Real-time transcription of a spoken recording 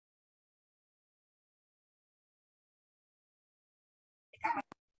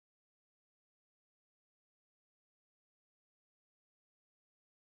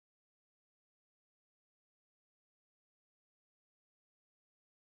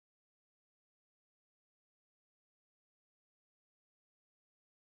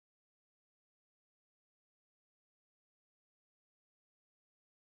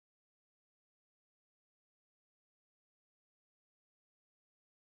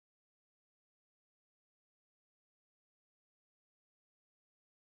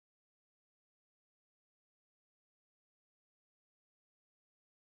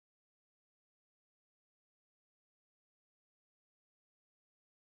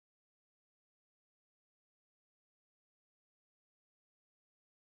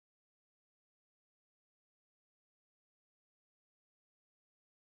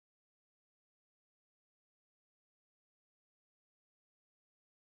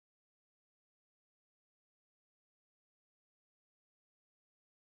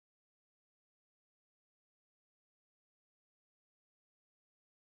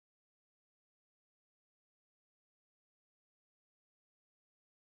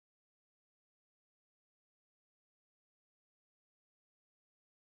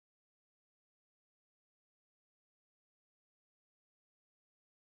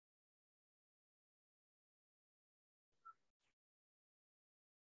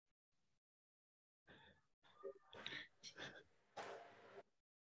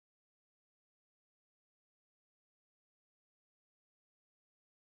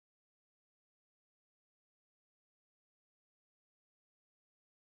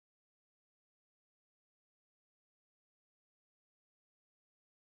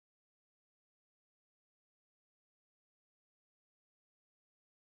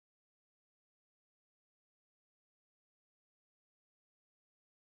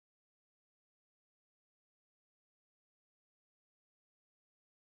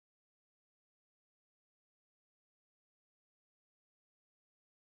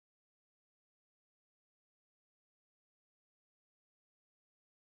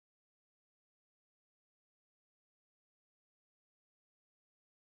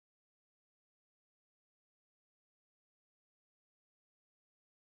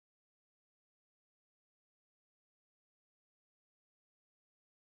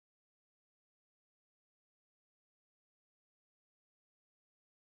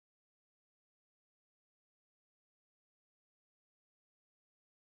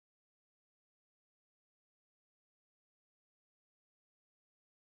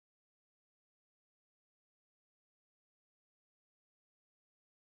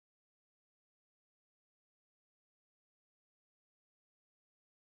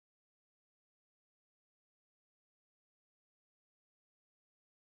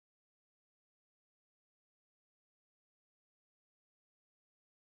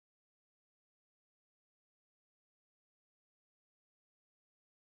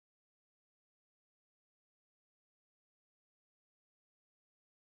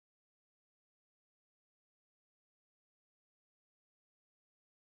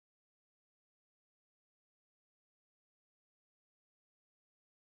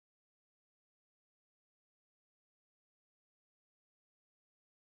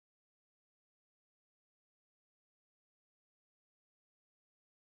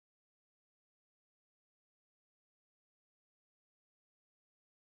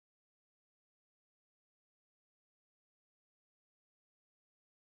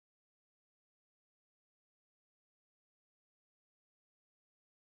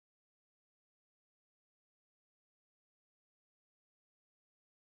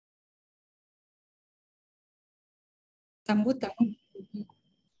Sambutan.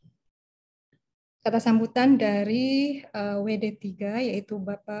 Kata sambutan dari WD3 yaitu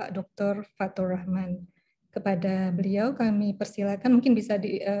Bapak Dr. Fatur Rahman. Kepada beliau kami persilakan, mungkin bisa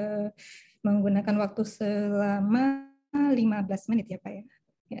menggunakan waktu selama 15 menit ya Pak ya.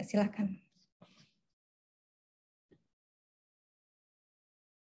 Ya, silakan.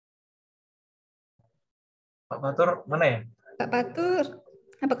 Pak Fatur mana ya? Pak Fatur,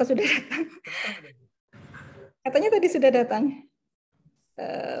 apakah sudah datang? Katanya tadi sudah datang.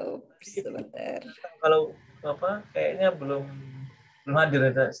 Sebentar. Kalau apa kayaknya belum hadir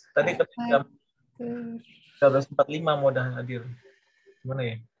ya. Tadi ketika 13.45 mau udah hadir.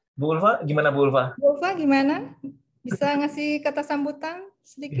 Gimana ya? Bu Ulfa, gimana Bu Ulfa? Bu Ulfa gimana? Bisa ngasih kata sambutan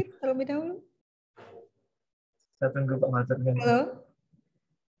sedikit terlebih dahulu? Saya tunggu Pak Faturnya. Halo.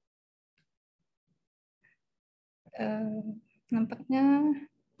 Nampaknya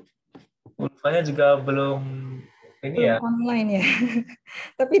Ulfanya juga belum ini ya. Online ya.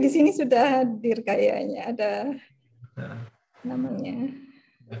 Tapi di sini sudah hadir kayaknya. Ada. Nah. namanya.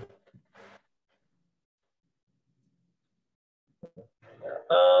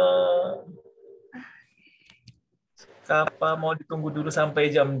 Apa mau ditunggu dulu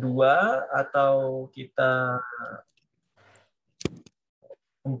sampai jam 2 atau kita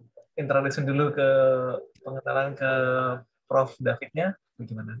introduction dulu ke pengenalan ke Prof Davidnya?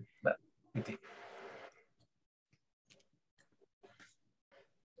 Bagaimana, Mbak Bukti?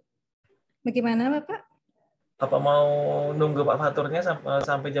 Bagaimana, Bapak? Apa mau nunggu Pak Faturnya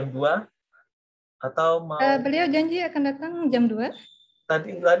sampai jam 2 atau mau Beliau janji akan datang jam 2.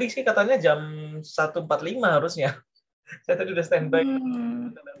 tadi sih katanya jam 1.45 harusnya. Saya tadi udah standby.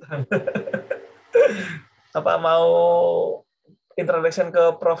 Apa mau introduction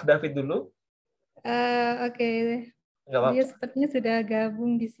ke Prof David dulu? Oke. Enggak Dia apa-apa. sepertinya sudah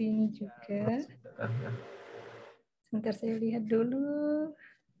gabung di sini juga. Sebentar saya lihat dulu.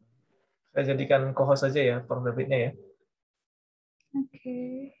 Saya jadikan co-host saja ya, Prof Davidnya ya.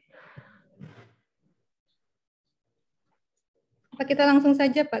 Oke. Apa kita langsung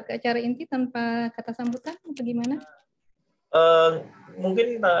saja Pak ke acara inti tanpa kata sambutan atau gimana?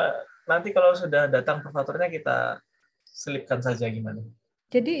 Mungkin nanti kalau sudah datang provatornya kita selipkan saja gimana.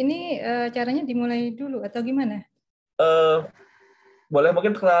 Jadi ini caranya dimulai dulu atau gimana? Boleh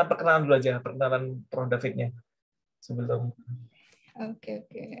mungkin perkenalan dulu aja, perkenalan Prof Davidnya sebelum Oke.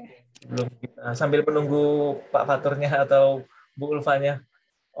 sebelum kita sambil menunggu Pak Faturnya atau Bu Ulfanya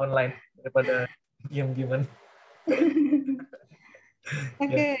online daripada diam gimana.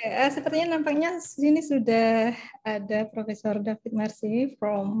 Oke, sepertinya nampaknya sini sudah ada Profesor David Mercier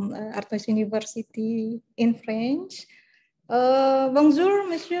from Artois University in French. Bonjour,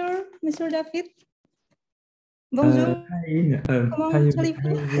 Monsieur David. Bonjour. Hi, Comment hi,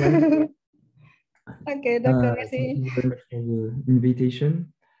 allez-vous? everyone. Oke, d'accord, Thank merci. you very much for the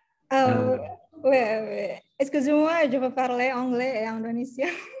invitation. Ouais. Excusez-moi, je peux parler anglais et indonésien.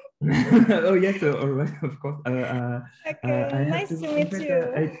 Oh yes, all right, of course. Okay, I have nice to to meet confess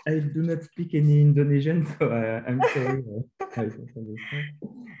you. I do not speak any Indonesian, so I'm sorry.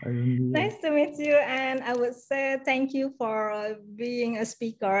 Nice to meet you, and I would say thank you for being a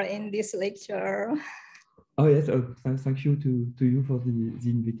speaker in this lecture. Oh yes, thank you to you for the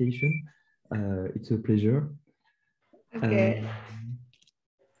invitation. It's a pleasure. Oke.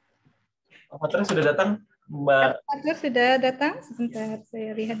 Pak Faturnya sudah datang, Mbak. Fatur sudah datang. Sebentar,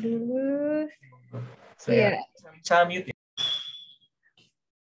 saya lihat dulu. Saya Iya. mute ya.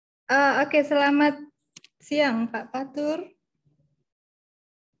 Oke, selamat siang Pak Fatur.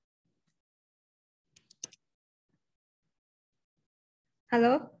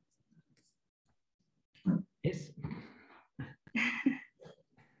 Halo. Yes.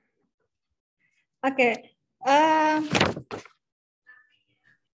 Okay.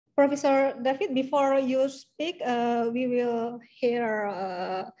 Professor David, before you speak, we will hear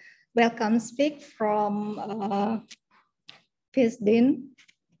welcome speak from Vice Dean,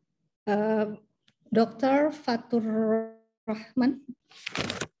 Dr. Fatur Rahman.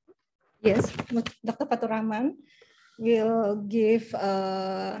 Yes, Dr. Fatur Rahman will give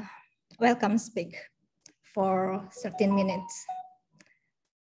a welcome speak for 13 minutes.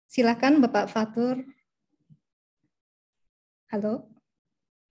 Silakan Bapak Fatur. Halo.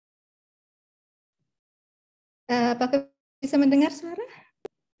 Apakah bisa mendengar suara?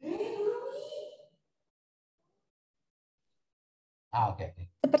 Oke.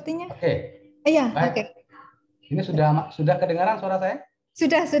 Sepertinya. Oke. Iya, baik. oke. Ini sudah kedengaran suara saya?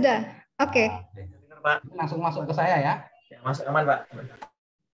 Sudah. Oke. Pak. Langsung masuk ke saya ya. Ya, masuk aman, Pak.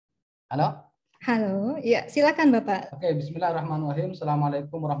 Halo, ya silakan Bapak. Oke, bismillahirrahmanirrahim.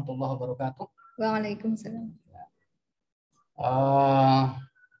 Assalamualaikum warahmatullahi wabarakatuh. Waalaikumsalam.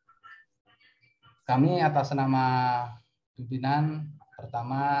 Kami atas nama pimpinan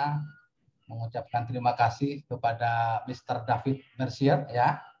pertama mengucapkan terima kasih kepada Mr. David Mercier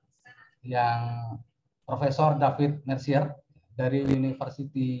ya, yang Profesor David Mercier dari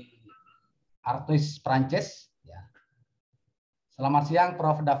University Artois Prancis. Ya. Selamat siang,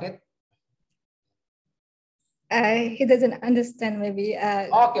 Prof. David. He doesn't understand maybe.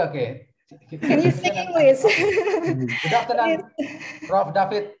 Okay. Can you speak English? Good afternoon, Prof.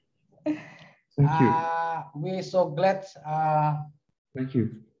 David. Thank you. We so glad. Thank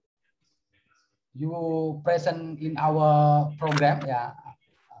you. You present in our program, yeah.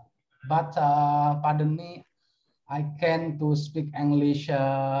 But pardon me, I can to speak English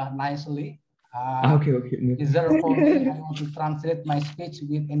nicely. Okay. Is there for me? I want to translate my speech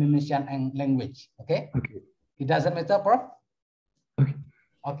with Indonesian language. Okay. It doesn't matter, Prof.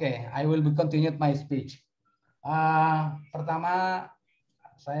 Okay. I will be continued my speech. Pertama,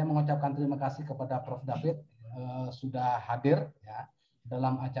 saya mengucapkan terima kasih kepada Prof. David sudah hadir ya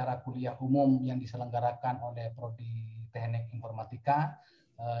dalam acara kuliah umum yang diselenggarakan oleh Prodi Teknik Informatika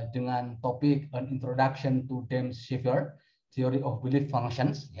dengan topik An Introduction to Dempster-Shafer, Theory of Belief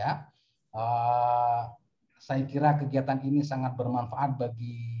Functions ya. Saya kira kegiatan ini sangat bermanfaat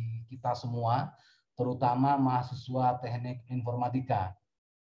bagi kita semua, terutama mahasiswa Teknik Informatika.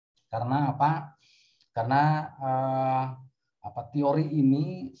 Karena apa? Karena teori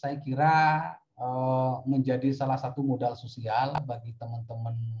ini saya kira menjadi salah satu modal sosial bagi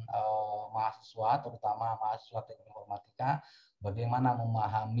teman-teman mahasiswa, terutama mahasiswa Teknik Informatika, bagaimana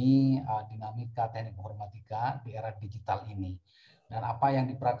memahami dinamika Teknik Informatika di era digital ini. Dan apa yang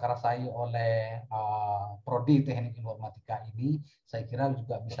diprakarsai oleh Prodi Teknik Informatika ini, saya kira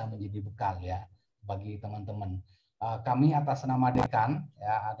juga bisa menjadi bekal ya bagi teman-teman. Kami atas nama dekan,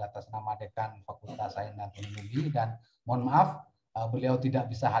 ya, atas nama dekan Fakultas Sains dan Teknologi, dan mohon maaf beliau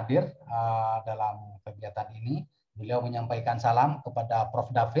tidak bisa hadir dalam kegiatan ini. Beliau menyampaikan salam kepada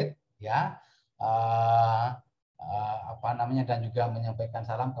Prof David, ya, dan juga menyampaikan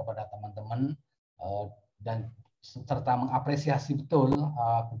salam kepada teman-teman dan serta mengapresiasi betul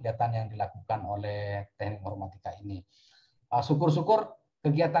kegiatan yang dilakukan oleh Teknik Informatika ini. Syukur-syukur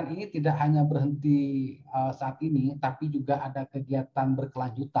kegiatan ini tidak hanya berhenti saat ini, tapi juga ada kegiatan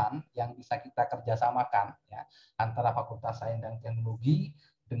berkelanjutan yang bisa kita kerjasamakan ya, antara Fakultas Sains dan Teknologi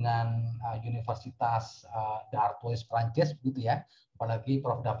dengan Universitas d'Artois Prancis, begitu ya. Apalagi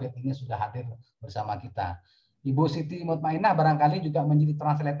Prof David ini sudah hadir bersama kita. Ibu Siti Mutmainah barangkali juga menjadi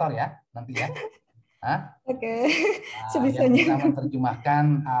translator ya nanti ya. Oke, yang bisa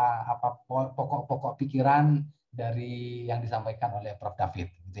menerjemahkan pokok-pokok pikiran dari yang disampaikan oleh Prof David,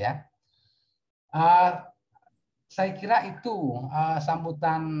 gitu ya. Saya kira itu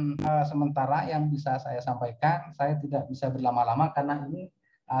sambutan sementara yang bisa saya sampaikan. Saya tidak bisa berlama-lama karena ini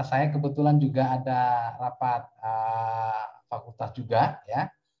saya kebetulan juga ada rapat fakultas juga, ya.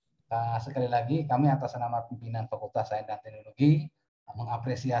 Sekali lagi kami atas nama pimpinan Fakultas Sains dan Teknologi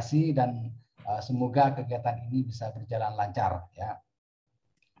mengapresiasi dan semoga kegiatan ini bisa berjalan lancar ya.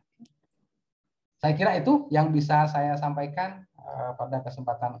 Saya kira itu yang bisa saya sampaikan pada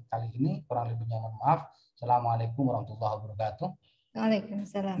kesempatan kali ini. Kurang lebihnya mohon maaf. Assalamualaikum warahmatullahi wabarakatuh.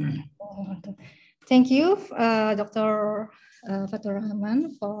 Waalaikumsalam. Thank you, Dr. Fatur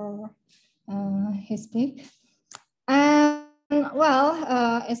Rahman for his speech. Well,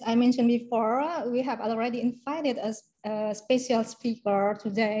 as I mentioned before, we have already invited a special speaker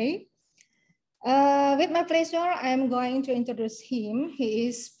today. With my pleasure, I'm going to introduce him. He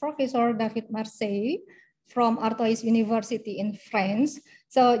is Professor David Mercier from Artois University in France.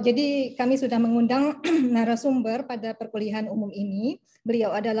 So, jadi kami sudah mengundang narasumber pada perkuliahan umum ini.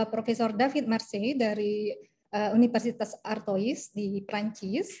 Beliau adalah Profesor David Mercier dari Universitas Artois di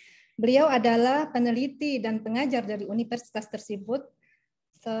Prancis. Beliau adalah peneliti dan pengajar dari universitas tersebut.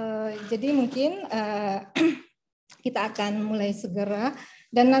 So, jadi mungkin kita akan mulai segera.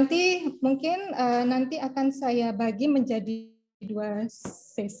 Dan nanti mungkin nanti akan saya bagi menjadi dua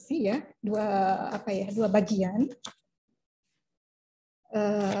sesi ya, dua bagian.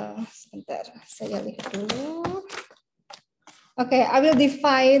 Sebentar, saya lihat dulu. Okay, I will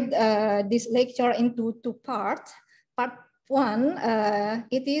divide this lecture into two parts. Part one,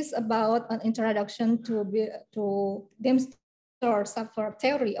 it is about an introduction to Dempster-Shafer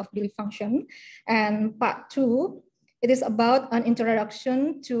theory of belief function, and part two, it is about an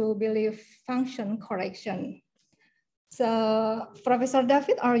introduction to belief function correction. So, Professor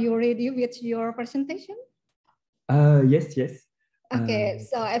David, are you ready with your presentation? Yes. Okay,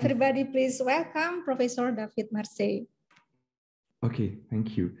 so everybody please welcome Professor David Mercier. Okay,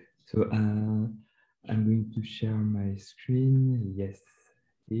 thank you. So I'm going to share my screen. Yes,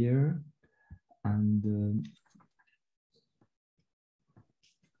 here. And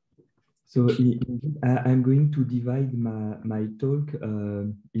so I'm going to divide my talk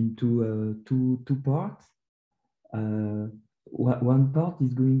into two parts. One part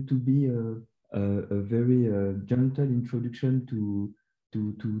is going to be a very gentle introduction to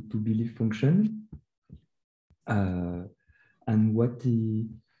belief function and what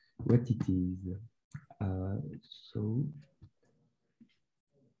it is. So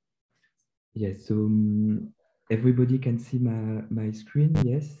yes, so everybody can see my screen.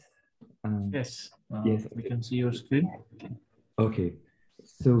 Yes. Yes. Yes. We can see your screen. Okay.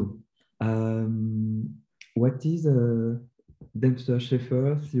 So what is a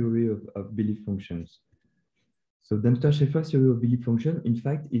Dempster-Shafer theory of belief functions? So Dempster-Shafer theory of belief function, in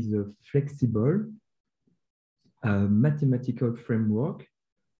fact, is a flexible mathematical framework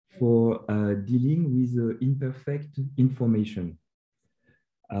for dealing with imperfect information.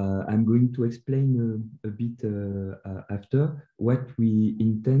 I'm going to explain a bit after what we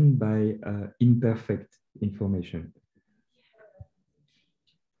intend by imperfect information.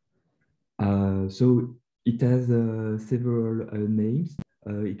 So it has several names.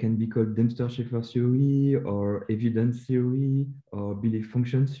 It can be called Dempster-Shafer theory, or evidence theory, or belief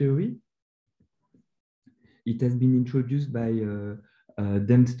function theory. It has been introduced by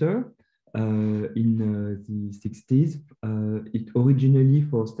Dempster in the 60s. It originally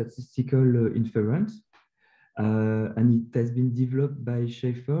for statistical inference, and it has been developed by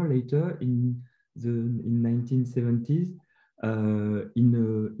Shafer later in 1970s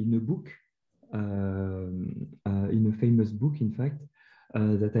in a book, in a famous book, in fact,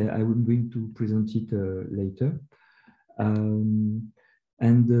 that I'm going to present it later.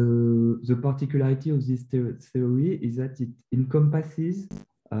 And the particularity of this theory is that it encompasses,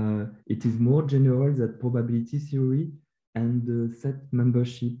 it is more general than probability theory and set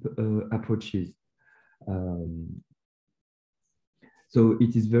membership approaches. So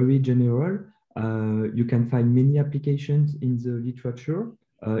it is very general. You can find many applications in the literature,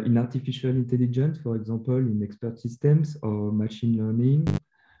 in artificial intelligence, for example, in expert systems or machine learning,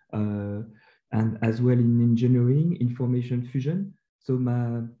 and as well in engineering, information fusion. So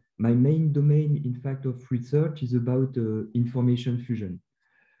my main domain, in fact, of research is about information fusion.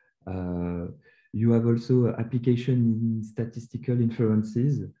 You have also application in statistical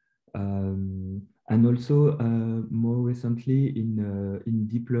inferences, and also more recently in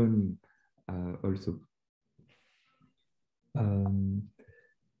deep learning also.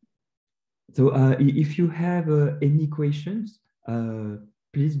 So if you have any questions,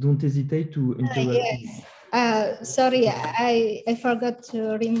 please don't hesitate to interrupt. Yes. Sorry, I forgot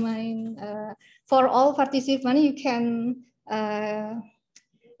to remind, for all participants, you can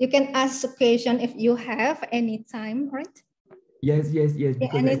ask a question if you have any time, right? Yes.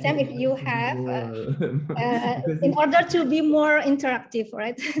 Anytime if you have, in order to be more interactive,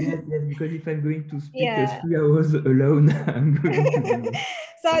 right? Yes, because if I'm going to speak 3 hours alone, I'm going to do.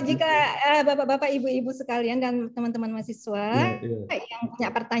 So jika bapak-bapak, ibu-ibu sekalian dan teman-teman mahasiswa yang punya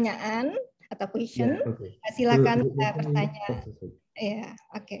pertanyaan atau question, silakan bertanya. Yeah,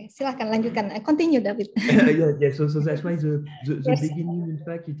 okay. Silakan lanjutkan. Continue, David. So that's why the beginning, in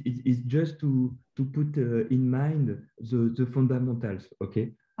fact, it is just to put in mind the fundamentals.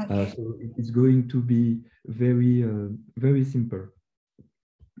 Okay. So it's going to be very very simple.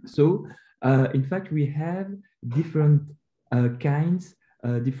 So in fact, we have different kinds,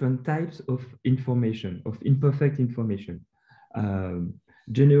 different types of information, of imperfect information.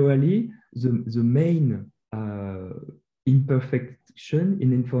 Generally, the main imperfection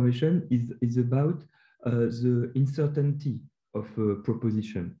in information is about the uncertainty of a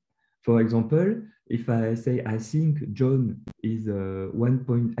proposition. For example, if I say I think John is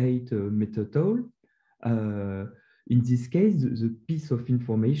 1.8 meter tall, in this case, the piece of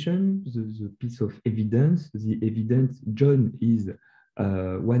information, the piece of evidence, the evidence John is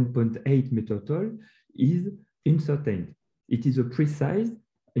 1.8 meter tall is uncertain. It is a precise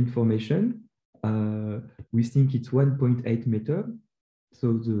information. We think it's 1.8 meter.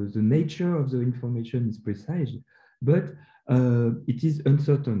 So the nature of the information is precise, but it is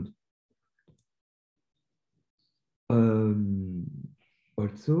uncertain.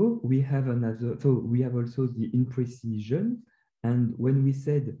 Also, we have another, so we have also the imprecision. And when we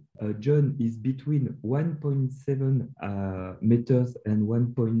said John is between 1.7 meters and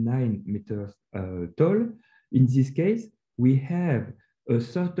 1.9 meters tall, in this case, we have a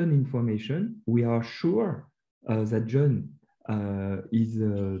certain information. We are sure that John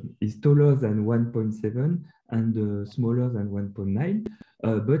is taller than 1.7 and smaller than 1.9,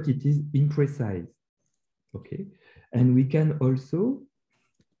 but it is imprecise. Okay, and we can also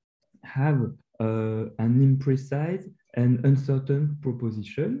have an imprecise and uncertain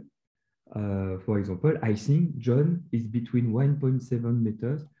proposition. For example, I think John is between 1.7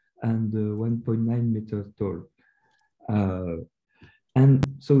 meters and 1.9 meters tall. And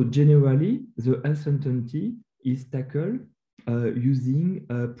so generally, the uncertainty is tackled using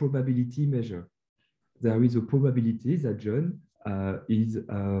a probability measure. There is a probability that John is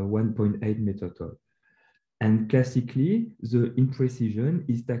 1.8 meters tall. And classically, the imprecision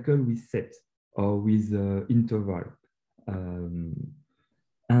is tackled with set or with interval.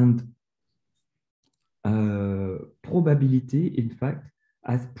 And probability, in fact,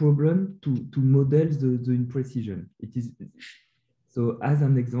 has problem to model the imprecision. It is so. As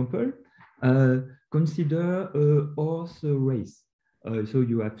an example, consider a horse race. So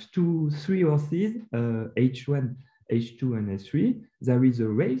you have three horses, H1, H2, and H3. There is a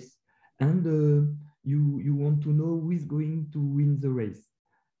race, and you want to know who is going to win the race.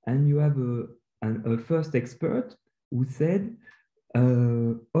 and you have a first expert who said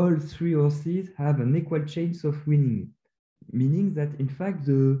all three horses have an equal chance of winning, meaning that in fact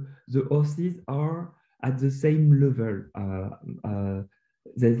the horses are at the same level.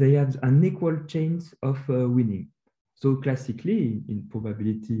 They have an equal chance of winning. So classically, in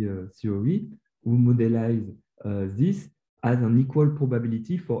probability theory, we modelize this as an equal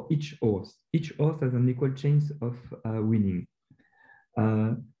probability for each horse. Each horse has an equal chance of winning.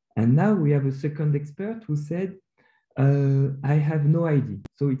 And now we have a second expert who said, I have no idea.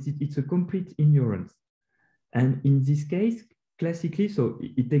 So it's a complete ignorance. And in this case, classically, so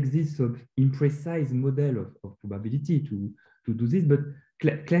it exists an imprecise model of probability to do this, but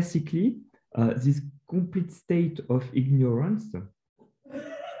classically, this complete state of ignorance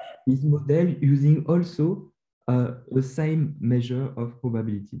is modeled using also the same measure of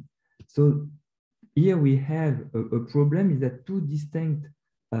probability. So here we have a problem is that two distinct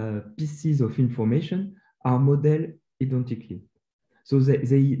pieces of information are modeled identically. So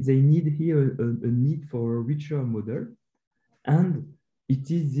they need here a need for a richer model. And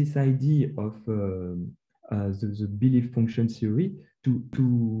it is this idea of the belief function theory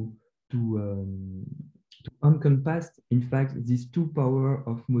to encompass, in fact, these two powers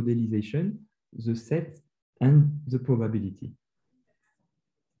of modelization, the set and the probability.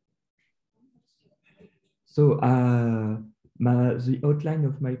 So the outline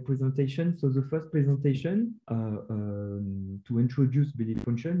of my presentation. So the first presentation to introduce belief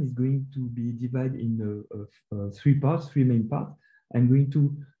function is going to be divided in three main parts. I'm going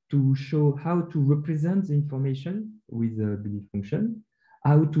to show how to represent the information with the belief function,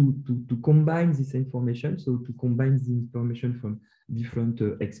 how to combine this information, so to combine the information from different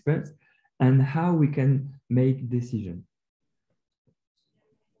experts, and how we can make decisions.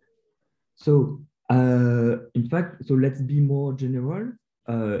 So in fact, so let's be more general.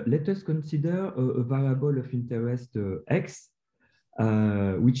 Let us consider a variable of interest x,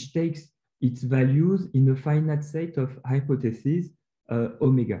 which takes its values in a finite set of hypotheses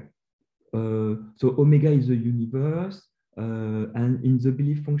omega. So omega is the universe, and in the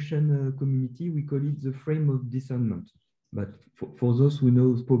belief function community, we call it the frame of discernment. But for those who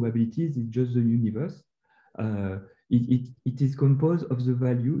know probabilities, it's just the universe. It is composed of the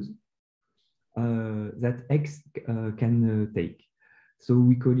values that x can take. So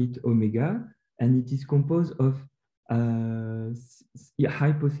we call it omega, and it is composed of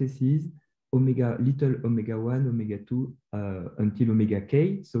hypotheses omega, little omega 1, omega 2, until omega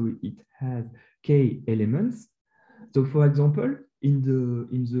k. So it has k elements. So for example, in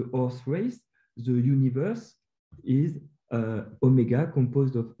the horse race, the universe is omega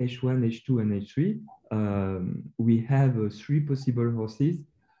composed of h1, h2, and h3. We have three possible horses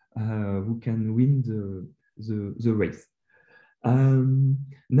who can win the race.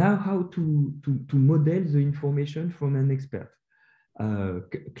 Now, how to model the information from an expert?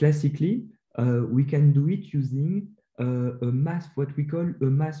 Classically, we can do it using what we call a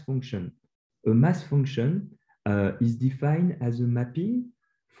mass function. A mass function is defined as a mapping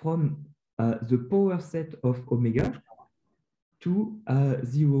from the power set of omega to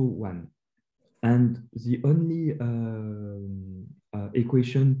 0, 1. And the only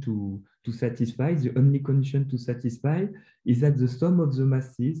equation to satisfy, the only condition to satisfy is that the sum of the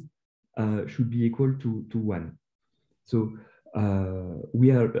masses should be equal to 1. So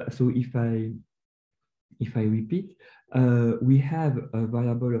if I repeat, we have a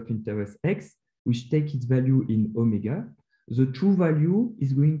variable of interest x, which takes its value in omega. The true value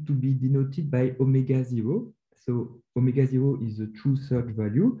is going to be denoted by omega 0. So omega 0 is the true search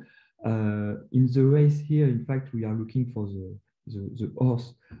value. In the race here, in fact, we are looking for the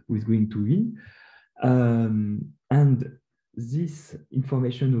horse who is going to win. And this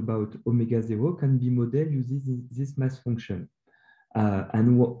information about omega 0 can be modeled using this mass function.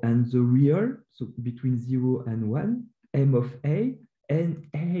 And the real, so between 0 and 1, m of a, and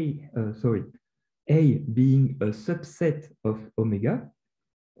a being a subset of omega,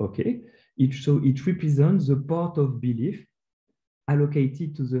 okay? So it represents the part of belief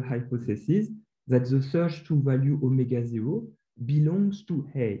allocated to the hypothesis that the search to value omega 0 belongs to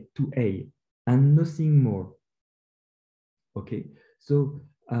A and nothing more. Okay, so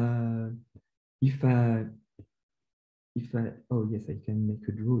if I oh yes, I can make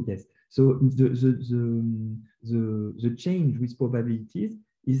a draw. Yes, so the change with probabilities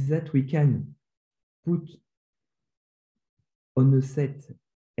is that we can put on a set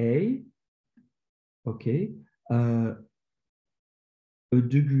A, okay, a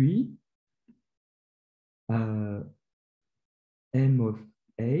degree m of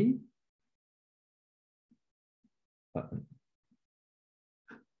A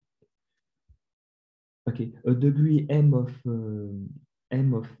okay, a degree m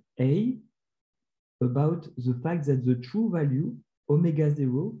of A about the fact that the true value, omega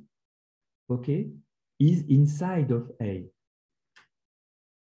 0, okay, is inside of A.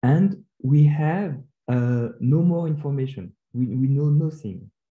 And we have no more information. We know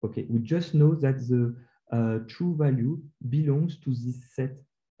nothing. Okay, we just know that the true value belongs to this set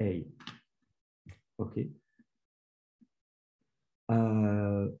A. Okay.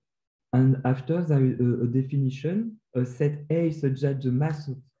 And after there is a definition, a set A such that the mass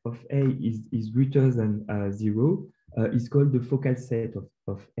of A is greater than 0 is called the focal set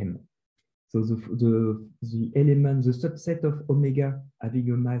of M. So the element, the subset of omega having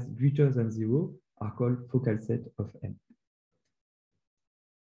a mass greater than 0 are called focal set of M.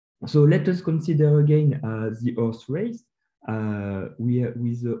 So let us consider again the Earth race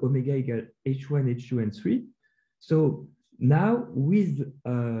with omega equal H1, H2, and 3. So now with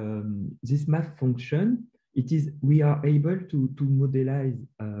this math function, we are able to modelize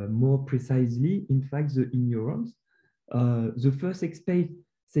more precisely, in fact, the ignorance. The first expect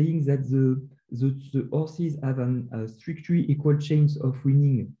saying that the horses have a strictly equal chance of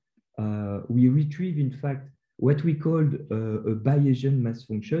winning. We retrieve, in fact, what we called a Bayesian mass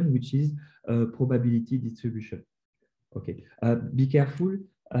function, which is a probability distribution. Okay, be careful.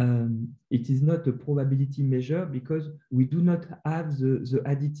 It is not a probability measure because we do not have the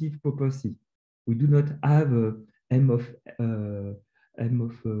additive property. We do not have m of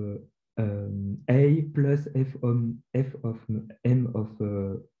A plus f of m of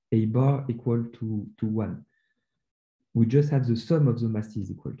A bar equal to 1. We just have the sum of the masses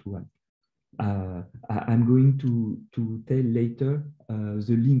equal to 1. I'm going to tell later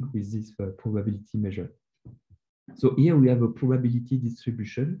the link with this probability measure. So here we have a probability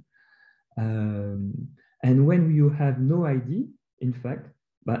distribution. And when you have no ID, in fact,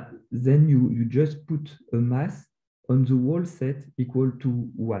 but then you just put a mass on the whole set equal to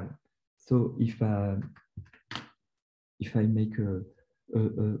 1. So if I make a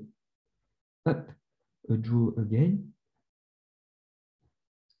draw again,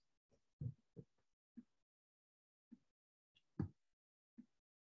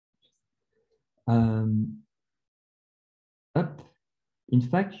 in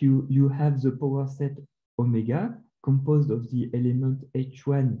fact, you have the power set omega composed of the element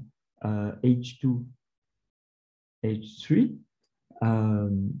H1, H2, H3.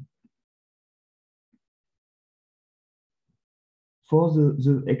 For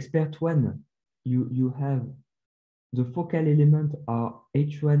the expert one, you have the focal element are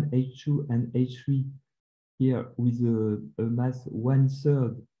H1, H2, and H3 here with a mass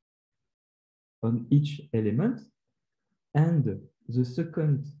 1/3 on each element. And the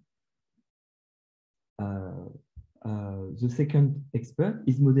second expert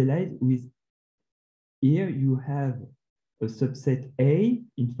is modelized with, here you have a subset A,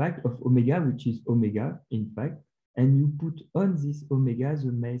 in fact, of omega, which is omega, in fact, and you put on this omega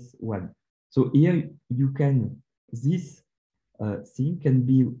the mass 1. So here you can, this thing can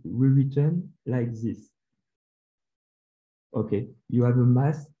be rewritten like this. Okay, you have a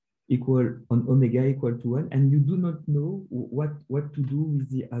mass equal on omega equal to 1, and you do not know what to do with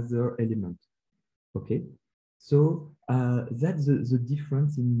the other element. Okay, so that's the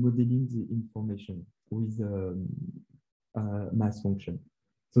difference in modeling the information with mass function.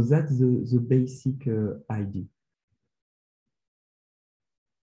 So that's the basic idea.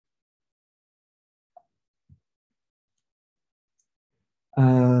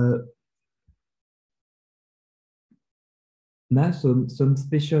 Now, some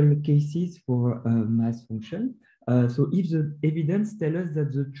special cases for mass function. So if the evidence tells us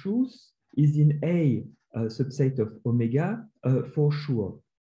that the truth is in a subset of omega, for sure.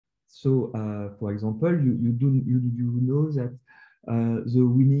 So, for example, you know that the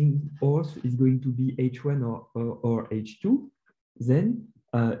winning horse is going to be H1 or H2. Then,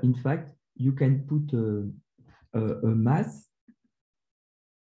 in fact, you can put a mass.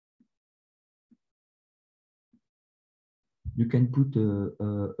 You can put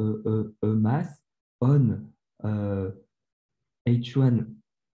a mass on H1,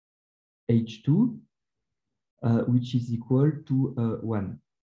 H2, which is equal to 1.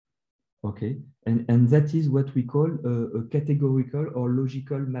 Okay, and that is what we call a categorical or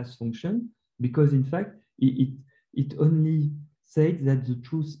logical mass function, because in fact, it only says that the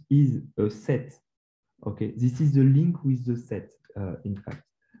truth is a set. Okay, this is the link with the set, in fact,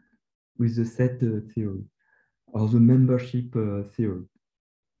 with the set theory, or the membership theory.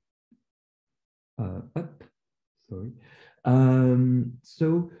 Sorry.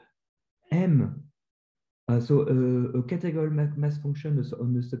 So M So a categorical mass function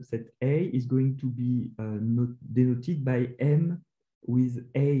on the subset A is going to be denoted by M with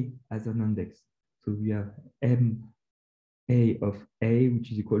A as an index. So we have M A of A,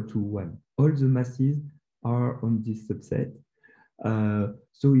 which is equal to 1. All the masses are on this subset.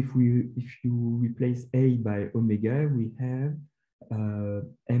 So if you replace A by omega, we have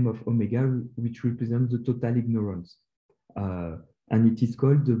M of omega, which represents the total ignorance. And it is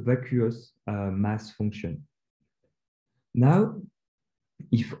called the vacuous mass function. Now,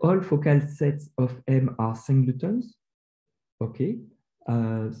 if all focal sets of M are singletons, okay,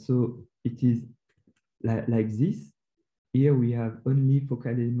 so it is like this. Here we have only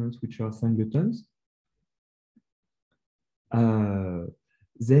focal elements which are singletons.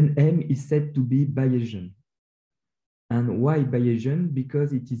 Then M is said to be Bayesian. And why Bayesian?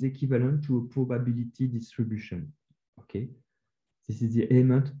 Because it is equivalent to a probability distribution. Okay, this is the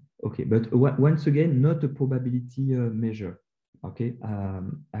element. Okay, but once again, not a probability measure. Okay,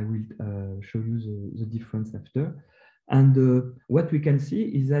 I will show you the difference after. And what we can see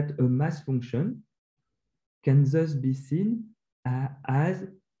is that a mass function can thus be seen as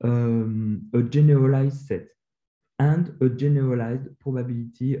a generalized set and a generalized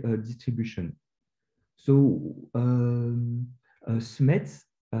probability distribution. So Smets,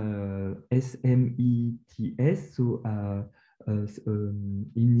 S-M-E-T-S, so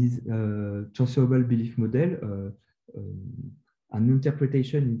in his transferable belief model, an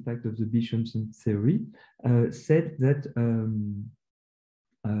interpretation, in fact, of the Bayesian theory, said that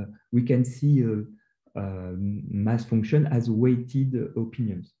we can see mass function as weighted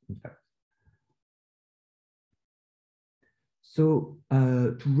opinions, in fact. So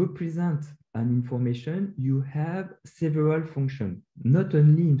to represent an information, you have several functions, not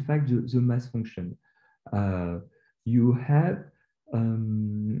only, in fact, the mass function. You have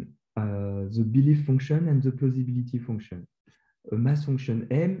the belief function and the plausibility function. A mass function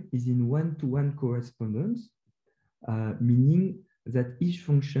M is in one-to-one correspondence, meaning that each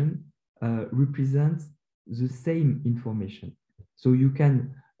function represents the same information. So you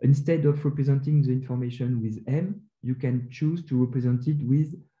can, instead of representing the information with M, you can choose to represent it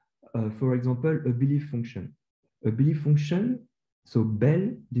with, for example, a belief function. A belief function, so Bell,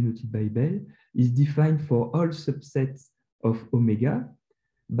 denoted by Bell, is defined for all subsets of omega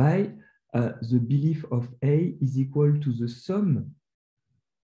by the belief of A is equal to the sum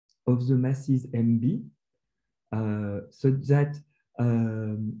of the masses MB, such that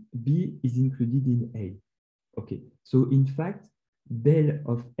B is included in A. Okay, so in fact, Bell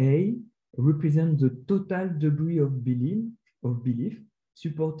of A represents the total degree of belief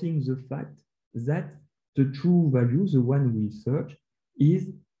supporting the fact that the true value, the one we search,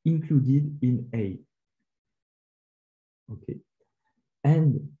 is included in A. Okay,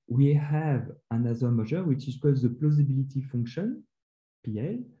 and we have another measure which is called the plausibility function,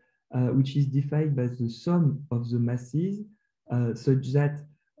 PL, which is defined by the sum of the masses such that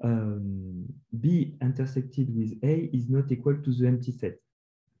B intersected with A is not equal to the empty set.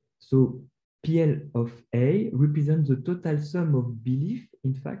 So PL of A represents the total sum of belief,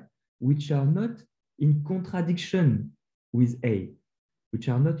 in fact, which are not in contradiction with A, which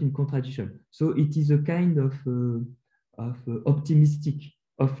are not in contradiction. So it is a kind of optimistic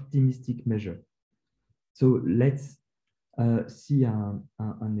measure. So let's see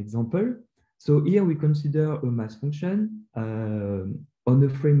an example. So here we consider a mass function on a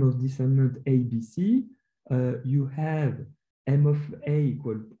frame of descendant ABC. You have M of A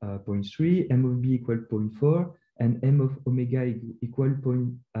equal 0.3, M of B equal 0.4, and M of omega equal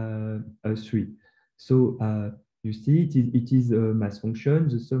 0.3. So you see it is a mass function.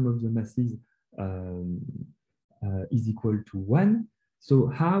 The sum of the masses is equal to 1. So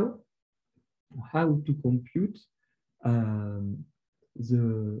how to compute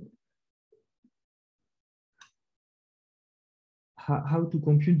how to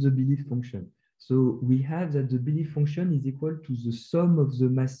compute the belief function? So we have that the belief function is equal to the sum of the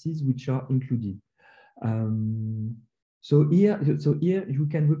masses which are included. So here you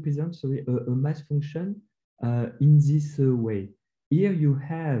can represent a mass function in this way. Here you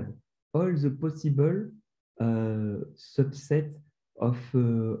have all the possible subset of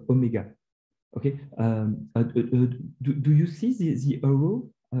omega. Okay. Do you see the arrow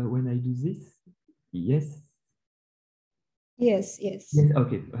when I do this? Yes. Yes. Yes.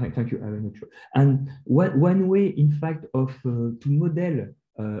 Okay. Thank you. I'm not sure. And one way, in fact, of to model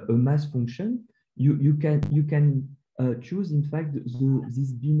a mass function, you can choose, in fact,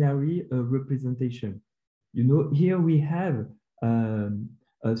 this binary representation. You know, here we have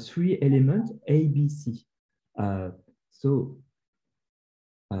 3 elements A, B, C. So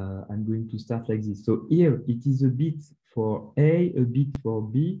I'm going to start like this. So here it is a bit for A, a bit for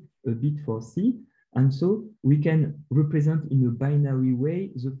B, a bit for C. And so we can represent in a binary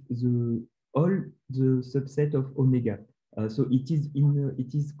way all the subset of omega. So it is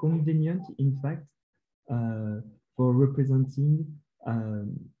convenient, in fact, for representing a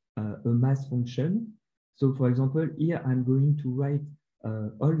mass function. So for example, here I'm going to write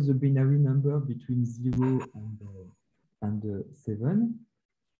all the binary number between 0 and 7.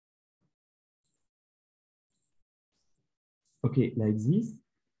 Okay, like this.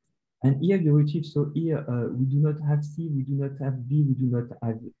 And here you retrieve, so here we do not have C, we do not have B, we do not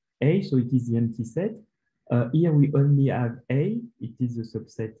have A, so it is the empty set. Here we only have A, it is the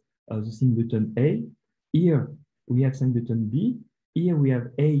subset of the singleton A. Here we have singleton B. Here we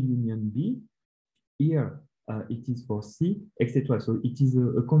have A union B. Here it is for C, etc. So it is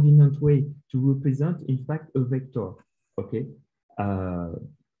a convenient way to represent, in fact, a vector. Okay,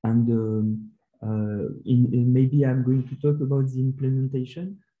 maybe I'm going to talk about the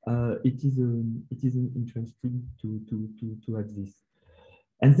implementation. It is interesting to have this.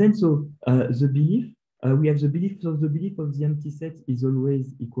 And then so the belief, we have the belief. So the belief of the empty set is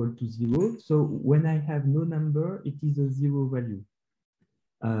always equal to 0. So when I have no number, it is a 0 value.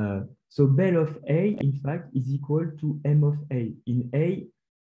 So bel of A, in fact, is equal to M of A. In A,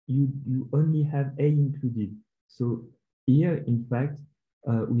 you only have A included. So here, in fact,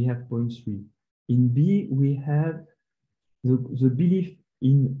 we have 0.3. In B, we have the belief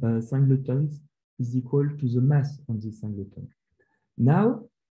in singletons is equal to the mass on this singleton. Now,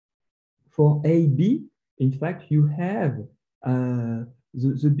 for AB, in fact, you have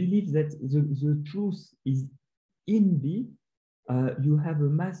the belief that the truth is in B. You have a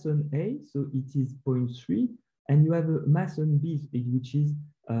mass on A, so it is 0.3, and you have a mass on B, which is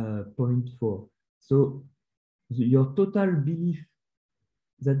 0.4. So your total belief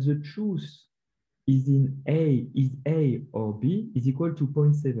that the truth is in A or B is equal to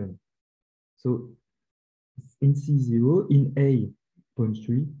 0.7. So in C 0, in A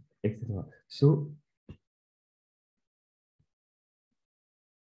 0.3, etc. So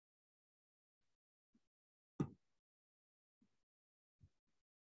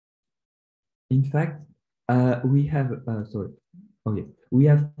in fact, we have we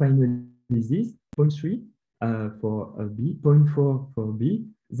have finally this 0.3 for B, 0.4 for B.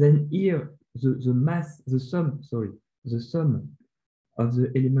 Then here the mass, the sum of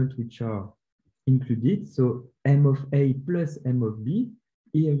the elements which are included. So M of A plus M of B.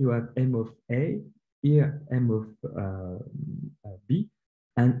 Here you have M of A, here M of B,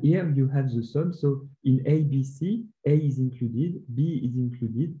 and here you have the sum. So in A, B, C, A is included, B is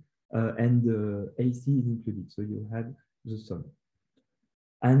included, and AC is included. So you have the sum.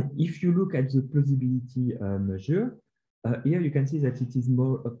 And if you look at the plausibility measure, here you can see that it is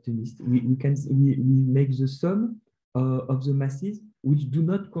more optimistic. We make the sum of the masses which do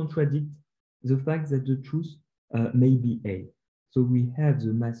not contradict the fact that the truth may be A. So we have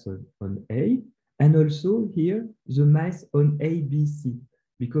the mass on A, and also here the mass on A, B, C.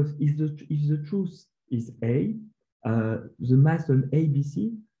 Because if the truth is A, the mass on A, B,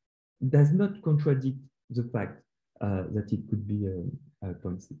 C does not contradict the fact that it could be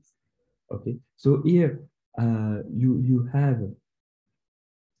 0.6. Okay, so here you have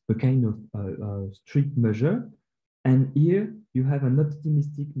a kind of strict measure, and here you have an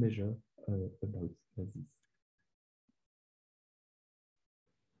optimistic measure about this.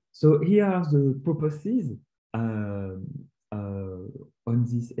 So here are the purposes on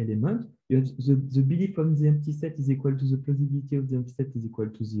this element. You have the belief on the empty set is equal to the plausibility of the empty set is equal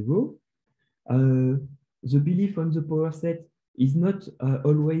to 0. The belief on the power set is not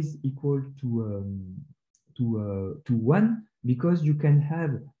always equal to 1, because you can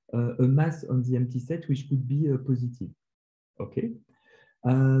have a mass on the empty set which could be positive. Okay.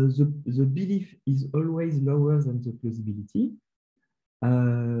 The belief is always lower than the plausibility.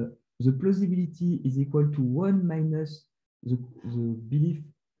 The plausibility is equal to 1 minus the belief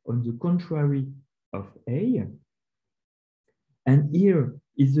on the contrary of A. And here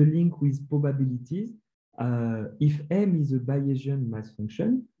is the link with probabilities. If M is a Bayesian mass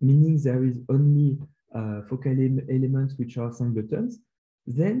function, meaning there is only focal elements which are singletons,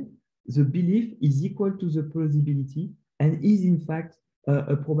 then the belief is equal to the plausibility and is in fact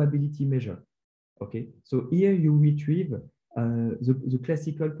a probability measure. Okay, so here you retrieve the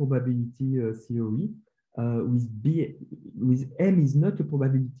classical probability theory with M is not a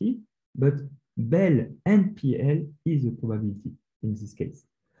probability, but Bell and PL is a probability in this case.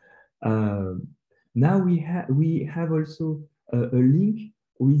 Now we have also a link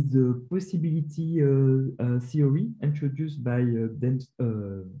with the possibility theory introduced by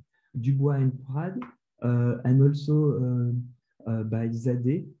Dubois and Prad, and also by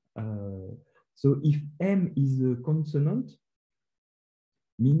Zadeh. So if M is a consonant,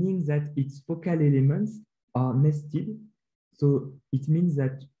 meaning that its focal elements are nested, so it means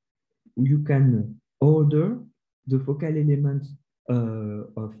that you can order the focal elements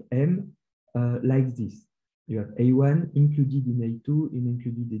of M like this. You have A1 included in A2 and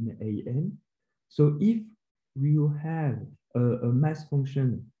included in AN. So if you have a mass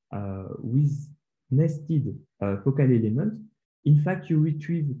function with nested focal elements, in fact, you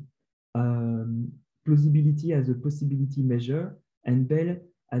retrieve plausibility as a possibility measure and Bell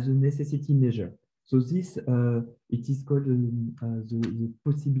as a necessity measure. So this, it is called the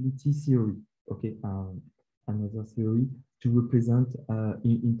possibility theory, okay, another theory to represent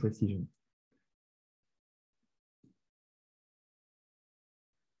in precision.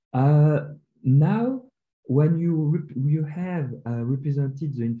 Now, when you have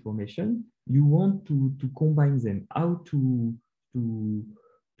represented the information, you want to combine them, how to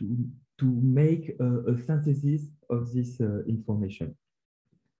make a synthesis of this information.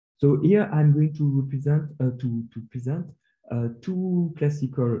 So here I'm going to present two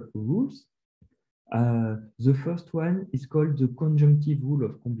classical rules. The first one is called the conjunctive rule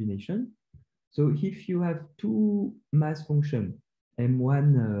of combination. So if you have two mass functions,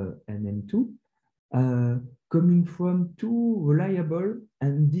 M1 and M2, coming from two reliable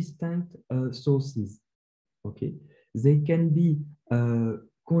and distinct sources, okay, they can be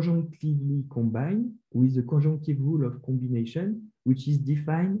conjunctively combined with the conjunctive rule of combination, which is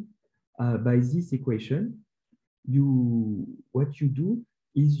defined by this equation. What you do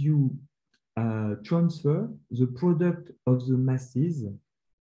is you transfer the product of the masses,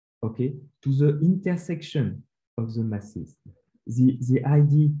 okay, to the intersection of the masses. The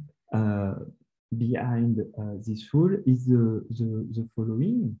idea behind this rule is the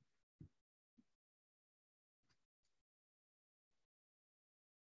following.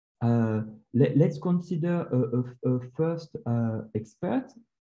 Let's consider a first expert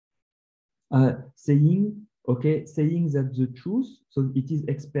saying that the truth, so it is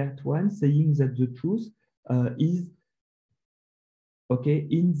expert one saying that the truth is, okay,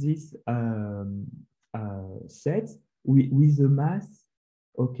 in this set with a mass,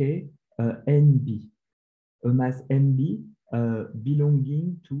 okay, NB, a mass NB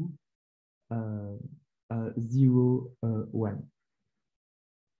belonging to 0, 1.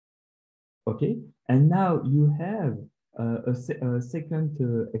 Okay, and now you have a second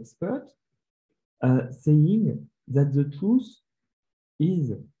expert saying that the truth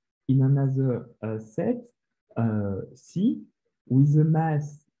is in another set C with a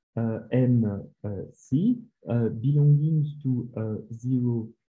mass MC belonging to 0,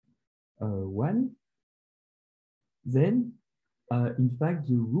 1. Then, in fact,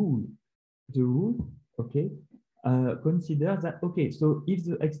 the rule, okay, consider that, okay, so if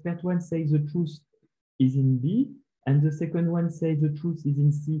the expert one says the truth is in B, and the second one says the truth is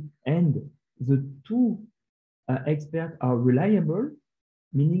in C, and the two experts are reliable,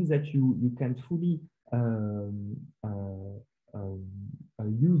 meaning that you can fully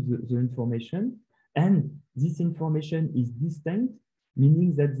use the information, and this information is distinct,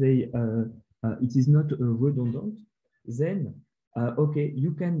 meaning that it is not redundant, then, okay,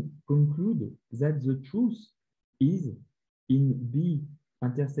 you can conclude that the truth is in B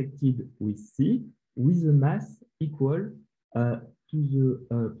intersected with C with a mass equal to the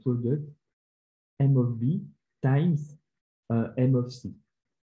product M of B times M of C.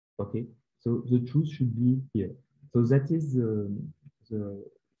 Okay, so the truth should be here. So that is the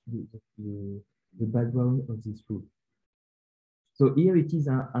background of this rule. So here it is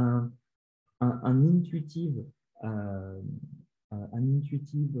an intuitive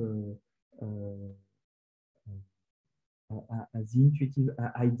the intuitive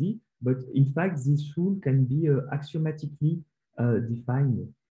idea, but in fact this rule can be axiomatically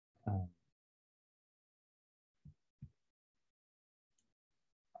defined.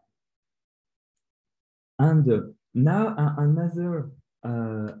 And now another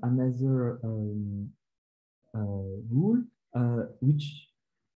rule,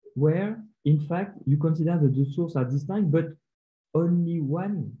 where in fact you consider that the sources are distinct, but only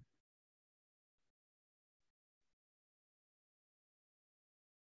one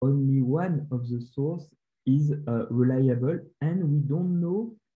of the source is reliable, and we don't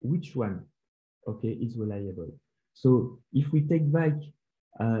know which one, okay, is reliable. So if we take back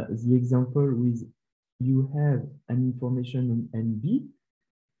the example with you have an information on NB,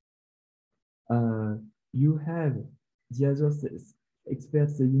 you have the other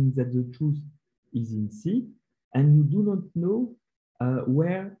experts saying that the truth is in C, and you do not know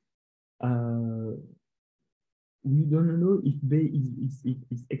where we don't know if B is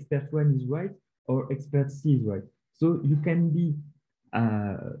expert 1 is right or expert C is right. So you can be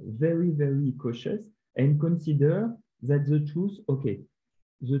very, very cautious and consider that the truth, okay,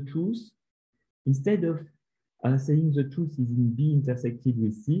 the truth, instead of saying the truth is in B intersected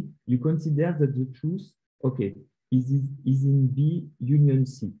with C, you consider that the truth, okay, is in B union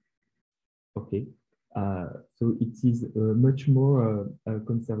C. Okay, so it is much more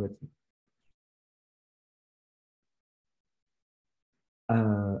conservative.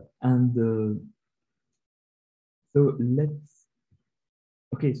 So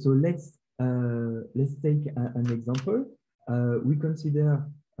let's take an example. We consider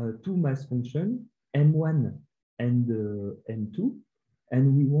two mass functions, M1 and M2,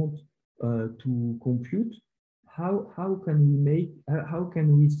 and we want to compute how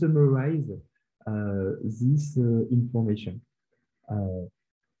can we summarize this information.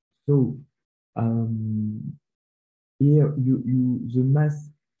 Here the mass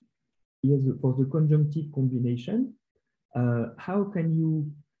here for the conjunctive combination. How can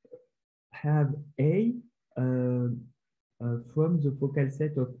you have A from the focal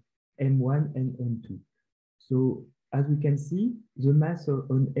set of M1 and M2? So as we can see, the mass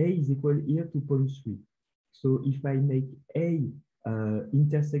on A is equal here to 0.3. So if I make A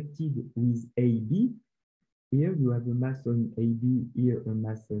intersected with AB, here you have a mass on AB, here a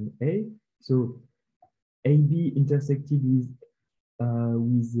mass on A. So AB intersected with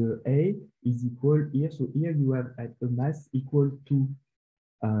A is equal here. So here you have a mass equal to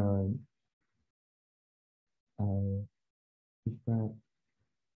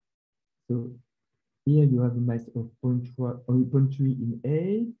so here you have a mass of 0.3 in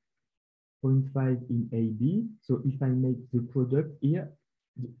A, 0.5 in AB. So if I make the product here,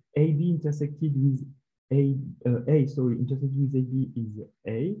 AB intersected with intersected with AB is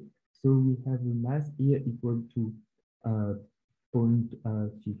A. So we have a mass here equal to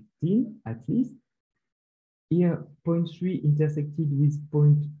 0.15 at least. Here 0.3 intersected with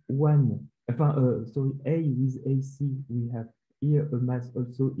 0.1. Sorry, A with AC, we have here a mass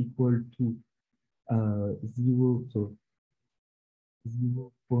also equal to 0, so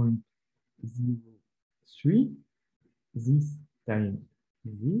 0.03, this times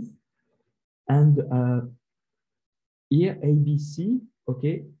this, and here ABC,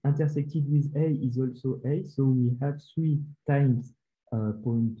 okay, intersected with A is also A, so we have 3 times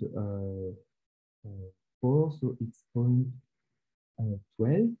 0.4, so it's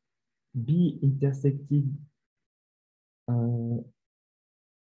 0.12. B intersected, and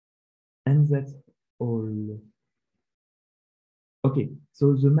that's all. Okay,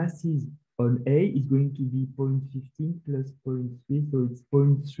 so the masses on A is going to be 0.15 plus 0.3, so it's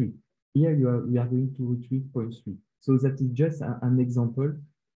 0.3. Here we are going to retrieve 0.3. So that is just an example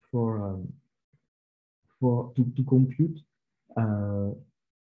to compute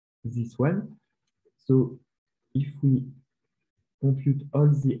this one. So if we compute all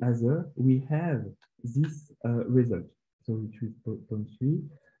the other, we have this result. So we choose 0.3.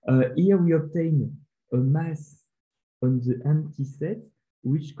 Here we obtain a mass on the empty set,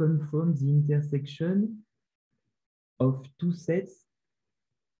 which confirms the intersection of two sets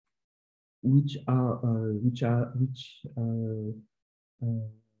which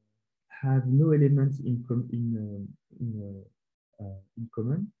have no elements in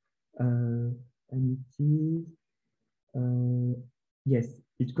common, and it is yes,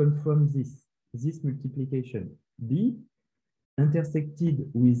 it confirms this multiplication. B intersected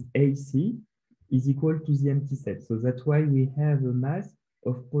with AC is equal to the empty set. So that's why we have a mass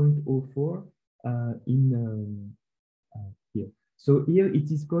of 0.04 here. So here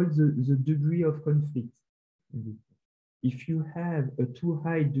it is called the degree of conflict. If you have a too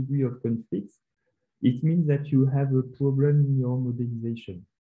high degree of conflict, it means that you have a problem in your modelization.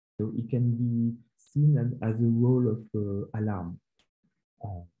 So it can be seen as a role of alarm.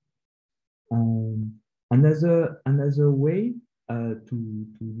 Another way to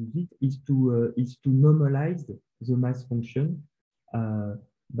use it is to normalize the mass function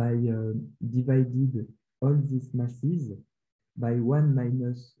by dividing all these masses by 1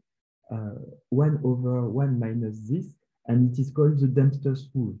 over 1 minus this, and it is called the Dempster's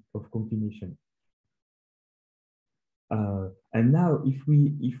rule of combination. And now, if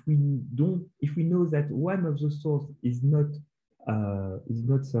we know that one of the source is not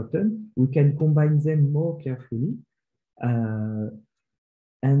certain, we can combine them more carefully.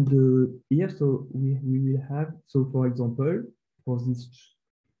 Here, so we will have, so for example, for this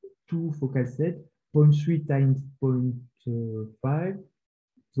two focal set, 0.3 times 0.5,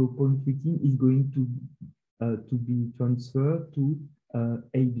 so 0.15 is going to be transferred to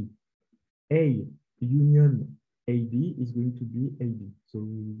AB. A union AB is going to be AB. So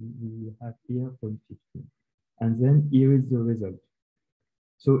we have here 0.15. And then here is the result.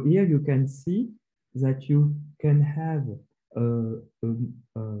 So here you can see that you can have a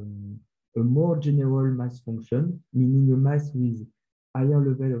more general mass function, meaning a mass with higher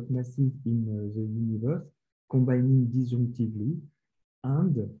level of masses in the universe, combining disjunctively,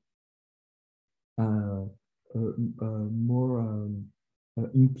 and more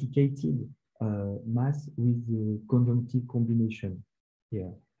implicated mass with the conjunctive combination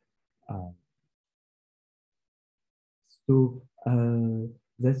here. So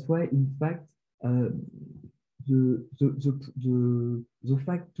that's why, in fact, the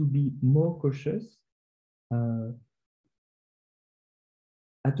fact to be more cautious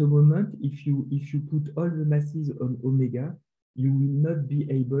at a moment, if you put all the masses on omega, you will not be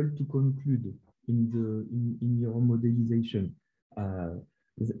able to conclude in your modelization.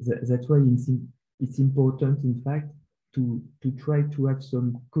 That's why it's important, in fact, to try to have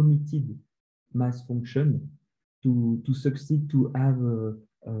some committed mass function to succeed to have a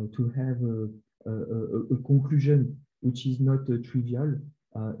conclusion which is not trivial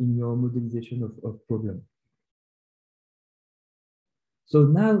in your modelization of problem. So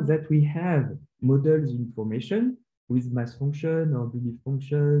now that we have models information with mass function or belief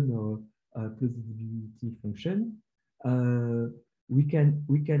function or plausibility function, we can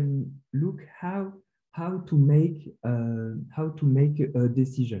look how to make a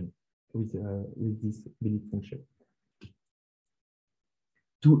decision with this belief function.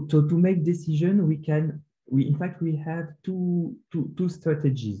 To make decision, we have two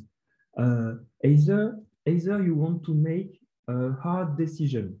strategies. Either you want to make a hard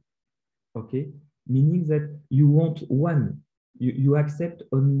decision, okay, meaning that you want you accept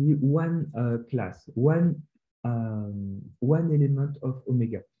only one class, one element of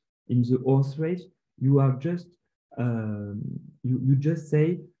omega. In the horse race, you are just you just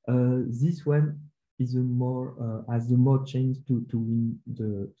say this one is has the more chance to win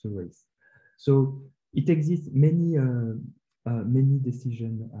the race. So it exists many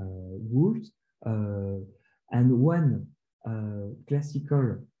decision rules, and one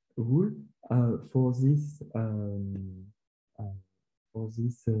classical rule for this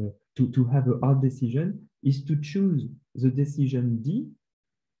to have a hard decision is to choose the decision D,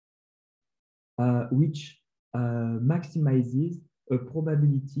 which maximizes a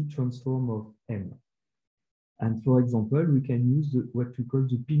probability transform of M. And for example, we can use what we call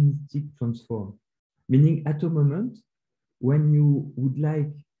the optimistic transform, meaning at a moment when you would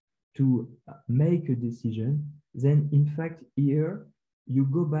like to make a decision, then in fact here you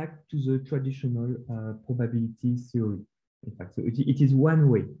go back to the traditional probability theory. In fact, so it is one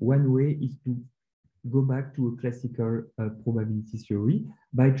way. One way is to go back to a classical probability theory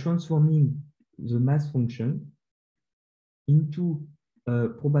by transforming the mass function into a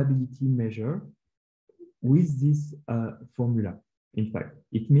probability measure with this formula. In fact,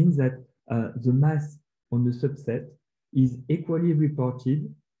 it means that the mass on the subset is equally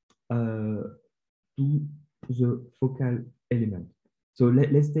reported to the focal element. So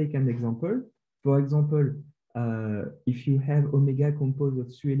let's take an example. For example, if you have omega composed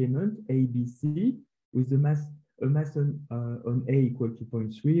of 3 elements, A, B, C, with a mass on A equal to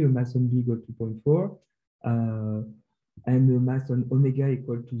 0.3, a mass on B equal to 0.4, and a mass on omega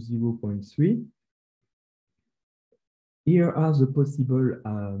equal to 0.3. Here are the possible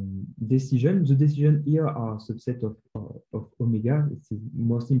decisions. The decisions here are a subset of omega. It's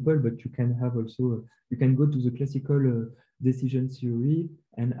more simple, but you can have also, you can go to the classical decision theory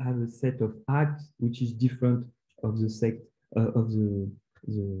and have a set of acts which is different of the set of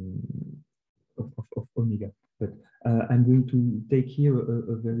omega. But I'm going to take here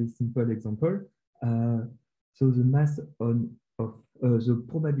a very simple example. So the mass of the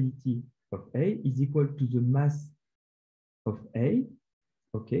probability of A is equal to the mass of A,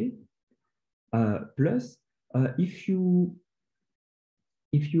 okay, plus if you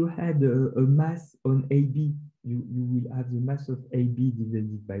had a mass on AB, you will have the mass of AB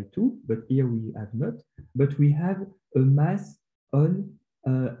divided by 2, but here we have not, but we have a mass on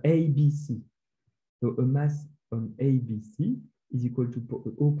ABC. So a mass on ABC is equal to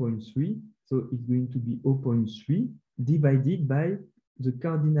 0.3, so it's going to be 0.3 divided by the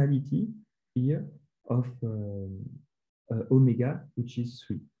cardinality here of omega, which is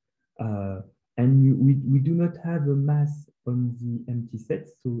 3. And we do not have a mass on the empty set,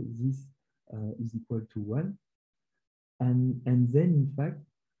 so this is equal to 1. And then, in fact,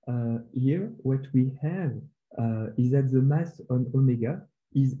 here what we have is that the mass on omega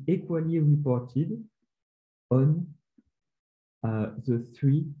is equally reported on the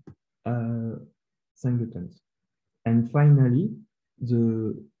three singletons. And finally,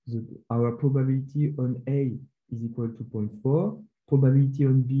 our probability on A is equal to 0.4, probability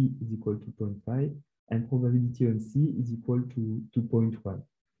on B is equal to 0.5, and probability on C is equal to 0.1.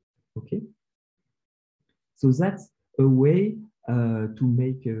 Okay? So that's a way to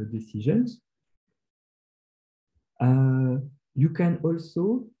make decisions. You can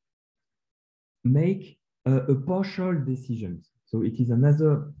also make a partial decision. So it is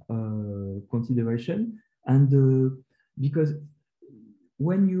another consideration. And because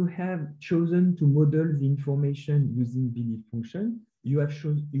when you have chosen to model the information using belief function, you have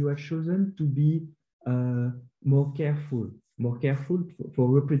chosen to be more careful for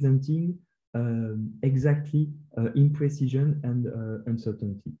representing exactly imprecision and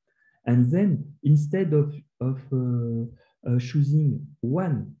uncertainty. And then instead of choosing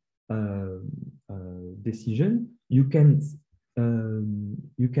one decision, you can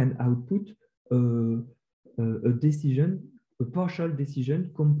output a decision, a partial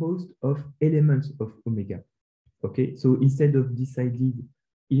decision composed of elements of omega. Okay, so instead of decided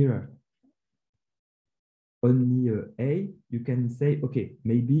here only A, you can say, okay,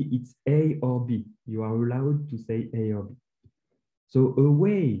 maybe it's A or B. You are allowed to say A or B. So a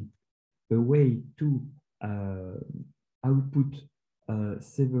way to output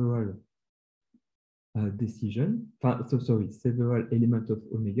several several elements of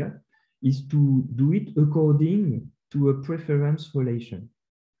omega is to do it according to a preference relation.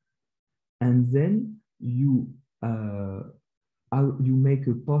 And then you make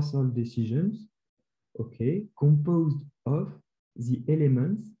a partial decisions, okay, composed of the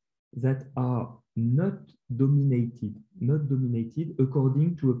elements that are not dominated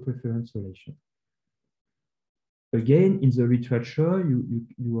according to a preference relation. Again, in the literature,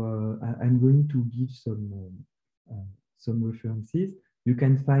 I'm going to give some references. You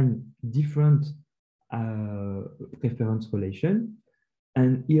can find different preference relation,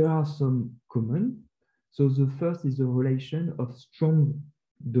 and here are some common. So the first is the relation of strong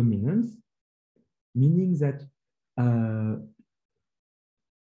dominance, meaning that an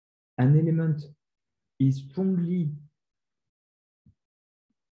element is strongly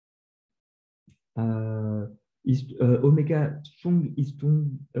omega strong is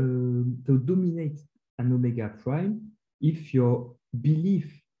strong to dominate an omega prime if your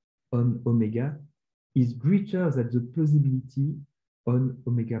belief on omega is greater than the plausibility on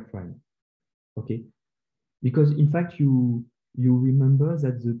omega prime. Okay, because in fact you remember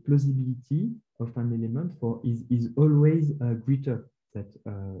that the plausibility of an element is always greater than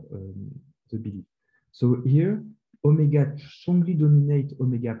the belief. So here omega strongly dominate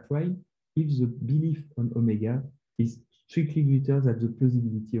omega prime if the belief on omega is strictly greater than the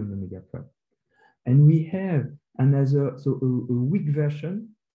plausibility on omega prime. And we have another, so a weak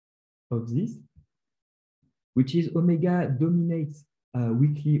version of this, which is omega dominates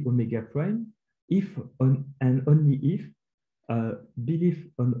weakly omega prime if and only if belief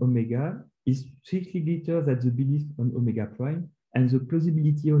on omega is strictly greater than the belief on omega prime, and the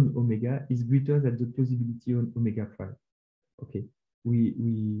plausibility on omega is greater than the plausibility on omega prime. Okay,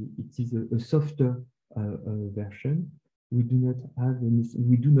 it is a softer version. We do not have any,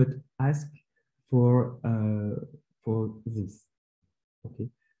 we do not ask for this. Okay,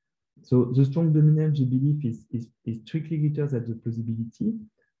 so the strong dominance, the belief is strictly greater than the plausibility,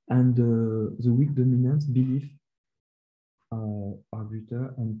 and the weak dominance, belief are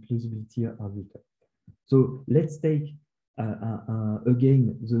greater and plausibility are greater. So let's take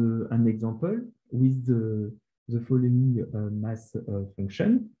again an example with the following mass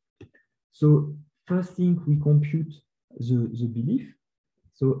function. So first thing, we compute the belief.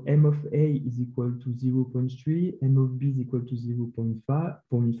 So m of A is equal to 0.3, m of B is equal to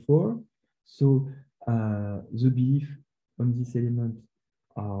 0.4. So the belief on this element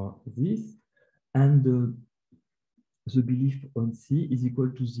are this, and the belief on C is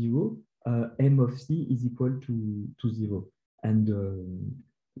equal to 0. M of C is equal to 0. And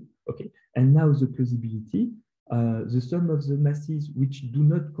okay, and now the plausibility, the sum of the masses which do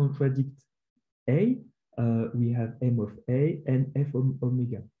not contradict A, we have m of A and f of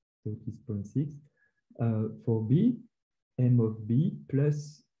omega, so it is 0.6. For B, m of B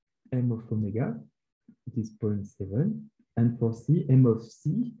plus m of omega, it is 0.7. And for C, m of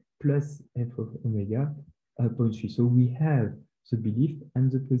C plus f of omega, 0.3. So we have the belief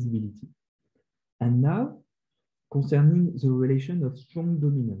and the plausibility. And now, concerning the relation of strong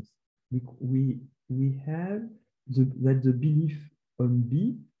dominance, we have that the belief on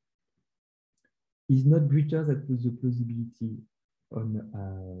B is not greater than the plausibility on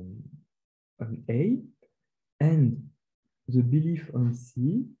A, and the belief on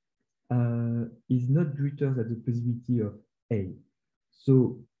C is not greater than the plausibility of A.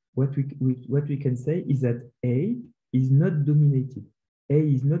 So what we can say is that A is not dominated. A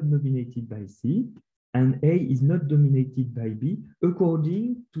is not dominated by C, and A is not dominated by B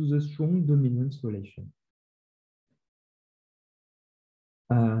according to the strong dominance relation.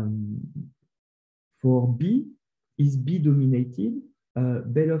 For B, is B dominated?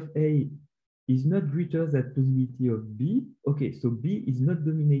 Bel of A is not greater than plausibility of B. Okay, so B is not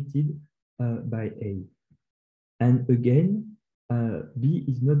dominated by A. And again, B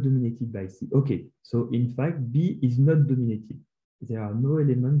is not dominated by C. Okay, so in fact, B is not dominated. There are no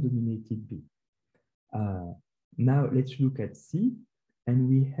elements dominated B. Now let's look at C, and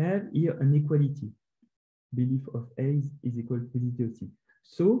we have here an equality. Belief of A is equal to plausibility of C.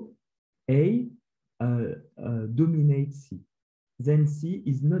 So A dominates C. Then C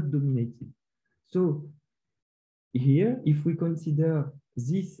is not dominated. So here, if we consider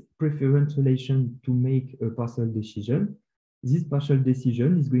this preference relation to make a partial decision, this partial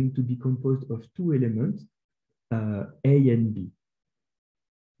decision is going to be composed of two elements, A and B.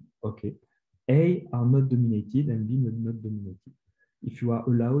 Okay, A are not dominated and B not dominated. If you are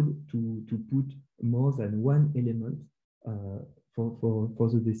allowed to put more than one element for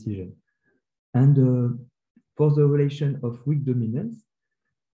the decision. And for the relation of weak dominance,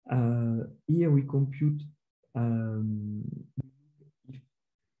 here we compute if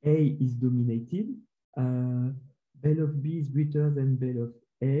A is dominated, Bel of B is greater than Bel of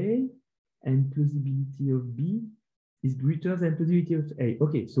A, and plausibility of B is greater than plausibility of A.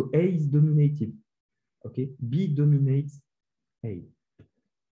 Okay, so A is dominated. Okay, B dominates A.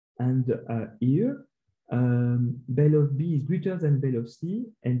 And here, Bel of B is greater than Bel of C,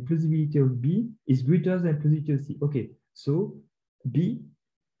 and plausibility of B is greater than plausibility of C. Okay, so B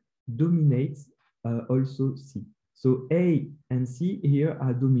dominates also C. So A and C here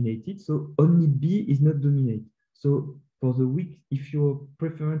are dominated, so only B is not dominated. So for the weak, if your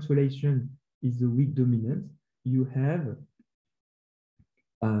preference relation is a weak dominance, you have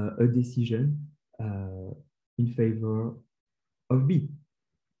a decision in favor of B.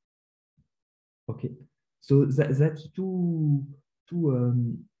 Okay, so that's two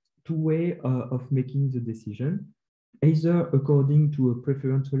ways of making the decision. Either according to a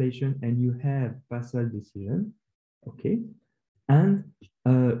preference relation and you have partial decision, okay, and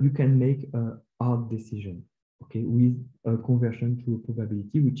you can make a hard decision, okay, with a conversion to a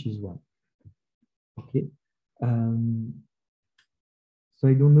probability, which is 1. Okay, so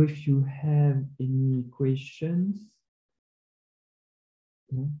I don't know if you have any questions.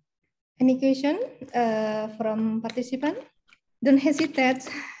 No? Any question from participant? Don't hesitate.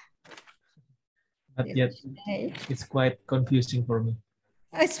 Not yet. It's quite confusing for me.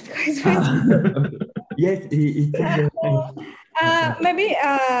 It's quite Okay. Yes, it is. Maybe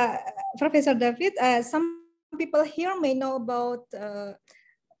Professor David, some people here may know about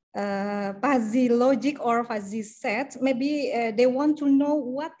fuzzy logic or fuzzy set. Maybe they want to know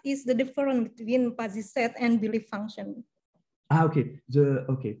what is the difference between fuzzy set and belief function. Okay.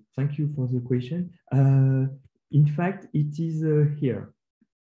 Okay. Thank you for the question. In fact, it is here.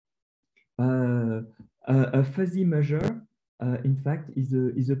 A fuzzy measure, in fact,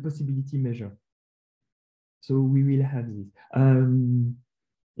 is a possibility measure. So we will have this.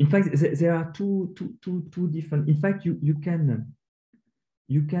 In fact, there are two different. In fact, you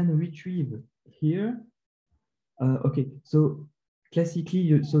can retrieve here. Okay, so classically,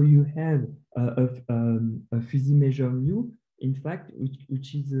 you have a fuzzy measure mu. In fact,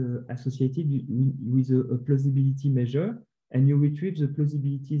 which is associated with a plausibility measure, and you retrieve the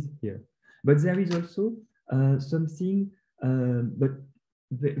plausibilities here. But there is also something, but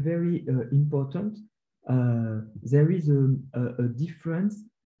very important. There is a difference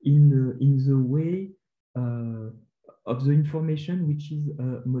in the way of the information which is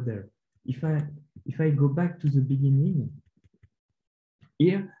modeled. If I go back to the beginning,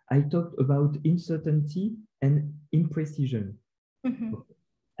 here I talked about uncertainty and imprecision. Mm-hmm.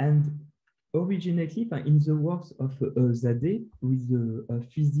 And originally, in the works of Zadeh with a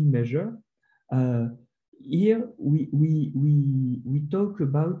fuzzy measure, here we talk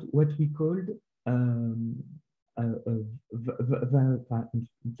about what we called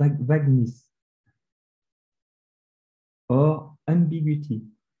vagueness or ambiguity.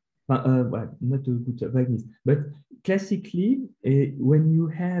 Well, not a good vagueness, but classically, when you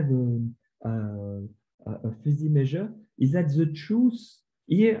have a fuzzy measure, is that the truth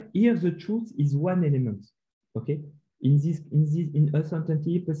here the truth is one element. Okay, in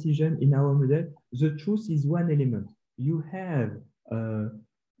uncertainty, precision in our model, the truth is one element. You have a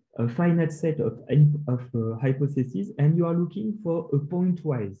finite set of hypotheses, and you are looking for a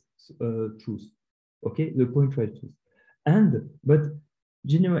pointwise truth. Okay, the pointwise truth. But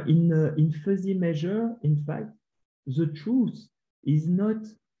general in fuzzy measure, in fact, the truth is not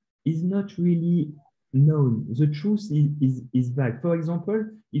really known. The truth is vague. For example,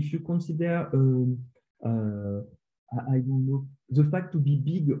 if you consider I don't know, the fact to be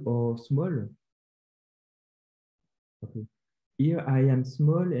big or small. Okay. Here I am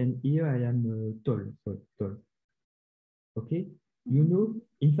small and here I am tall. Tall. Okay. You know,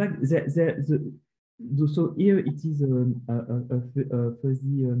 in fact, so here it is a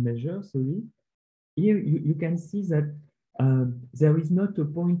fuzzy measure. Sorry. Here you can see that there is not a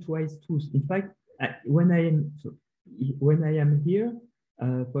pointwise truth. In fact, when I am here,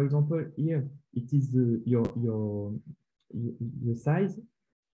 for example, here it is your size.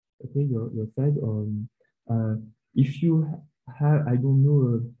 Okay, your size. If you have, I don't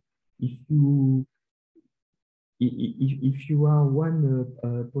know, if you are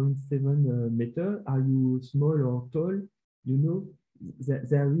 1.7 meter, are you small or tall? You know,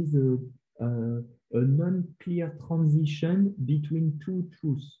 there is a non-clear transition between two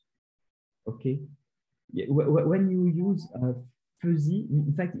truths. Okay, yeah, when you use fuzzy,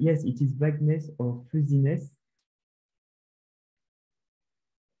 in fact, yes, it is vagueness or fuzziness.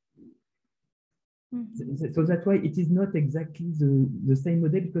 So that's why it is not exactly the same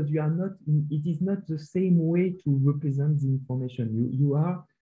model, because you are not. It is not the same way to represent the information. You are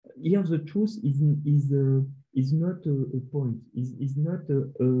here. The truth is not a point. Is not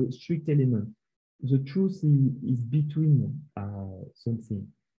a strict element. The truth is between something.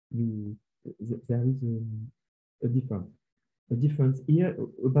 There is a difference here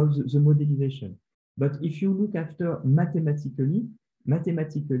about the modelization. But if you look after mathematically.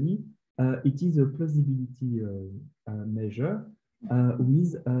 It is a plausibility measure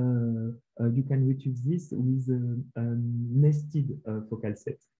with, you can retrieve this with a nested focal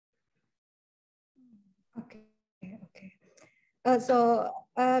set. Okay. So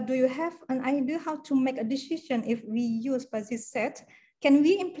do you have an idea how to make a decision if we use fuzzy set? Can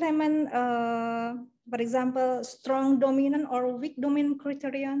we implement, for example, strong dominant or weak dominant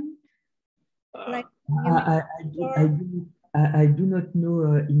criterion? Like I do not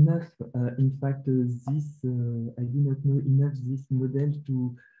know enough. In fact, I do not know enough this model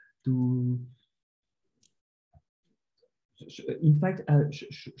to. In fact,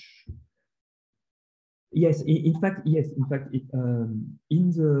 yes. In fact, yes. In fact,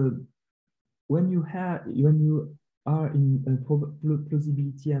 when you are in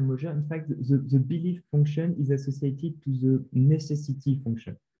plausibility and measure, in fact, the belief function is associated to the necessity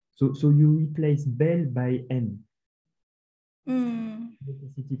function. So you replace Bell by N.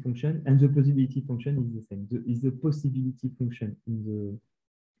 Necessity function, and the plausibility function is the same. Is the possibility function in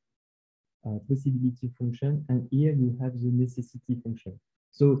the possibility function, and here you have the necessity function.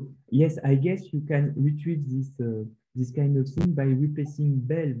 So yes, I guess you can retrieve this kind of thing by replacing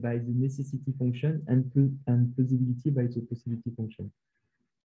Bell by the necessity function and plausibility by the possibility function.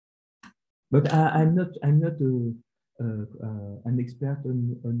 But I'm not an expert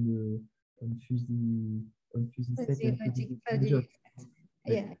on fuzzy set and fuzzy.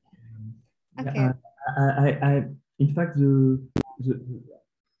 Yeah. Okay. In fact,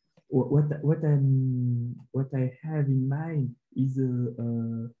 what I have in mind is a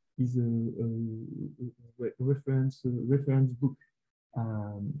reference book.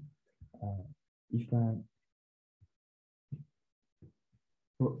 If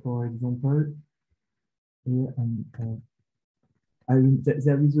for example, here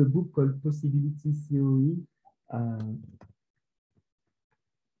there is a book called Possibility Theory.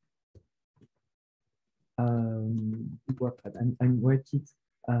 I'm writing it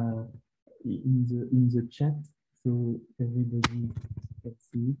in the chat so everybody can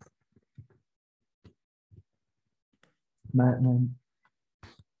see it.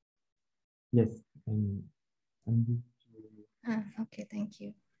 Yes, I'm going to. Okay, thank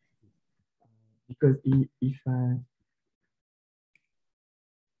you. Because if I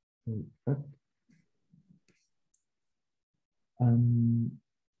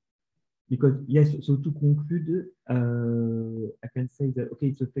because yes, so to conclude, I can say that okay,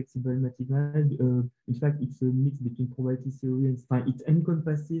 it's a flexible mathematical. In fact, it's a mix between probability theory and it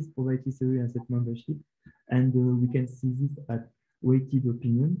encompasses probability theory and set membership, and we can see this at weighted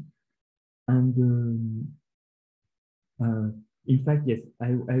opinion. And in fact, yes,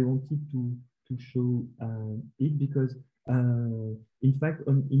 I wanted to show it because in fact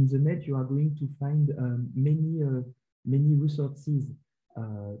in the net you are going to find many many resources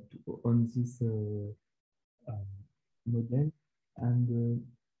on this model, and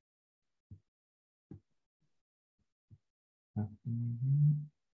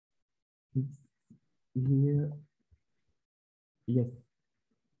it's here. Yes.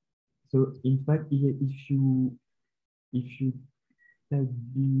 So in fact, if you type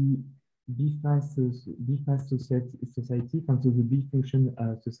B fast society, so the B function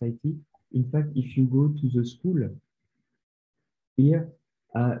society. In fact, if you go to the school here,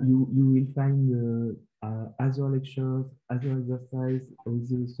 you will find other lectures, other exercise,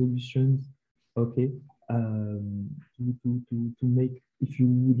 other solutions. Okay, to make, if you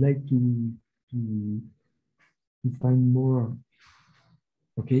would like to find more.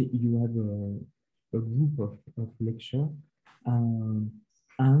 Okay, you have a group of lecture,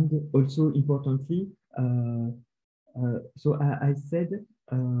 and also importantly, so I said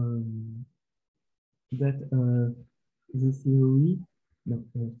that the theory, no,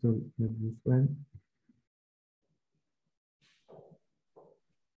 sorry, not this one.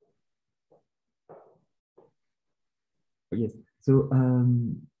 Oh, yes, so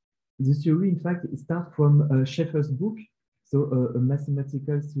the theory, in fact, it starts from Shafer's book, so a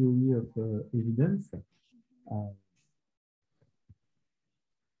mathematical theory of evidence.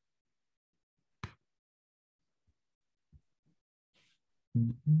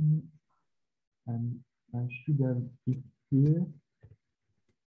 And I should have it here.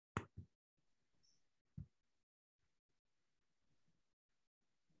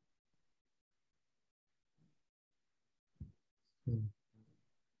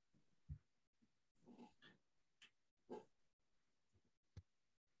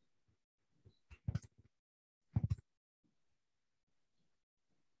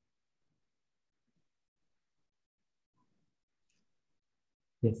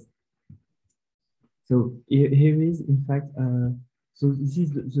 Yes. So here is, in fact, so this is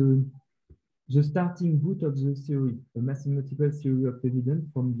the starting boot of the theory, a mathematical theory of evidence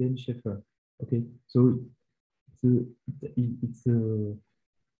from Dempster-Shafer. Okay, so it's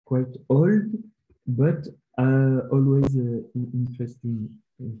quite old, but always interesting.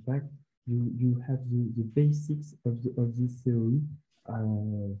 In fact, you have the basics of this theory,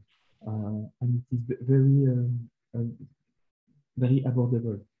 and it is very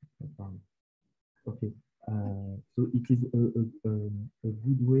affordable. Okay, so it is a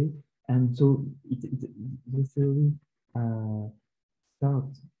good way, and so the theory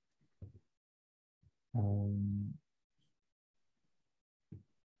starts.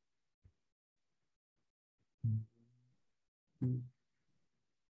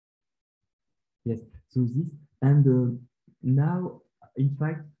 Yes, so this, and now, in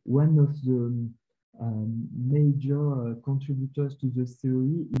fact, one of the major contributors to the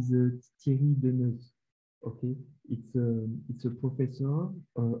theory is Thierry Deneuve. Okay, it's a professor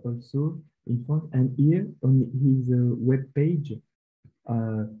also in France, and here on his web page,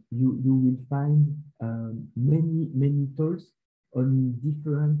 you will find many talks on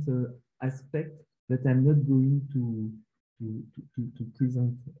different aspects that I'm not going to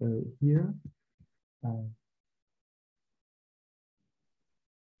present here.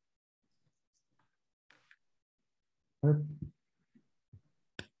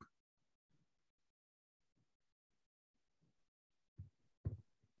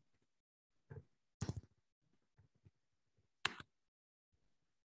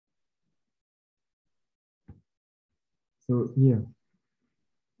 So here,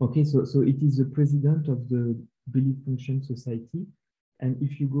 okay, so it is the president of the Belief Function Society, and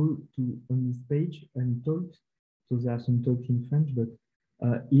if you go to on this page and talks, so there are some talks in French, but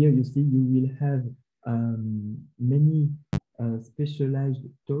here you see you will have many specialized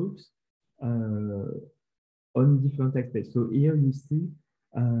talks on different aspects. So here you see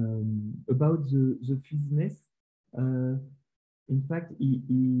about the physics. In fact, he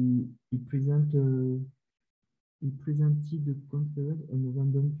presented the conference on a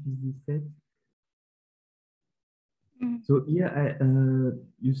random physics set. So here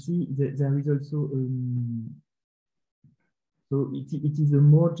you see that there is also so it is a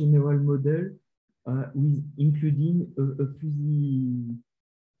more general model with including a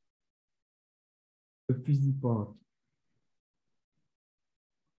fuzzy part.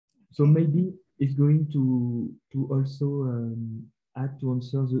 So maybe it's going to also add to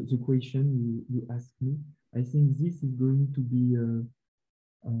answer the question you asked me. I think this is going to be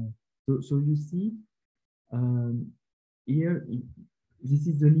so you see here this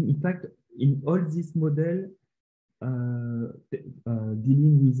is the link. In fact, in all this model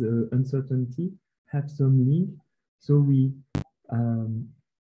dealing with uncertainty have some link. So we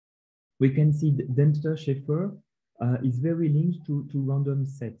can see Dempster-Shafer is very linked to random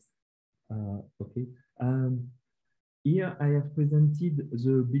sets. Okay. Here I have presented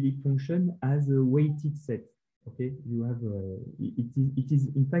the belief function as a weighted set. Okay, you have it is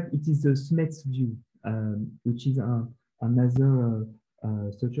in fact it is a Smets view, which is another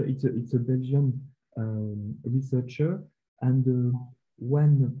researcher. It's a Belgian researcher, and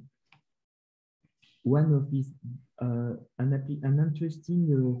one of his an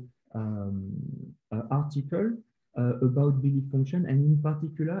interesting article about belief function, and in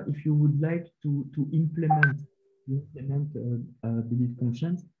particular, if you would like to implement belief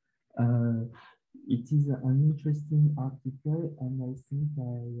functions, it is an interesting article, and I think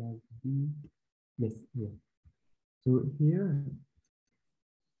I have been, yes, here. So here,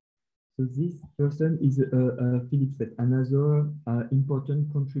 so this person is Philip Set, another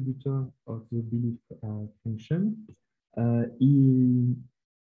important contributor of the belief function. He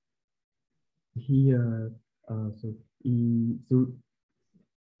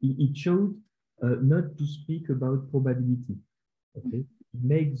showed not to speak about probability. Okay, he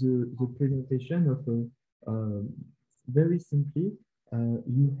makes the presentation of very simply.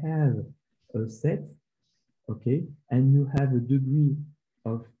 You have a set, okay, and you have a degree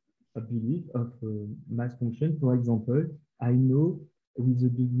of a belief of mass function. For example, I know with a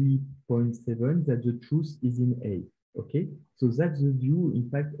degree 0.7 that the truth is in A. Okay, so that's the view, in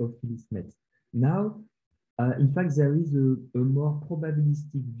fact, of Philip Smets. Now, in fact, there is a more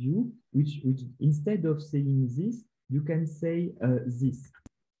probabilistic view, which instead of saying this, you can say this.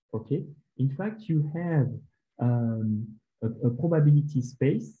 Okay. In fact, you have a probability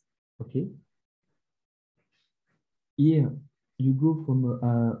space. Okay. Here, you go from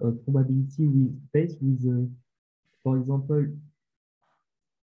a probability space with, for example,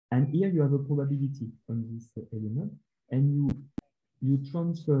 and here you have a probability on this element, and you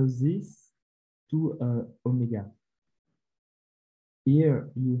transfer this to omega. Here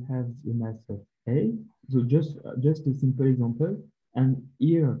you have the mass of A. So just a simple example. And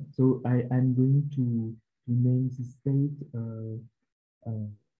here, so I'm going to name this state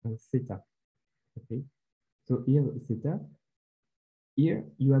theta. Okay. So here theta. Here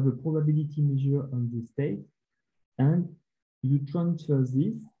you have a probability measure on the state, and you transfer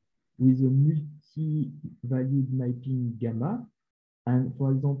this with a multi-valued mapping gamma. And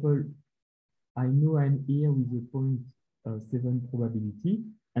for example, I know I'm here with a 0.7 probability,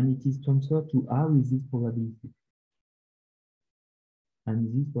 and it is transferred to R with this probability.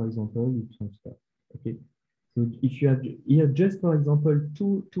 And this, for example, is transferred. Okay. So if you have here, just for example,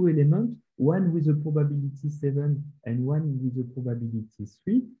 two elements, one with a probability 7 and one with a probability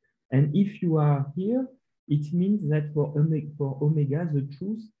 3. And if you are here, it means that for omega, the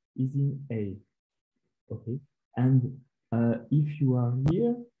truth is in A. Okay. And if you are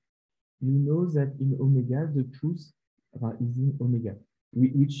here, you know that in omega, the truth is in omega,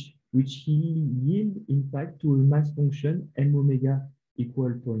 which yield, in fact, to a mass function m omega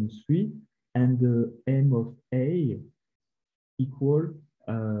equal 0.3 and the m of A equal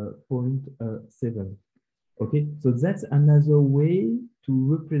 0.7. Okay, so that's another way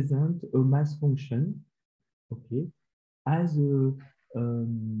to represent a mass function, okay, as a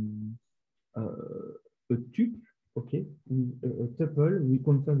tuple, okay, with a tuple we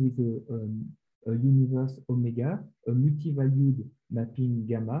confirm with a universe omega, a multi-valued mapping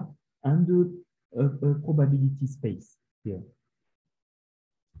gamma, and a probability space here.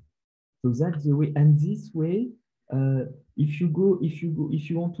 So that's the way, and this way, if you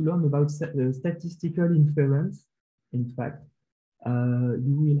want to learn about statistical inference, in fact,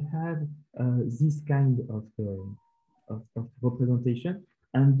 you will have this kind of representation,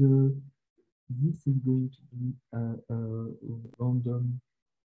 and this is going to be random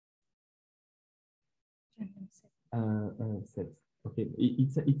sets. Okay,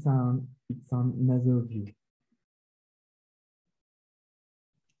 it's another view.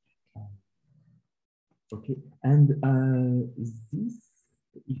 Okay, and this,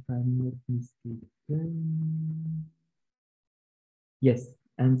 if I'm not mistaken, yes,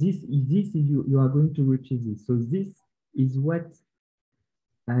 and this is you are going to retrieve this. So this is what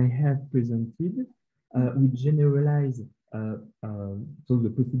I have presented. We generalize so the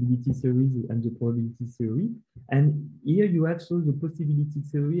possibility theory and the probability theory, and here you have so the possibility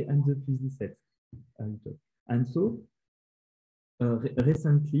theory and the physics set. And so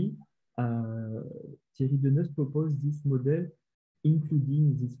recently, Thierry Deneuve proposed this model,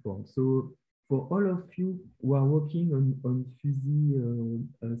 including this form. So for all of you who are working on fuzzy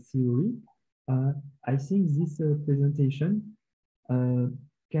theory, I think this presentation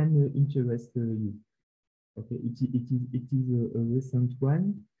can interest you. Okay, it is a recent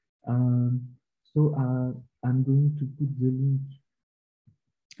one. I'm going to put the link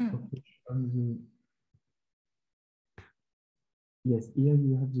on the. Yes, here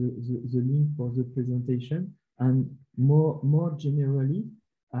you have the link for the presentation, and more generally,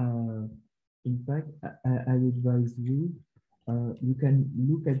 in fact, I advise you. You can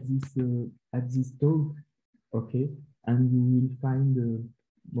look at this talk, okay, and you will find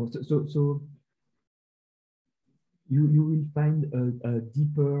more. So you will find a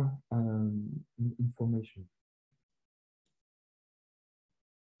deeper information.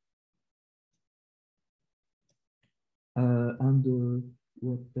 And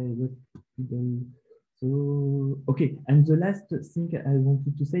what did I? So okay, and the last thing I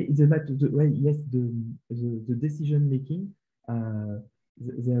wanted to say is about the decision making.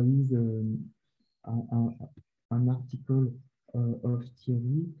 There is an article of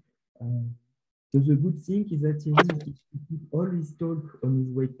Teori. So the good thing is that Teori put all his talk on his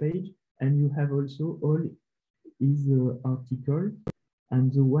webpage, and you have also all his article,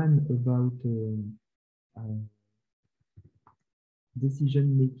 and the one about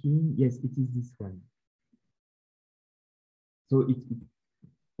decision making. Yes, it is this one. So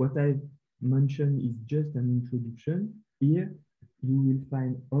what I mentioned is just an introduction. Here you will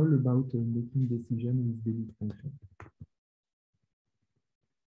find all about making decisions with basic function.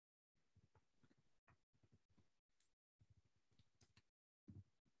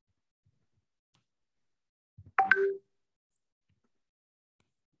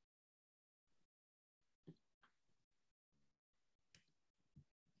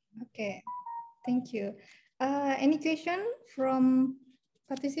 Okay, thank you. Any question from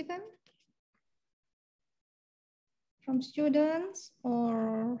participant? From students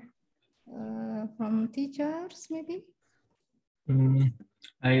or from teachers, maybe?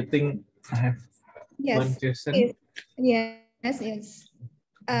 I think I have one question. Yes.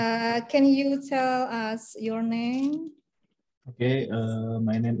 Can you tell us your name? Okay,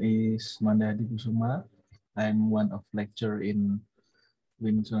 my name is Mandadi Kusuma. I'm one of lecturer in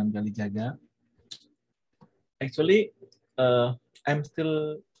Sunan Kalijaga. Actually, I'm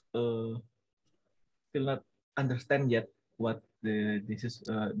still not understand yet what this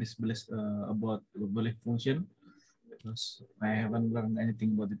belief about belief function, because I haven't learned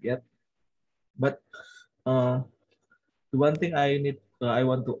anything about it yet. But the one thing I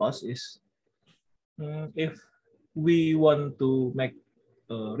want to ask is, if we want to make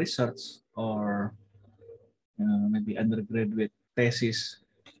research or maybe undergraduate thesis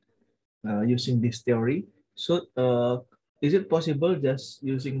using this theory, so is it possible just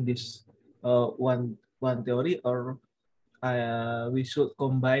using this one theory, or we should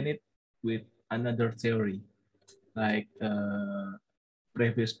combine it with another theory, like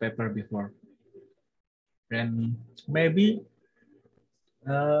previous paper before? And maybe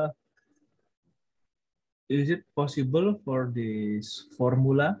is it possible for this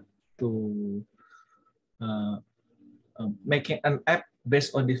formula to making an app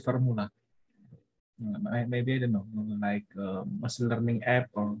based on this formula? Maybe, I don't know, like machine learning app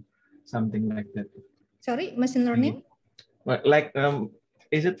or something like that. Sorry, machine learning? Like,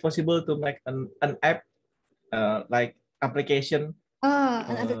 is it possible to make an app, like application,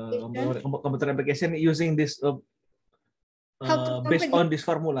 An application? computer application using this based on this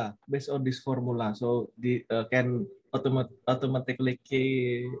formula, so the can automatically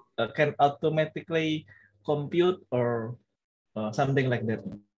compute or something like that.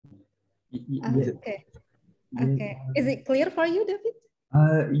 Okay. Is it clear for you, David?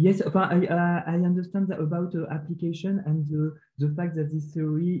 Yes, I understand that about application and the fact that this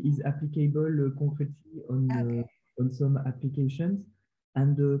theory is applicable concretely on some applications.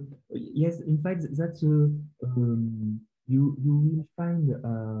 And yes, in fact, that's you will find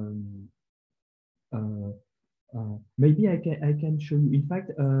maybe I can show you. In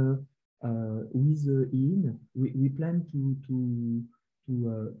fact, with Ian, we plan to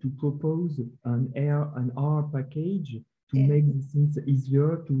propose an R package to make things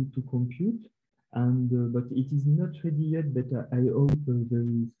easier to compute, and but it is not ready yet. But I hope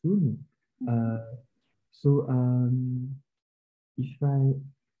very soon. So if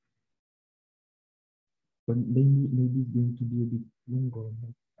but maybe it's going to be a bit longer.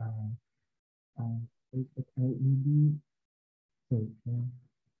 But maybe sorry.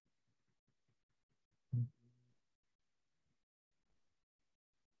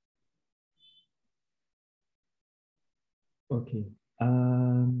 Okay.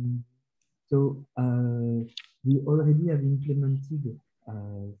 So we already have implemented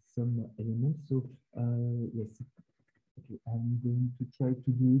some elements. So yes, okay, I'm going to try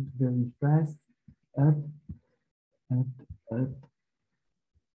to do it very fast. Up, up, up.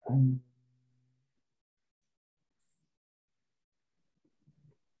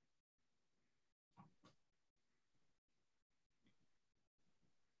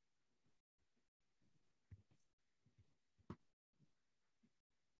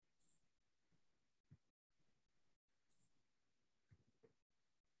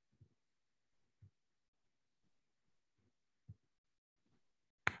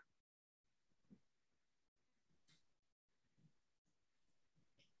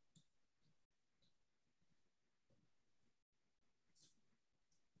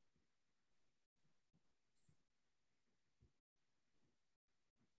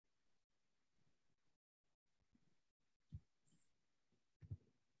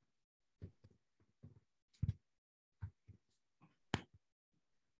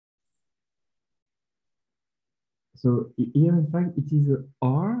 So here, in fact, it is a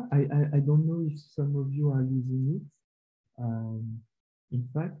R. I don't know if some of you are using it. In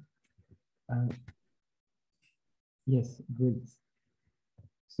fact, yes, great.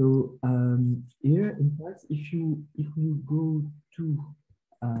 So here, in fact, if you go to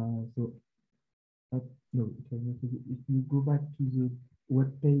so no, if you go back to the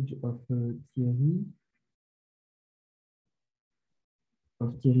web page of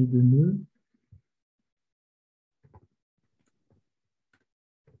Thierry Deneux,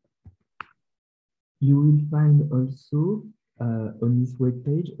 you will find also on this web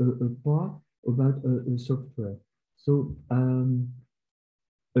page a part about a software. So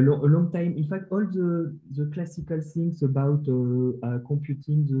a long time, in fact, all the classical things about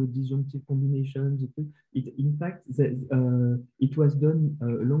computing the disjunctive combinations, in fact, it was done a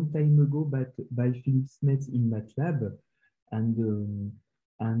long time ago by Philip Smets in MATLAB, and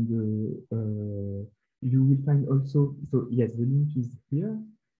you will find also, so yes, the link is here,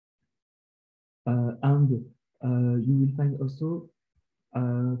 and you will find also,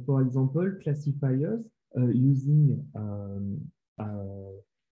 for example, classifiers using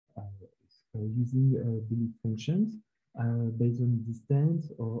belief functions based on distance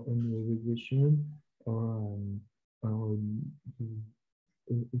or on regression or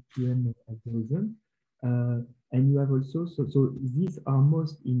AQM algorithm. And you have also, so these are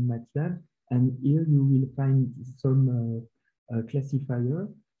most in MATLAB, and here you will find some classifier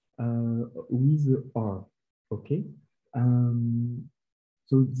with R, okay?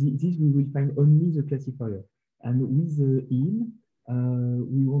 So this we will find only the classifier. And with the in,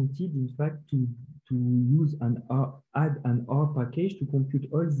 we wanted, in fact, to use an R, add an R package to compute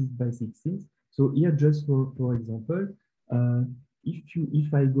all these basic things. So here, just for example,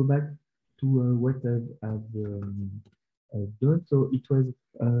 if I go back to what I've done, so it was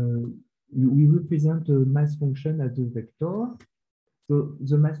we represent a mass function as a vector. So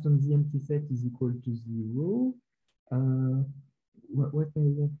the mass on the empty set is equal to 0. What I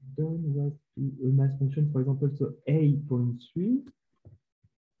have done was a mass function, for example, so A.3,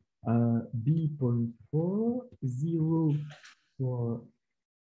 B.4, 0 for,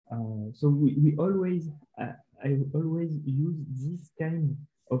 so we always, I always use this kind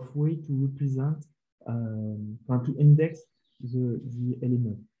of way to represent, to index the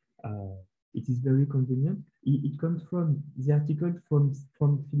element. It is very convenient. It comes from the article from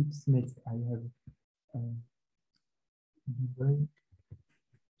Philip Smets. I have designed.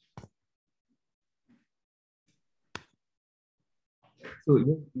 So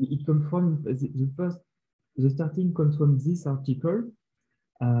yes, it comes from the starting comes from this article,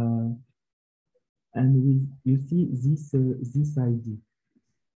 and you see this ID.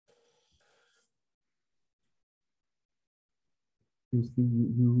 You see,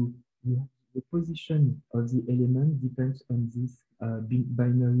 you the position of the element depends on this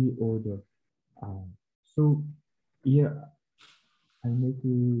binary order. So here I make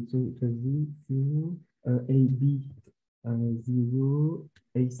so it was 0, AB 0,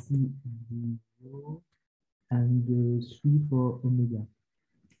 AC 0, and 3 for omega.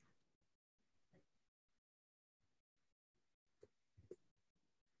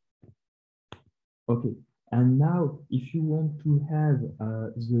 Okay, and now if you want to have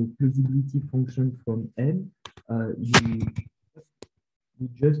the plausibility function from N, you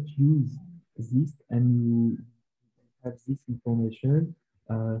just use this and you have this information.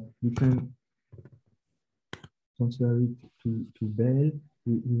 You can transfer it to Bell.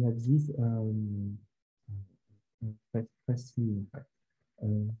 We have this fastly,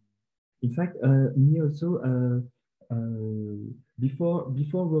 in fact. Me also,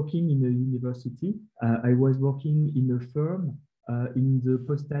 before working in a university, I was working in a firm in the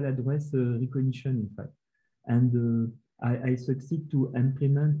postal address recognition, in fact. And I succeed to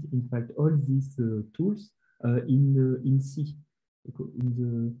implement, in fact, all these tools in C,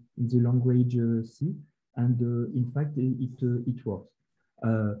 in the language C, and in fact, it works.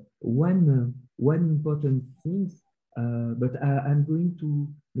 One important thing, but I'm going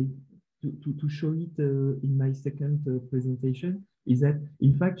to show it in my second presentation, is that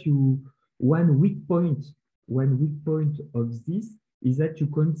in fact one weak point of this is that you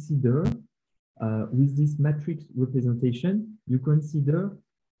consider with this matrix representation, you consider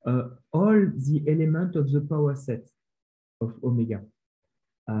all the elements of the power set of omega.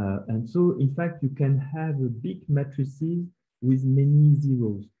 And so in fact you can have a big matrices with many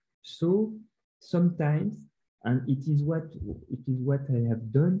zeros. So sometimes, and it is what I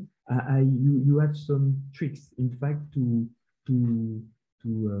have done, you have some tricks, in fact, to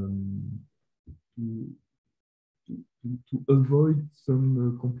avoid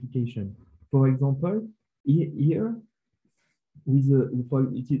some complication. For example, here, with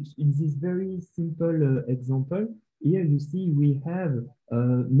in this very simple example, here you see we have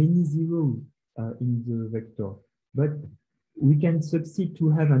many zeros in the vector, but we can succeed to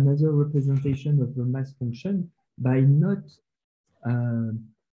have another representation of the mass function by not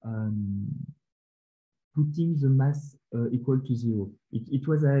putting the mass equal to 0. It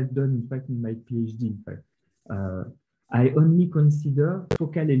was I have done, in fact, in my PhD, in fact. I only consider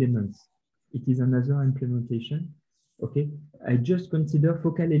focal elements. It is another implementation. Okay, I just consider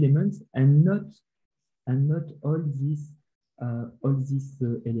focal elements and not all these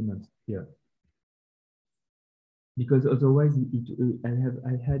elements here, because otherwise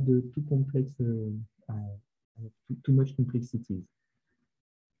I had too complex, too much complexities.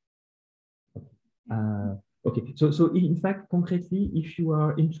 Okay, so in fact, concretely, if you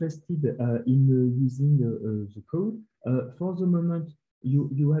are interested in using the code, for the moment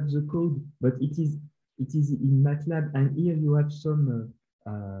you have the code, but it is in MATLAB, and here you have some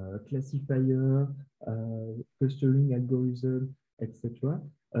classifier, clustering algorithm, etc.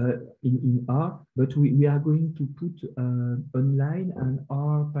 In R, but we are going to put online an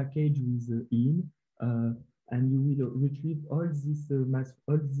R package with in, and you will retrieve all this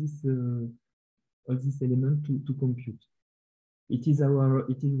all this element to compute. It is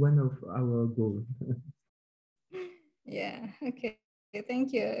one of our goals. Yeah, okay,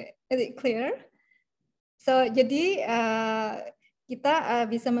 thank you. Is it clear? So jadi kita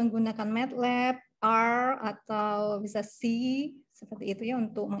bisa menggunakan MATLAB, R, atau bisa C seperti itu ya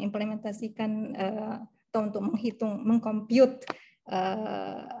untuk mengimplementasikan atau untuk menghitung, mengcompute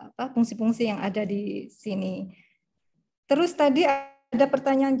fungsi-fungsi yang ada di sini. Terus tadi ada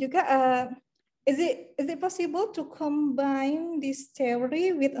pertanyaan juga, is it possible to combine this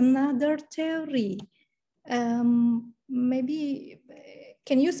theory with another theory? Maybe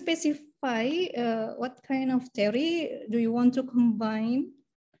can you specify what kind of theory do you want to combine?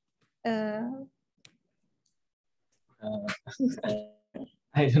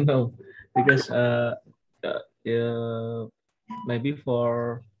 I don't know, because maybe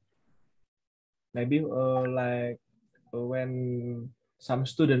like when some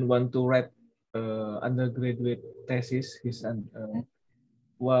student want to write undergraduate thesis,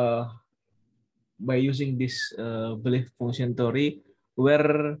 well, by using this belief function theory,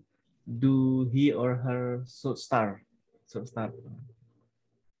 where do he or her should start? If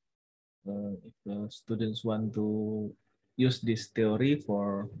the students want to use this theory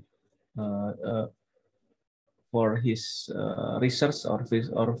for his research or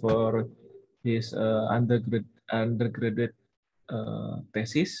for his undergraduate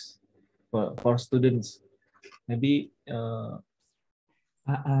thesis for students, maybe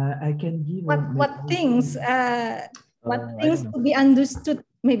I can give what things to be understood,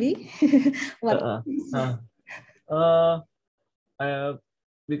 maybe.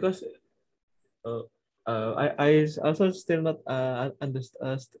 Because I also still not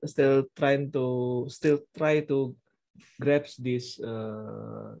still try to grasp this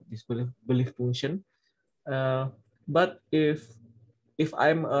belief function. But if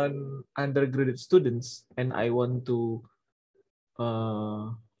I'm an undergraduate student and I want to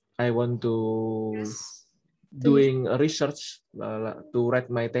doing a research to write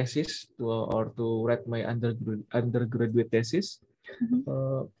my thesis or to write my undergraduate thesis,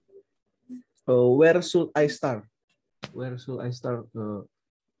 where should I start?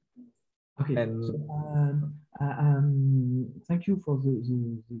 Okay. And so, thank you for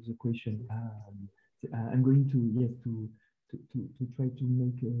the question. I'm going to try to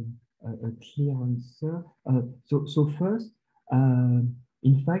make a clear answer. So first,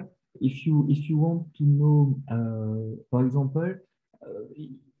 in fact, if you want to know, for example,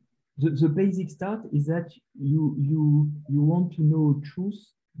 the basic start is that you want to know truth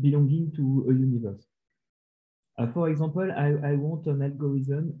belonging to a universe. For example, I want an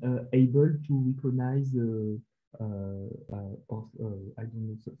algorithm able to recognize I don't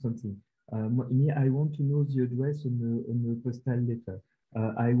know, something. I want to know the address on a postal letter.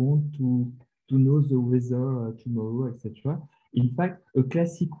 I want to know the weather tomorrow, etc. In fact, a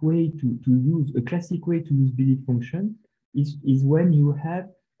classic way to use belief function is when you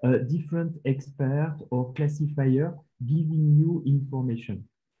have a different expert or classifier giving you information.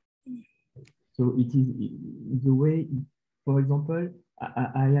 So it is the way, for example,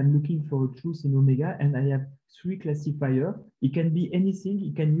 I am looking for a truth in omega and I have 3 classifiers. It can be anything.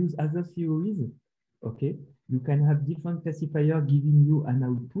 You can use other theories. Okay. You can have different classifiers giving you an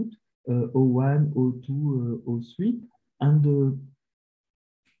output, O1, O2, O3, and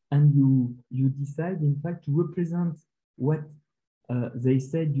you decide, in fact, to represent what they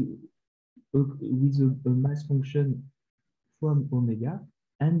said with a mass function from omega,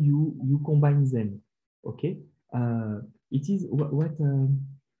 and you combine them. Okay, it is what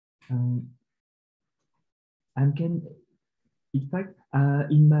I can. In fact,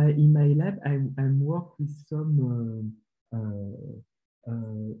 in my lab, I'm work with some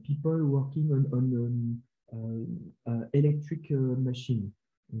people working on electric machine.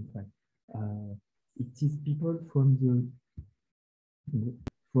 In fact, it is people from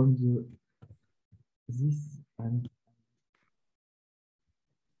this and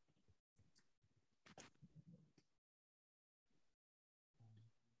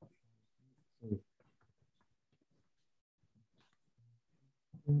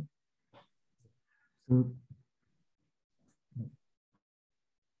so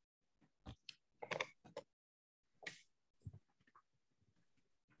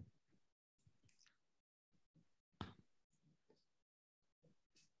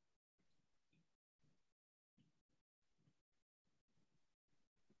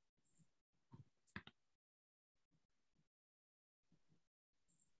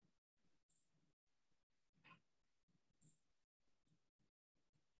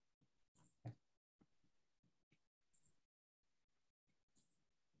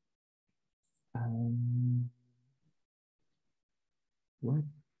what?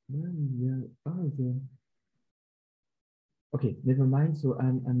 Where is there? Oh, there. Okay, never mind. So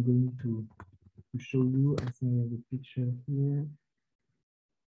I'm going to show you as I have a picture here.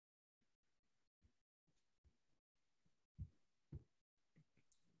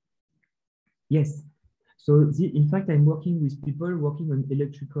 Yes. So in fact, I'm working with people working on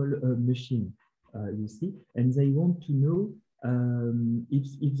electrical machine. You see, and they want to know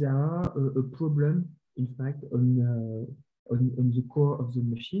if there are a problem, in fact, on the core of the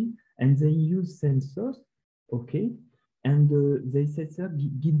machine, and they use sensors, okay, and they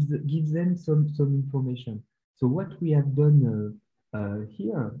gives them some information. So what we have done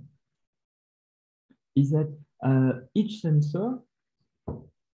here is that each sensor,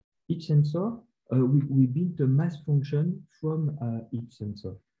 we built a mass function from each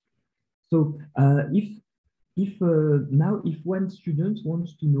sensor. So if one student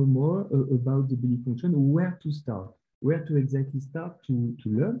wants to know more about the belief function, where to start, where to exactly start to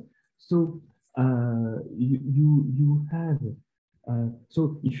learn. So you have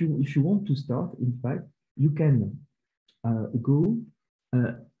so if you want to start, in fact, you can go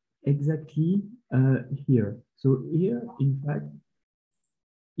exactly here. So here, in fact,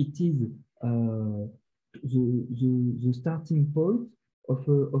 it is the starting point of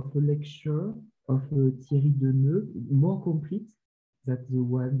a lecture of Thierry Deneux, more complete than the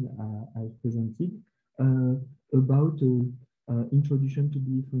one I presented, about introduction to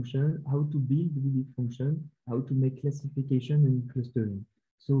belief function, how to build belief function, how to make classification and clustering.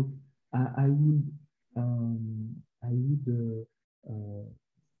 So I would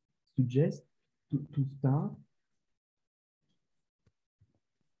suggest to start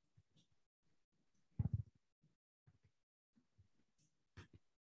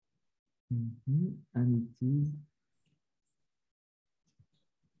and it is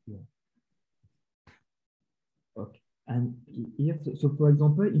here. Okay, and here, so for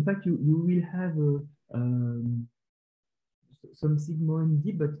example, in fact, you will have some sigma and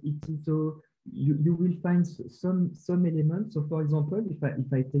d, but it is so you will find some elements. So for example, if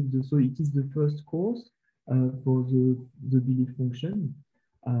I take so it is the first course for the belief function,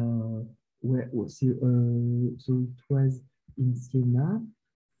 where so it was in Siena.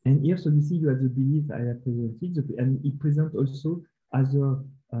 And here, so you see, you have the belief I have presented, and it presents also other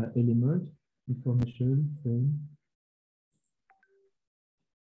elements, information, frame,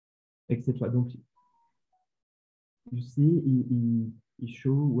 etc. Donc, you see, he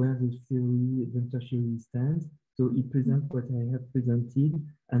shows where the theory, Dempster-Shafer stands. So he presents what I have presented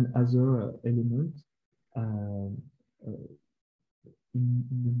and other elements.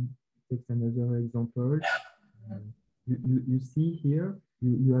 Take another example. You see here,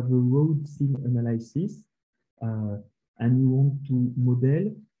 you have a road scene analysis, and you want to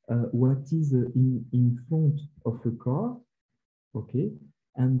model what is in front of a car, okay?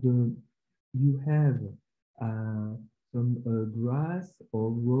 And you have some grass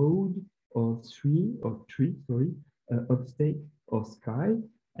or road or tree, obstacle or sky,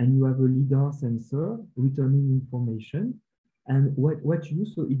 and you have a LiDAR sensor returning information. And what you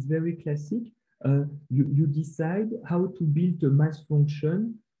do, so it's very classic. You decide how to build a mass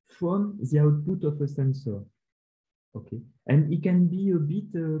function from the output of a sensor. Okay, and it can be a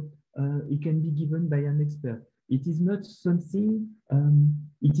bit, it can be given by an expert. It is not something,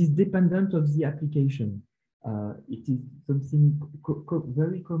 it is dependent of the application. It is something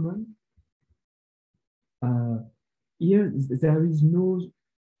very common here there is no.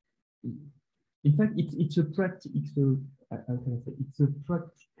 In fact, it's a practical. How can I say? It's a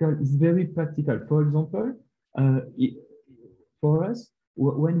practical. It's very practical. For example, for us,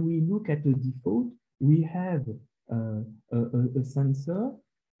 when we look at the default, we have a sensor.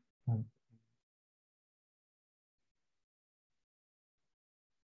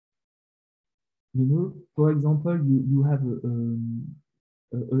 You know, for example, you have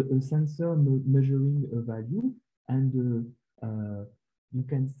a sensor measuring a value, and you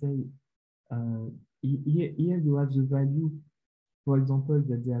can say here you have the value, for example,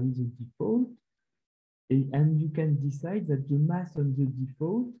 that there is a default, and you can decide that the mass on the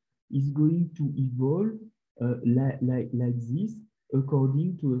default is going to evolve like this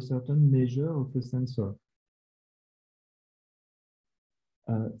according to a certain measure of a sensor.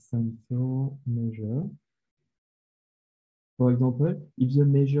 Sensor measure. For example, if the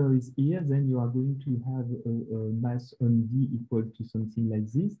measure is here, then you are going to have a mass on D equal to something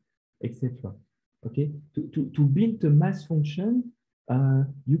like this, etc. Okay, to build a mass function,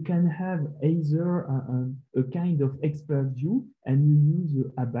 you can have either a kind of expert view and you use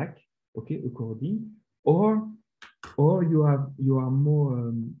ABAC, okay, according, or you are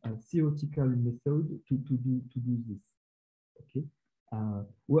more a theoretical method to do this. Okay.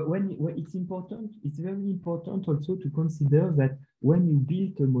 When it's important, it's very important also to consider that when you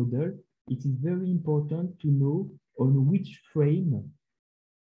build a model, it is very important to know on which frame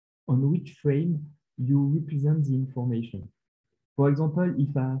you represent the information. For example,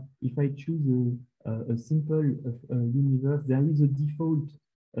 if I choose a simple universe, there is a default.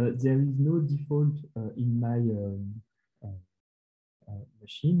 There is no default in my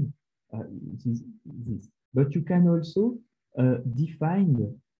machine. This. But you can also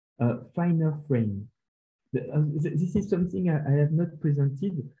define a finer frame. This is something I have not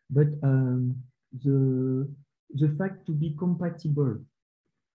presented, but the fact to be compatible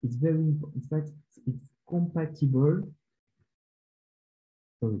is very important. In fact, it's compatible.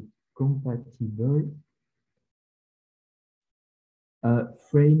 Sorry, compatible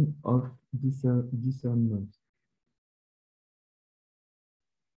frame of discernment.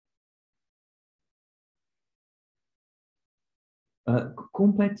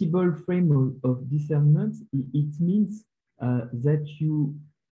 Compatible frame of discernment, it means that you,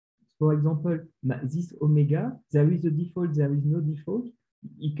 for example, this omega, there is a default, there is no default.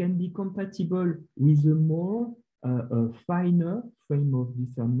 It can be compatible with a more finer frame of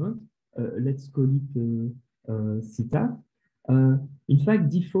discernment. Let's call it theta. In fact,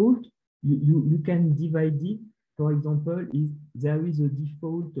 default, you can divide it. For example, if there is a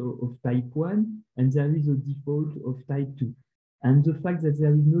default of type 1 and there is a default of type 2. And the fact that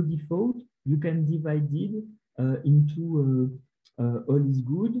there is no default, you can divide it into all is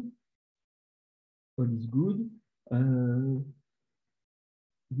good. All is good.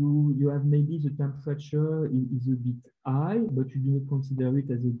 You have maybe the temperature is a bit high, but you do not consider it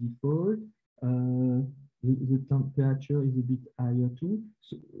as a default. The temperature is a bit higher too.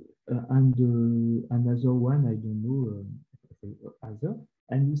 So, and another one, I don't know, other.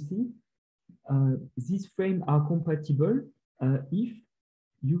 And you see, these frames are compatible if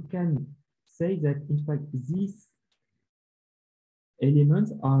you can say that, in fact, these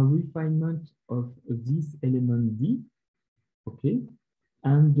elements are refinement of this element D, okay?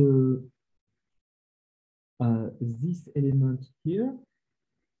 And this element here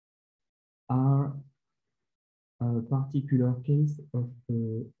are a particular case of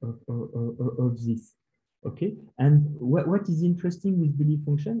this. Okay, and what is interesting with belief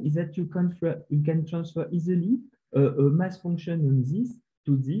function is that you can transfer easily a mass function on this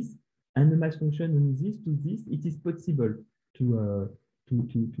to this, and a mass function on this to this. It is possible to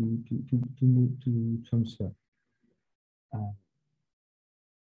transfer.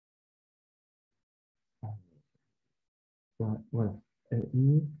 Voilà.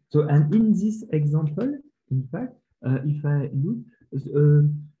 So, and in this example, in fact, if I look,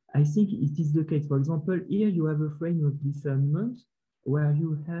 I think it is the case. For example, here you have a frame of discernment where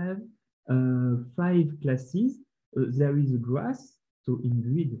you have 5 classes. There is a grass, so in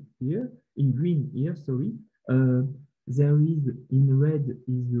green here, sorry. There is in red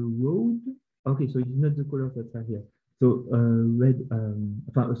is the road. Okay, so it's not the colors that are here. So red,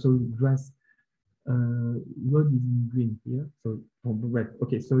 so grass. Road is in green here, so red.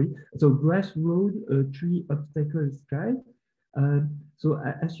 Okay, sorry. So grass, road, tree, obstacle, sky. So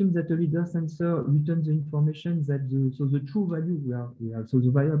I assume that the leader sensor returns the information that the true value we have. So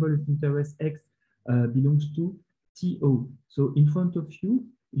the variable of interest x belongs to TO. So in front of you,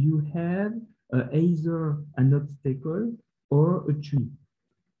 you have either an obstacle or a tree.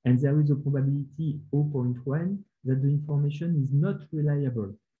 and there is a probability 0.1 that the information is not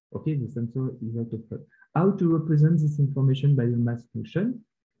reliable. Okay, the sensor is out of fault. How to represent this information by a mass function?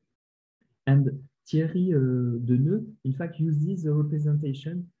 And Thierry Deneux, in fact, uses a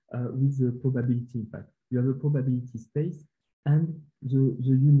representation with a probability. In fact, you have a probability space and the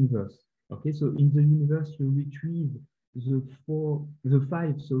universe. Okay, so in the universe, you retrieve the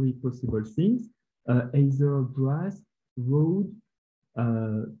five possible things, either grass, road,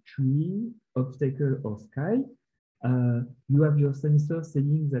 tree, obstacle, or sky. You have your sensor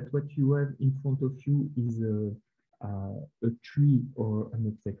saying that what you have in front of you is a tree or an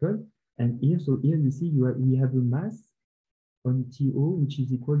obstacle. And here, so here you see we have a mass on TO, which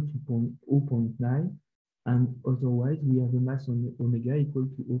is equal to 0.9. And otherwise, we have a mass on omega equal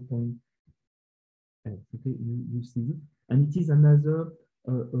to 0.8. Okay, you see it. And it is another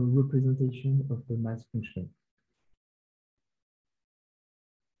representation of the mass function.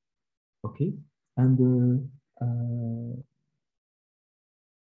 Okay, and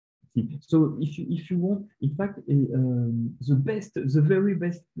so if you want, in fact, the very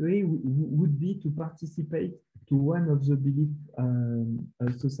best way would be to participate to one of the belief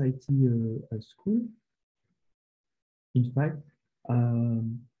society school. In fact,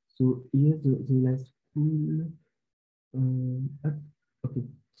 so here the last school. Okay,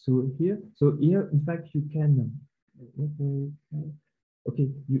 so here, in fact, you can.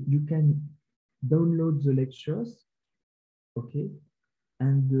 Okay, you can download the lectures. Okay.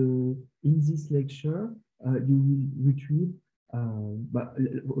 And in this lecture, you will retrieve, but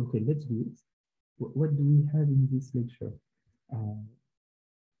okay, let's do it. What do we have in this lecture?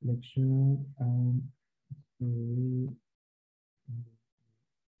 Lecture,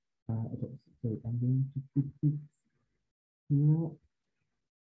 sorry, I'm going to put it here.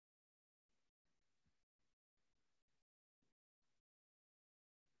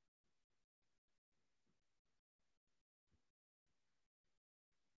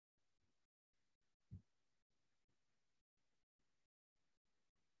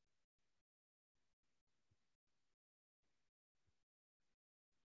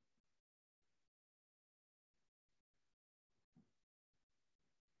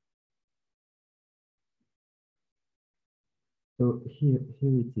 So here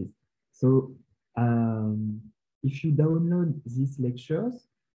it is. So if you download these lectures,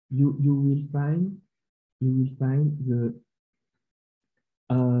 you will find the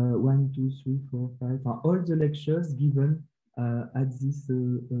 1, 2, 3, 4, 5 all the lectures given at this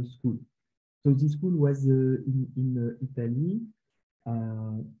school. So this school was in Italy.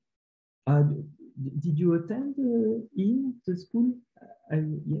 Did you attend in the school?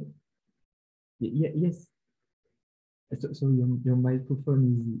 Yes. So your microphone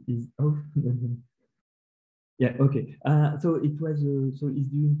is off. Yeah. Okay. So it was so it's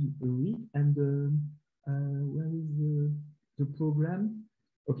during the week, and where is the program?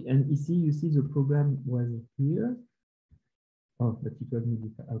 Okay, and you see the program was here. Oh, but it was maybe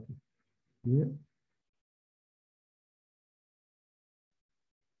okay. Here.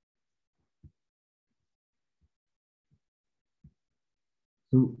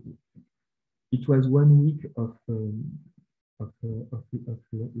 So it was 1 week of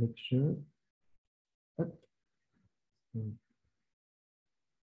lecture.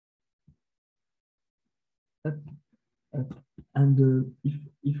 And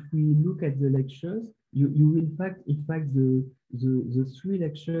if we look at the lectures, you will in fact the 3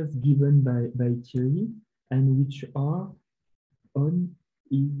 lectures given by Thierry, and which are on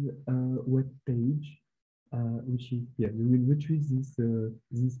his web page, which is here. We will retrieve this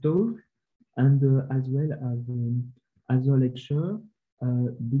talk, and as well as other lecture,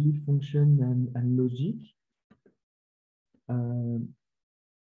 belief function and logic,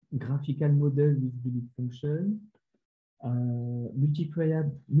 graphical model with belief function,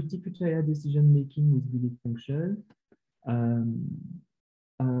 multi-criteria decision making with belief function,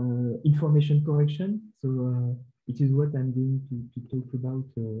 information correction. So it is what I'm going to talk about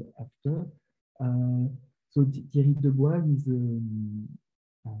after. So Thierry Debois is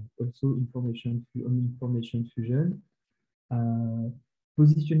also information fusion,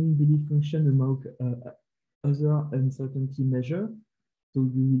 positioning belief function among other uncertainty measure. So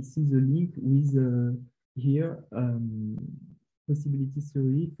you will see the link with here possibility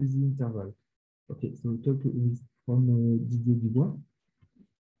theory fuzzy interval. Okay, so talk with from Didier Dubois.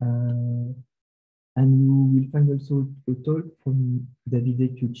 And you will find also a talk from Davide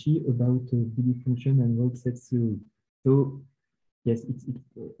Cucci about belief function and world set theory. So yes,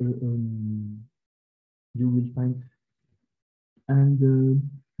 you will find, and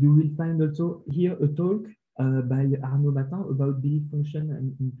you will find also here a talk by Arnaud Matin about belief function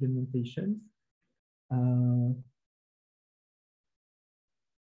and implementations.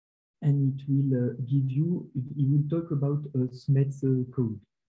 And it will give you, it will talk about Smith's code.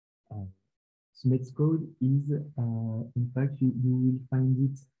 Smith's code is, in fact, you will find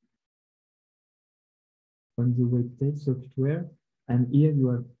it on the web test software. And here you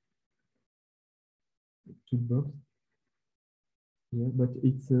have toolbox. Yeah, but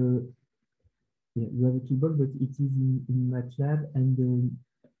it's yeah, you have a toolbox, but it is in MATLAB, and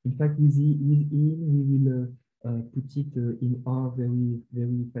in fact, with in we will put it in R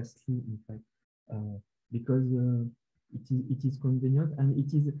very fastly. In fact, because it is convenient, and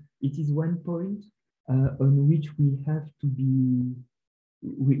it is one point on which we have to be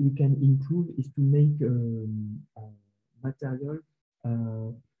we can improve is to make material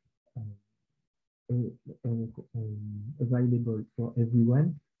available for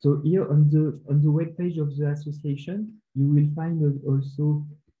everyone. So here on the web page of the association, you will find also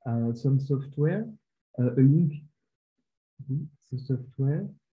some software, a link to the software,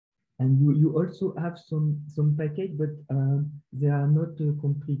 and you also have some package, but they are not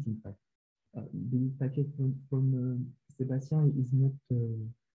complete. In fact, the package from Sébastien is not,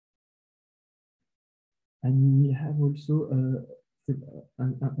 and we have also a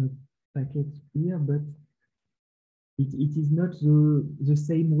package here, but it is not the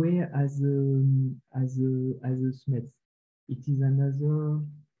same way as a Smith. It is another.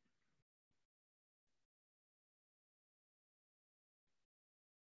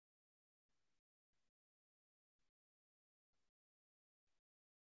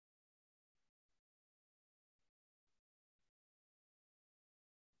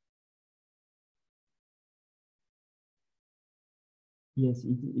 Yes,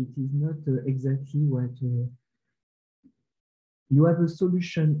 it is not exactly what you have a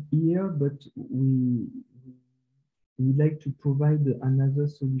solution here, but we would like to provide another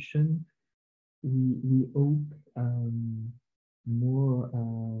solution. We hope more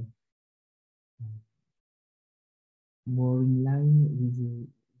in line with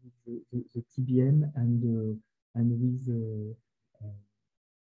the TBM and with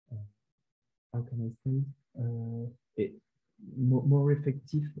how can I say more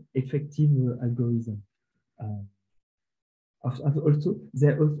effective algorithm. Also,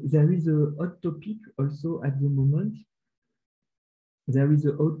 there is a hot topic also at the moment. There is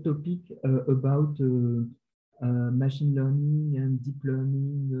a hot topic about machine learning and deep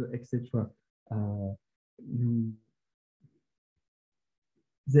learning, etc.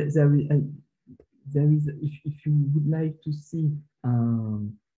 There is, if you would like to see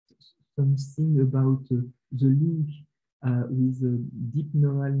something about the link with deep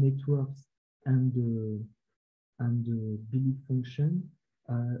neural networks and belief function,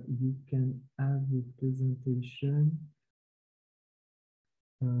 you can have a presentation.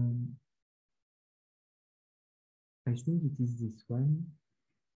 I think it is this one.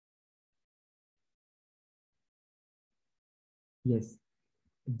 Yes,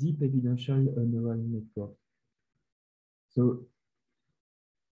 deep evidential neural network. So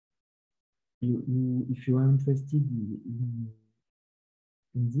if you are interested in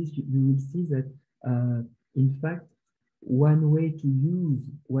this, you will see that in fact one way to use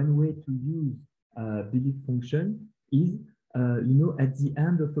belief function is at the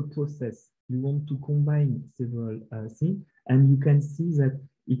end of a process you want to combine several things, and you can see that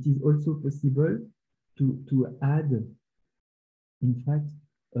it is also possible to add in fact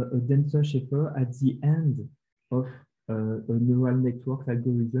a Dempster-Shafer at the end of a neural network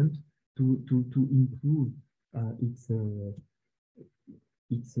algorithm to improve its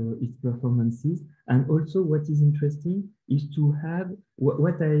performances. And also what is interesting is to have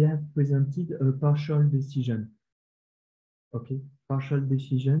what I have presented, a partial decision. Okay, partial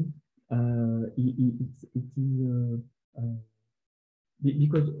decision. It is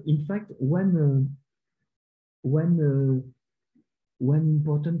because in fact one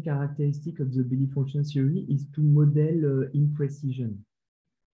important characteristic of the belief function theory is to model imprecision.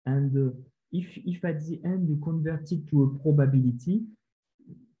 And if at the end you convert it to a probability,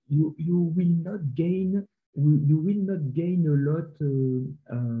 you will not gain a lot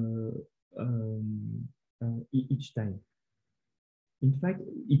each time. In fact,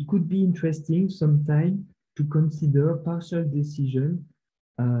 it could be interesting sometime to consider partial decision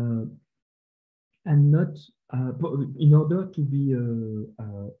and not in order to be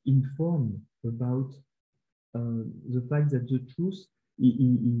informed about the fact that the truth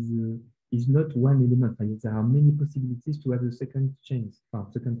is not one element. There are many possibilities to have a second change,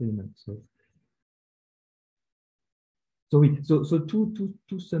 second element. So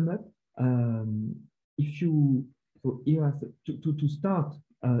to sum up, if you, so here, to start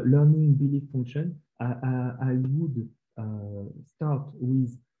learning belief function, I would start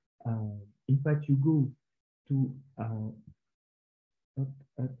with, in fact, you go to,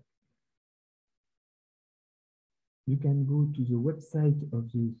 you can go to the website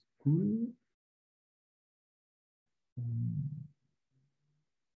of the school.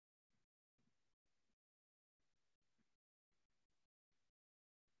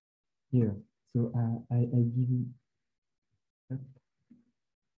 Here, so I give you.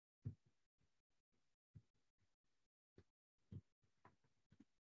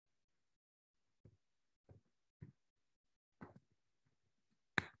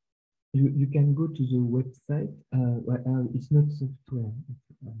 You can go to the website. It's not software.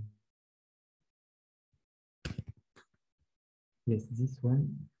 Yes, this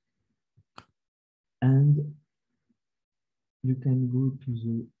one. And you can go to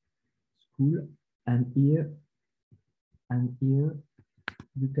the school, and here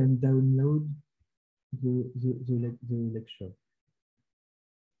you can download the lecture.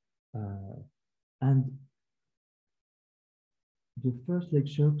 And the first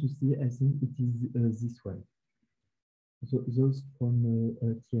lecture to see, I think it is this one. So those from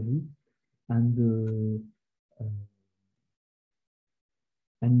Teori, and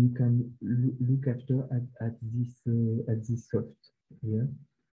you can look after at this soft here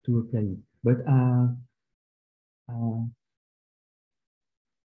to apply it. But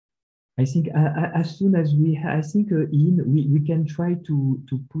I think as soon as we, we can try to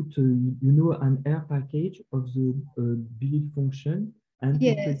put you know, an R package of the belief function, and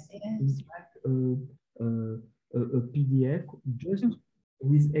yes, to in fact a PDF just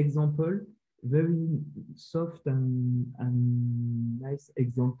with example, very soft and nice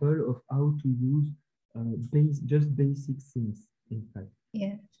example of how to use just basic things. In fact,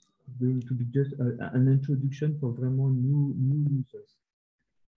 yeah, it's going to be just an introduction for vraiment new users.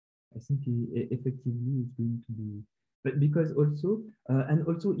 I think effectively it's going to be, but because also, and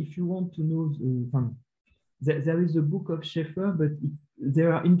also if you want to know, there is a book of Shafer, but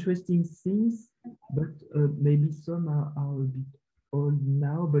there are interesting things, but maybe some are a bit old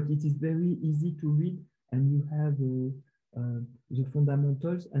now, but it is very easy to read, and you have the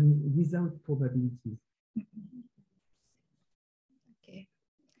fundamentals and without probabilities. Okay.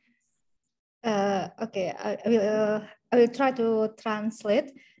 Okay, I will try to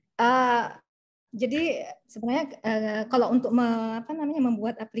translate. Jadi sebenarnya kalau untuk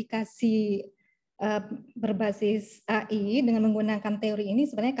membuat aplikasi berbasis AI dengan menggunakan teori ini,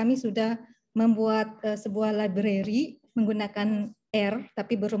 sebenarnya kami sudah membuat sebuah library menggunakan R,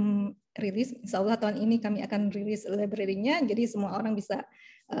 tapi belum rilis. Insya Allah tahun ini kami akan rilis library-nya, jadi semua orang bisa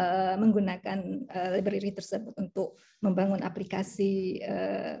menggunakan library tersebut untuk membangun aplikasi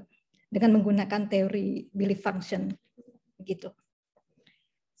dengan menggunakan teori belief function, gitu.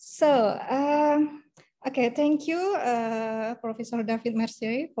 So, okay, thank you, Professor David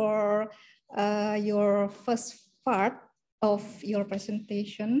Mercier, for your first part of your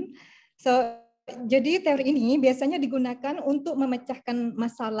presentation. So, jadi teori ini biasanya digunakan untuk memecahkan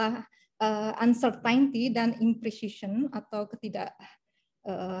masalah uncertainty dan imprecision atau tidak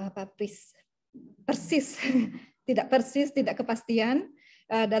kepastian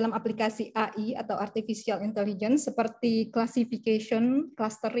dalam aplikasi AI atau artificial intelligence seperti classification,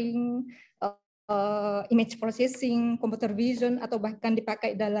 clustering, image processing, computer vision, atau bahkan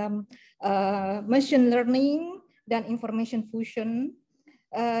dipakai dalam machine learning dan information fusion.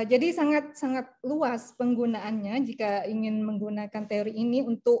 Jadi sangat luas penggunaannya jika ingin menggunakan teori ini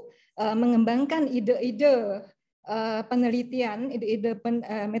untuk mengembangkan ide-ide penelitian,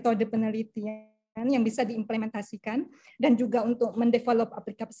 metode penelitian yang bisa diimplementasikan, dan juga untuk mendevelop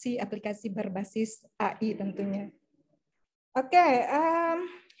aplikasi berbasis AI tentunya. Okay,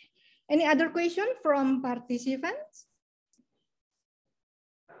 any other question from participants?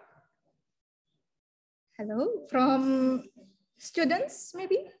 Hello, from students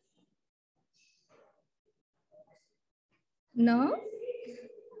maybe? No?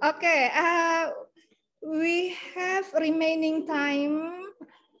 Okay, we have remaining time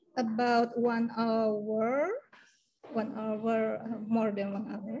about 1 hour, more than 1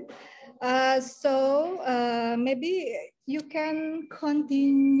 hour. So maybe you can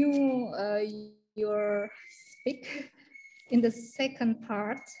continue your speak in the second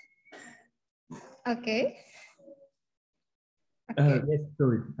part. Okay. Okay. Yes,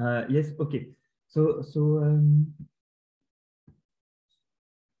 sorry. Yes, okay. So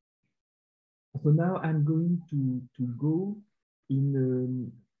now I'm going to go in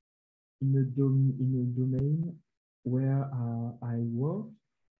a domain where I work,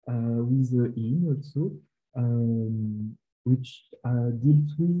 with the in also, which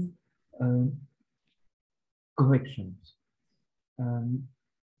deals with corrections.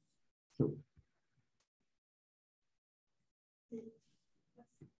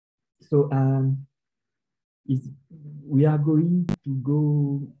 We are going to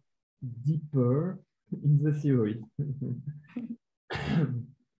go deeper in the theory.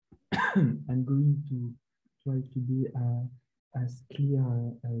 I'm going to try to be as clear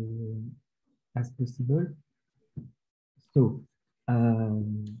as possible. So,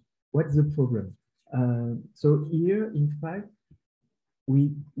 what's the problem? So here, in fact,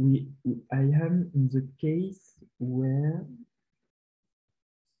 I am in the case where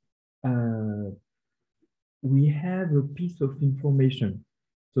we have a piece of information.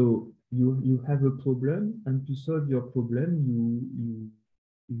 So you have a problem, and to solve your problem,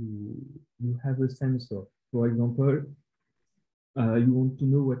 you have a sensor. For example, you want to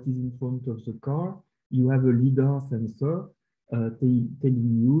know what is in front of the car. You have a LiDAR sensor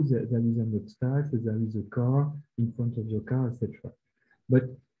telling you that there is an obstacle, there is a car in front of your car, etc. But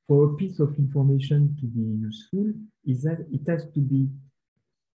for a piece of information to be useful, is that it has to be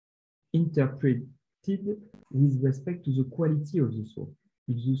interpreted with respect to the quality of the source.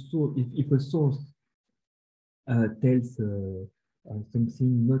 If a source tells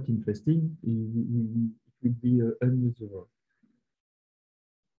something not interesting, it will be unusable.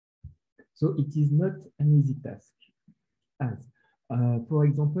 So it is not an easy task. For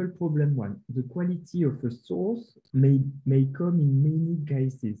example, problem 1, the quality of a source may come in many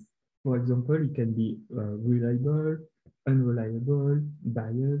cases. For example, it can be reliable, unreliable,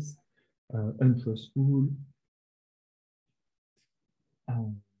 biased, untrustful.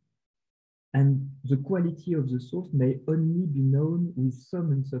 And the quality of the source may only be known with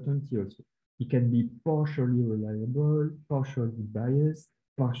some uncertainty also. It can be partially reliable, partially biased,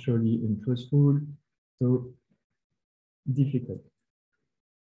 partially untrustful, so difficult.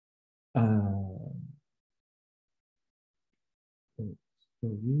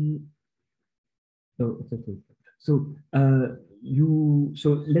 So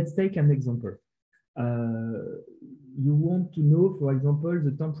let's take an example. You want to know, for example,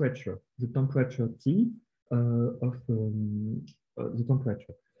 the temperature T of the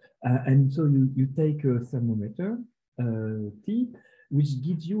temperature. And so you take a thermometer T, which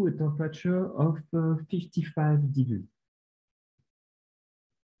gives you a temperature of 55 degrees.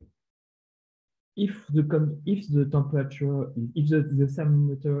 If the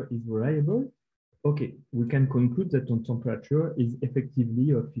thermometer is reliable, okay, we can conclude that the temperature is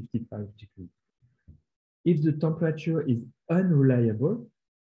effectively of 55 degrees. If the temperature is unreliable,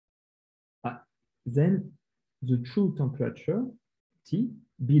 then the true temperature, T,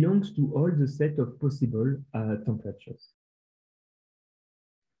 belongs to all the set of possible temperatures.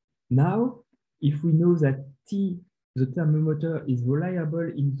 Now, if we know that T, the thermometer, is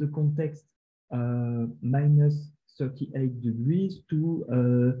reliable in the context minus 38 degrees to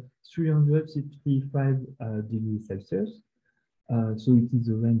 365 degrees Celsius, so it is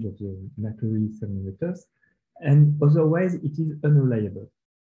the range of the mercury thermometers, and otherwise it is unreliable.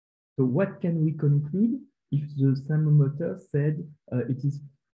 So what can we conclude if the thermometer said it is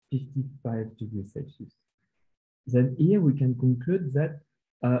 55 degrees Celsius? Then here we can conclude that,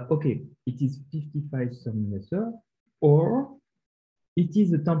 okay, it is 55 thermometer, or it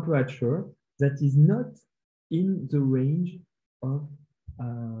is a temperature that is not in the range of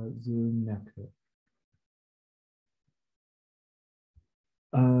the mercury.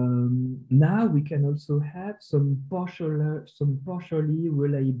 Now we can also have some partially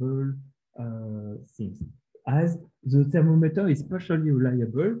reliable things, as the thermometer is partially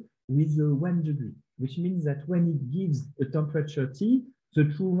reliable with 1 degree, which means that when it gives a temperature T, the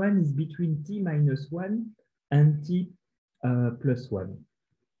true one is between T minus 1 and T plus 1.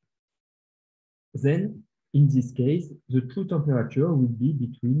 Then, in this case, the true temperature will be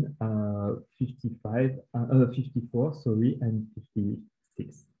between 54, and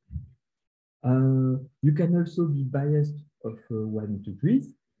 56. You can also be biased of 1 degree.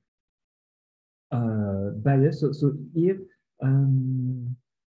 So here,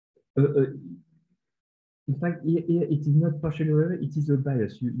 in fact, here it is not partially reliable, it is a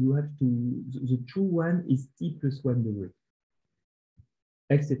bias. You have to, the true one is T plus 1 degree,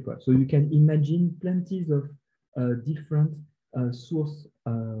 etc. So you can imagine plenty of different source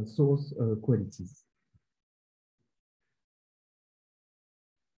qualities.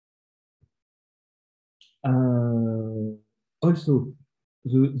 Also,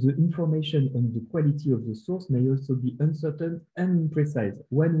 the information on the quality of the source may also be uncertain and imprecise.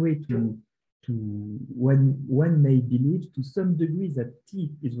 One way to one may believe to some degree that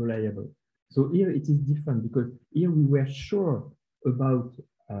T is reliable. So here it is different because here we were sure about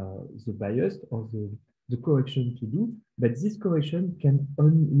the bias or the correction to do, but this correction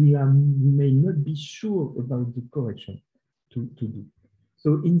we may not be sure about the correction to do.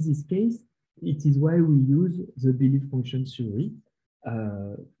 So in this case, it is why we use the belief function theory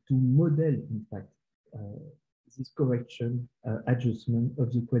to model, in fact, this correction adjustment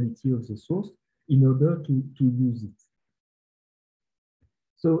of the quality of the source in order to use it.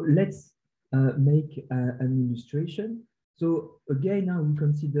 So let's make an illustration. So again, now we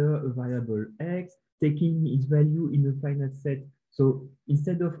consider a variable x, taking its value in a finite set. So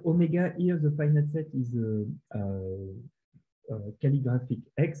instead of omega here, the finite set is calligraphic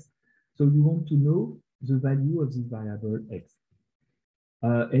x. So you want to know the value of this variable x.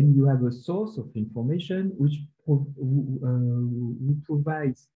 And you have a source of information which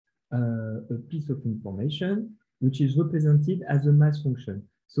provides a piece of information which is represented as a mass function.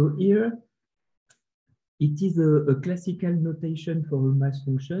 So here, it is a classical notation for a mass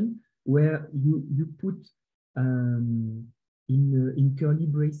function where you put in curly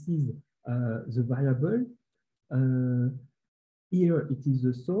braces the variable. Here it is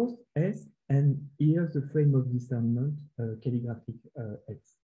the source S, and here the frame of discernment calligraphic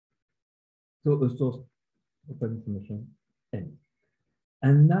X. So a source of information N.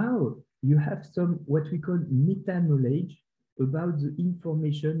 And now you have some what we call meta-knowledge about the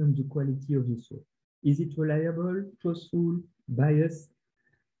information and the quality of the source. Is it reliable, truthful, biased?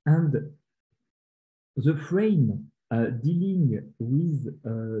 And the frame dealing with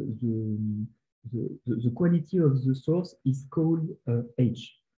the quality of the source is called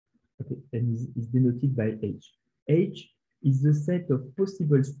H, okay, and is denoted by H. H is the set of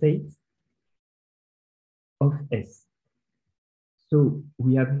possible states of S. So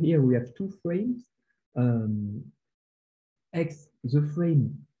we have two frames. X, the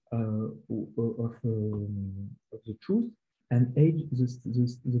frame of the truth, and H,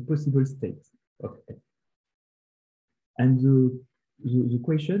 the possible states of S. And the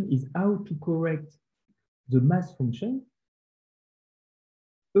question is how to correct the mass function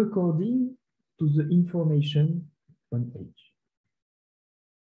according to the information on H.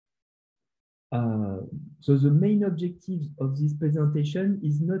 So the main objective of this presentation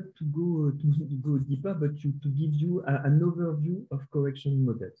is not to go deeper, but to give you an overview of correction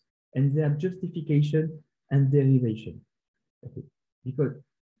models and their justification and derivation. Okay. Because,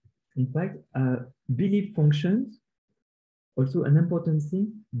 in fact, belief functions, also an important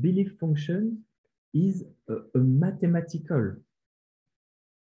thing, belief function is a mathematical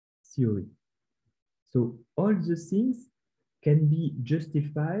theory. So all the things can be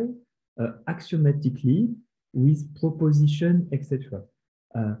justified axiomatically with proposition, etc.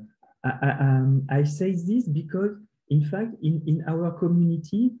 I say this because, in fact, in our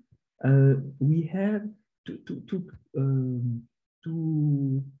community, we have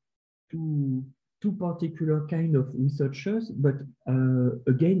two particular kind of researchers, but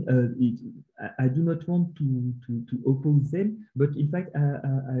again, I do not want to oppose them. But in fact,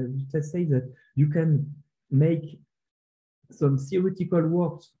 I just say that you can make some theoretical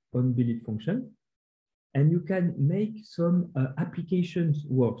works on belief function, and you can make some applications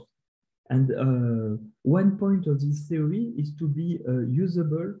works. And one point of this theory is to be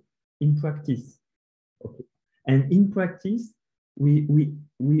usable in practice. Okay. And in practice, we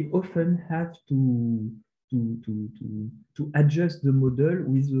often have to adjust the model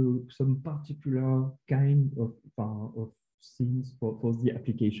with some particular kind of things for the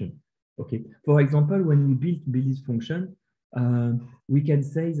application. Okay. For example, when we build belief function, we can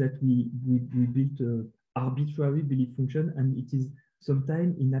say that we built an arbitrary belief function, and it is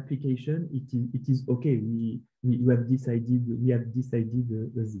sometimes in application it is okay. We have decided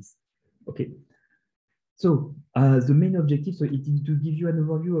this. Okay. So the main objective, so it is to give you an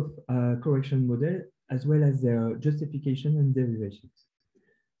overview of correction model as well as their justification and derivations.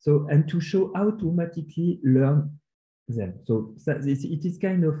 So, and to show how to automatically learn them. So it is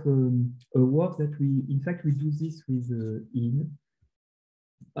kind of a work that in fact, we do this with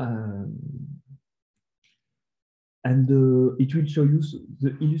and it will show you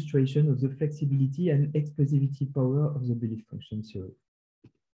the illustration of the flexibility and expressivity power of the belief function theory.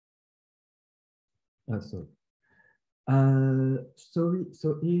 Sorry,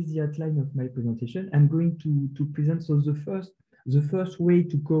 so here's the outline of my presentation. I'm going to present, so the first way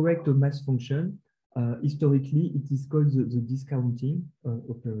to correct a mass function, historically, it is called the discounting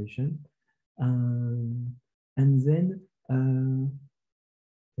operation. And then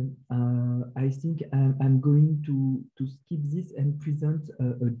I think I'm going to skip this and present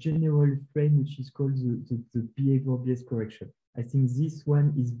a general frame which is called the behavior-based correction. I think this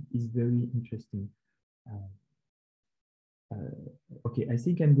one is very interesting. Okay, I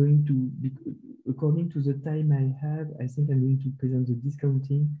think I'm going to, according to the time I have, I think I'm going to present the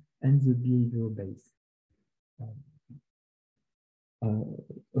discounting and the behavior base.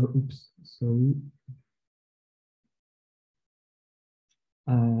 Oops, sorry.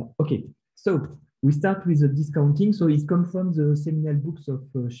 Okay, so we start with the discounting. So it comes from the seminal books of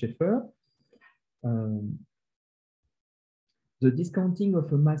Shafer. The discounting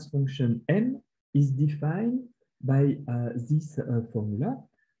of a mass function M is defined by this formula.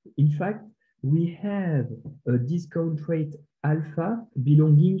 In fact, we have a discount rate alpha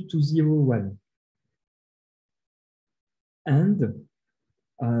belonging to 0, 1. And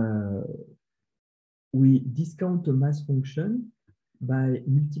we discount a mass function by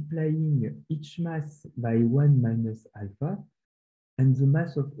multiplying each mass by 1 minus alpha, and the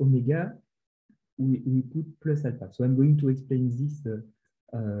mass of omega, we put plus alpha. So I'm going to explain this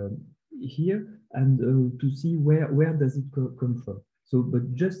here and to see where does it come from. So,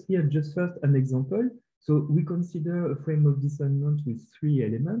 but just here, just first an example. So we consider a frame of discernment with 3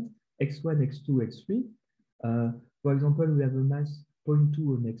 elements, x1, x2, x3. For example, we have a mass 0.2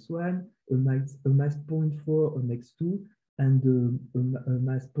 on x1, a mass 0.4 on x2, and a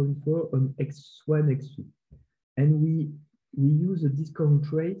mass 0.4 on x1, x2. And we use a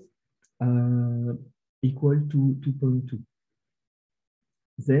discount rate equal to 2.2.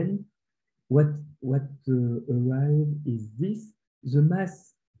 Then what arrives is this. The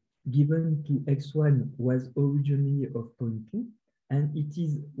mass given to x1 was originally of 0.2, and it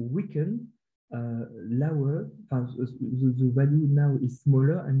is weakened lower. The value now is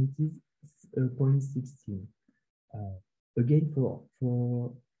smaller, and it is 0.16. Again, for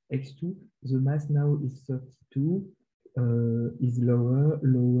x2, the mass now is 32, is lower,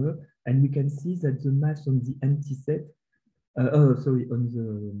 and we can see that the mass on the antiset, on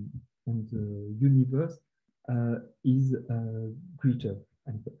the universe is greater.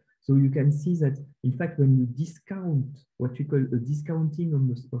 And so you can see that, in fact, when you discount, what we call a discounting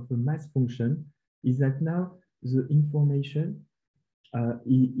of a mass function, is that now the information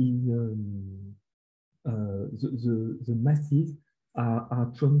the masses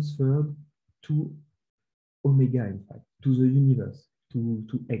are transferred to omega, in fact, to the universe, to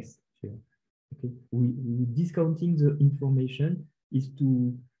X here. Okay, we discounting the information is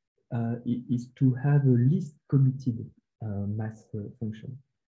to have a least committed mass function.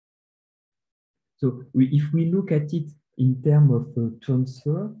 So if we look at it in terms of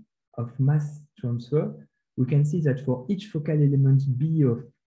transfer, of mass transfer, we can see that for each focal element B of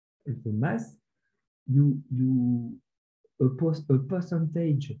the mass, a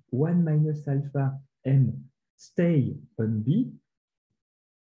percentage 1 minus alpha M stay on B,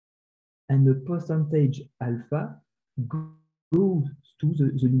 and the percentage alpha goes to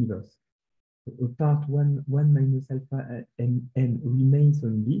the universe. A part 1 minus alpha M remains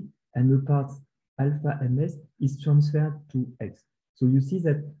on B, and the part alpha MS is transferred to X. So you see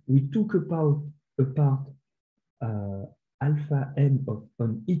that we took a part alpha M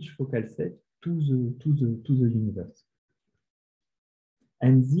on each focal set to the universe.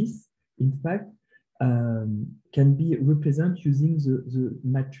 And this, in fact, can be represented using the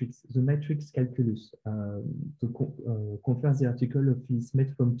matrix calculus, to compare the article of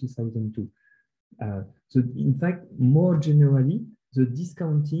Smith from 2002. So in fact, more generally, the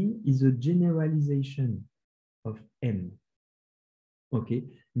discounting is a generalization of M. Okay,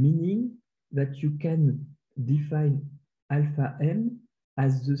 meaning that you can define alpha M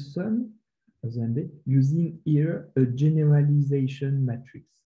as the sum of the M using here a generalization matrix.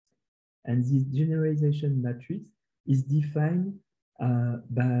 And this generalization matrix is defined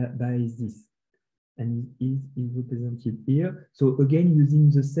by this, and it is represented here. So again, using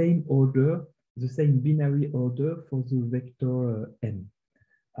the same order, the same binary order for the vector M.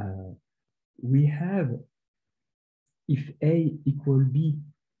 We have, if A equal B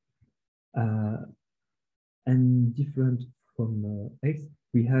and different from X,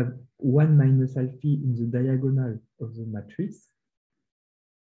 we have 1 minus alpha in the diagonal of the matrix,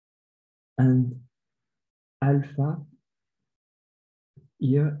 and alpha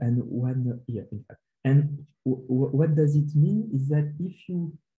here and 1 here, in fact. And what does it mean is that if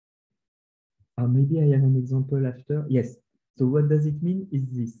you, maybe I have an example after. Yes. So what does it mean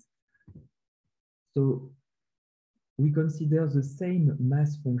is this. So we consider the same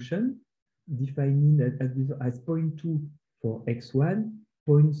mass function defining as 0.2 for x1,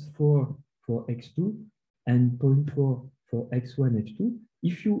 0.4 for x2, and 0.4 for x1, h2.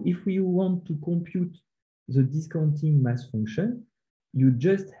 If we want to compute the discounting mass function, you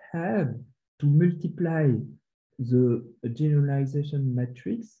just have to multiply the generalization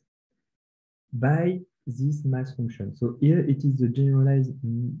matrix by this mass function. So here it is the generalized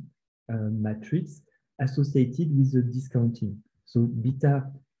matrix associated with the discounting. So beta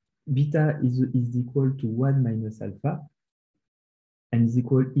is equal to 1 minus alpha and is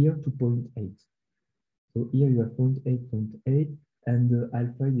equal here to 0.8. So here you have 0.8, and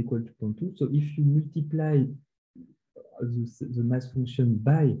alpha is equal to 0.2. So if you multiply the mass function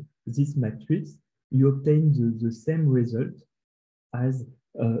by this matrix, you obtain the same result as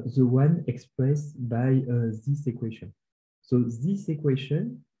the one expressed by this equation. So this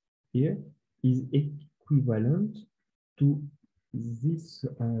equation here is equivalent to this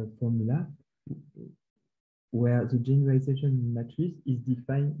formula where the generalization matrix is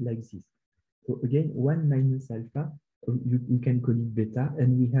defined like this. So again, 1 minus alpha, you can call it beta,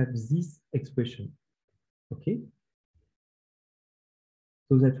 and we have this expression. Okay?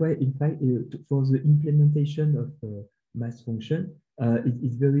 So that's why, in fact, for the implementation of mass function, it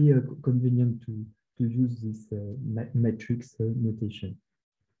is very convenient to use this matrix notation.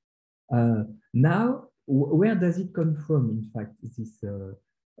 Now, where does it come from? In fact, this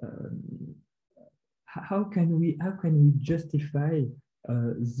how can we justify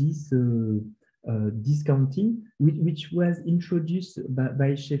this discounting, which was introduced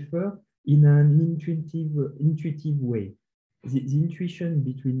by Shafer in an intuitive way? The intuition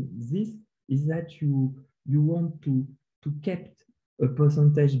between this is that you want to keep a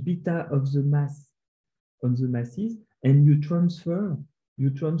percentage beta of the mass on the masses, and you transfer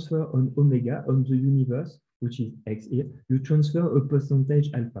on omega, on the universe, which is x here, you transfer a percentage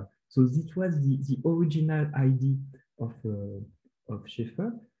alpha. So this was the original idea of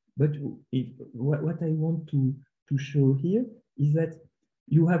Shafer. But what I want to show here is that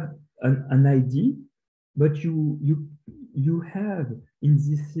you have an idea, but you have in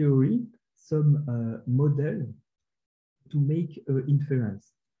this theory some model to make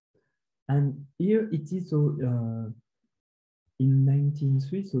inference. And here it is, so in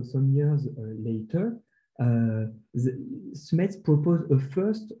 1903, so some years later, Smets proposed a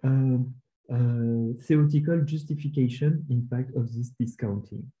first theoretical justification, in fact, of this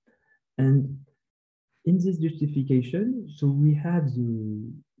discounting. And in this justification, so we have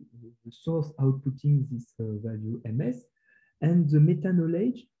the source outputting this value ms, and the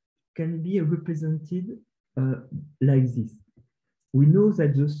meta-knowledge can be represented like this. We know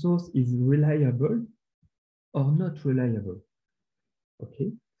that the source is reliable or not reliable.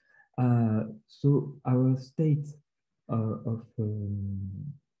 Okay, so our state of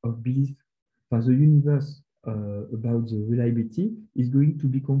belief for the universe about the reliability is going to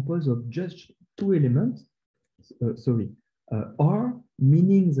be composed of just two elements. Or,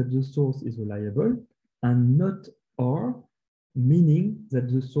 meaning that the source is reliable, and not or, meaning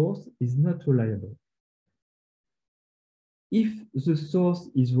that the source is not reliable. If the source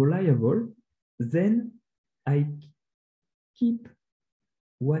is reliable, then I keep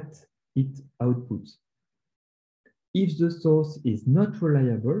what it outputs. If the source is not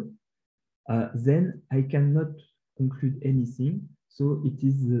reliable, then I cannot conclude anything, so it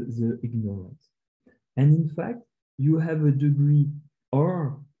is the ignorance. And in fact, you have a degree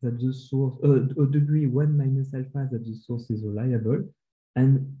or that the source, a degree 1 minus alpha that the source is reliable,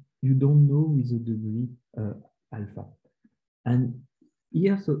 and you don't know with a degree alpha. And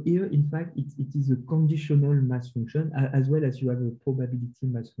here, in fact, it is a conditional mass function, as well as you have a probability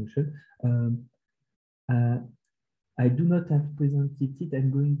mass function. I do not have presented it.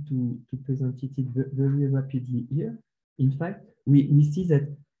 I'm going to present it very rapidly here. In fact, we see that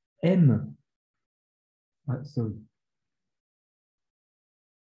M, sorry.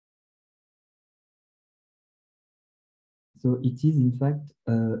 So it is, in fact,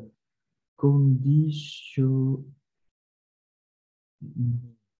 conditional.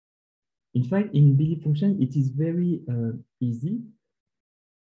 In fact, in belief function, it is very easy.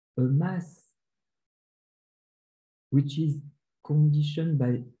 A mass which is conditioned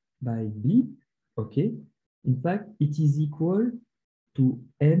by B, okay? In fact, it is equal to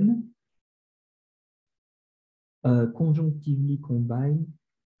M conjunctively combined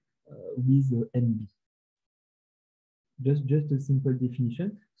with MB. Just a simple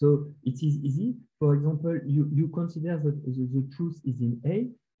definition. So it is easy. For example, you consider that the truth is in A,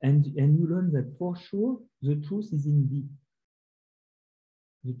 and you learn that for sure the truth is in B.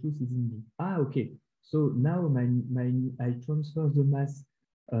 The truth is in B. Ah, okay. So now I transfer the mass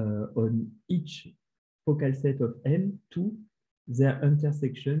on each focal set of M to their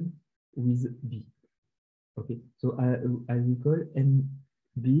intersection with B. Okay, so I recall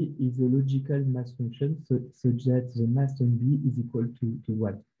MB is a logical mass function such that the mass on B is equal to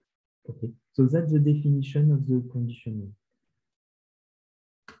 1. Okay, so that's the definition of the conditioning.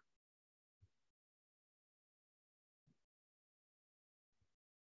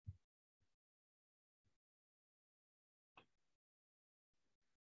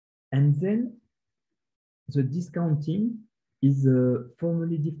 And then the discounting is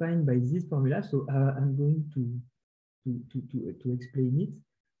formally defined by this formula. So I'm going to explain it.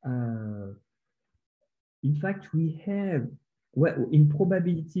 In fact, we have, well, in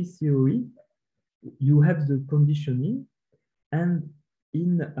probability theory, you have the conditioning, and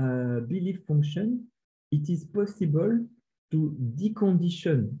in belief function, it is possible to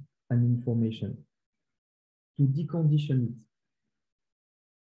decondition an information, to decondition it.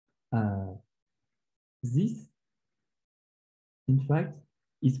 This, in fact,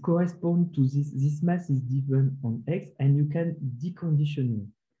 is correspond to this mass is given on X, and you can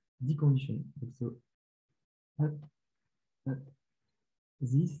decondition. So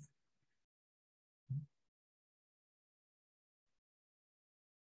this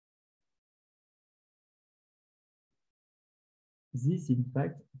in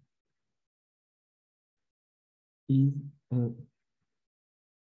fact is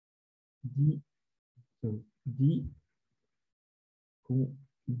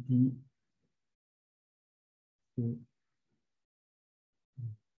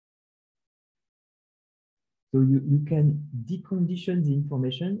so you can decondition the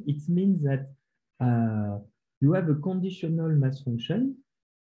information. It means that you have a conditional mass function,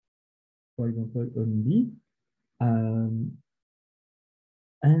 for example, on B,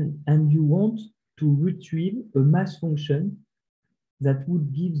 and you want to retrieve a mass function that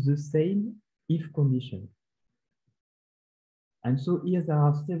would give the same if condition. And so here there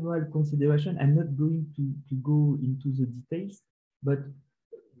are several considerations. I'm not going to go into the details, but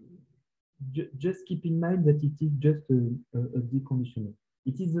just keep in mind that it is just a deconditioning.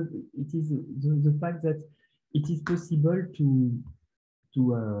 It is the fact that it is possible to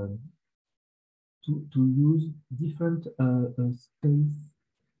use different space.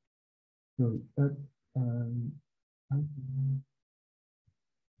 Sorry,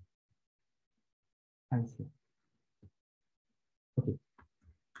 I see. Okay.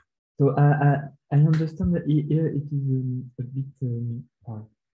 So I understand that here it is a bit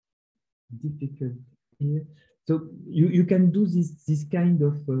difficult here. So you can do this kind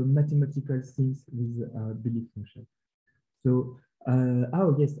of mathematical things with belief function. So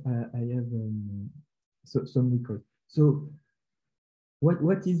oh yes, I have some recall. So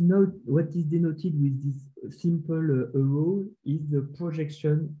what is denoted with this simple arrow is the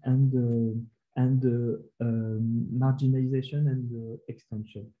projection and marginalization and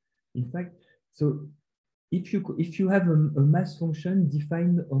extension. In fact, so if you have a mass function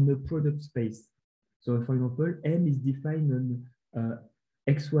defined on a product space, so for example, M is defined on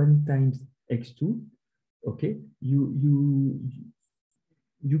x1 times x2, okay, you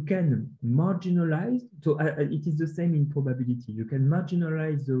can marginalize, so it is the same in probability. You can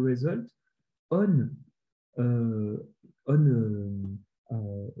marginalize the result on a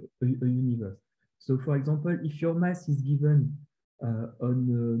universe. So for example, if your mass is given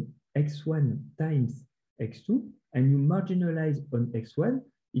on x1 times x2 and you marginalize on x1,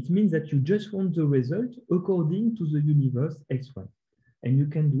 it means that you just want the result according to the universe x1. And you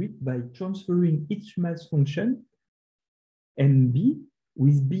can do it by transferring each mass function MB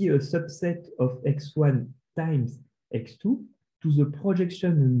with B a subset of x1 times x2 to the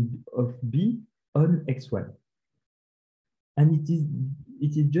projection of B on x1. And it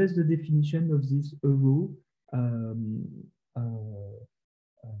is just the definition of this arrow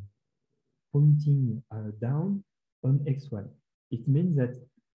pointing down on x1. It means that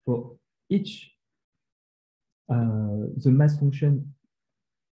for each the mass function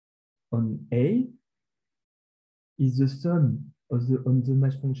on A is the sum of the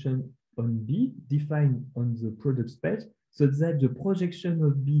mass function on B defined on the product space, so that the projection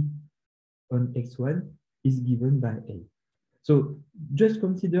of B on x1 is given by A. So just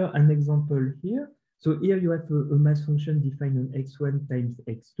consider an example here. So here you have a mass function defined on x1 times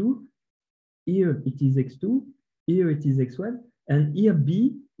x2. Here it is x2, here it is x1, and here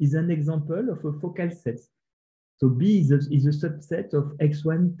B is an example of a focal set. So B is a subset of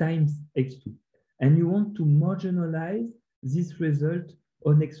x1 times x2. And you want to marginalize this result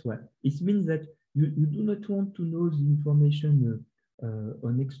on x1. It means that you do not want to know the information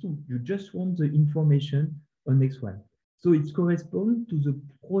on x2. You just want the information on x1. So it corresponds to the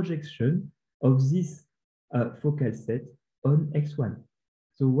projection of this focal set on x1.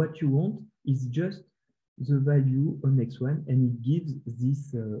 So what you want is just the value on x1, and it gives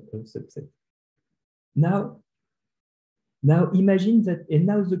this subset. Now imagine that, and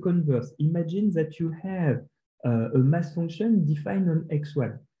now the converse. Imagine that you have a mass function defined on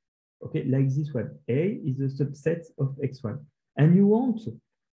x1. Okay, like this one. A is a subset of x1, and you want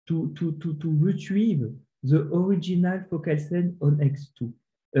to retrieve the original focal set on x2.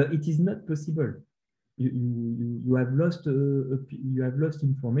 It is not possible. You have lost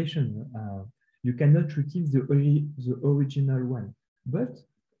information. You cannot retrieve the original one, but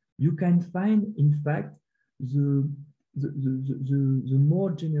you can find, in fact, the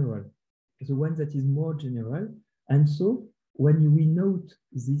more general, the one that is more general. And so when we note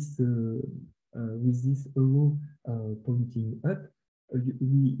this with this arrow pointing up,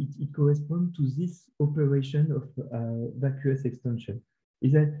 it corresponds to this operation of vacuous extension.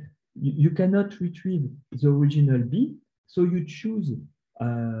 Is that you cannot retrieve the original B, so you choose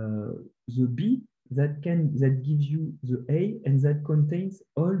the B that gives you the A and that contains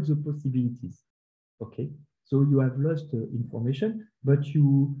all the possibilities. Okay, so you have lost information, but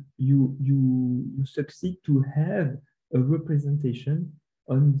you succeed to have a representation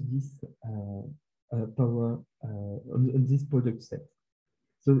on this power on this product set.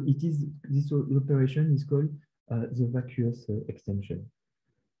 So it is this operation is called the vacuous extension.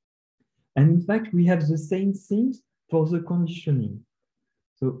 And in fact, we have the same things for the conditioning.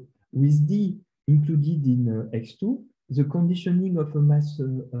 So with D included in X2, the conditioning of a mass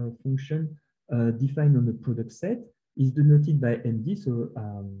function defined on the product set is denoted by MD, so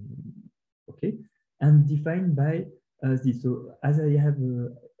okay, and defined by this. So as I have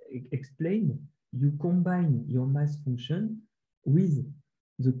explained, you combine your mass function with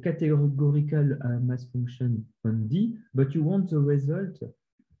the categorical mass function on D, but you want the result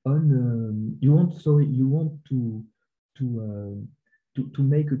on you want to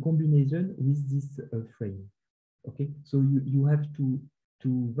make a combination with this frame. Okay, so you have to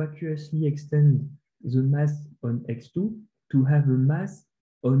vacuously extend the mass on X2 to have a mass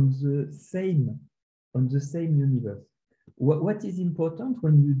on the same universe. What is important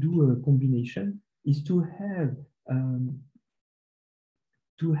when you do a combination is to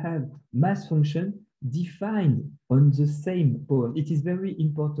have mass function defined on the same power. It is very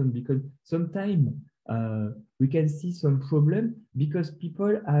important because sometimes we can see some problem because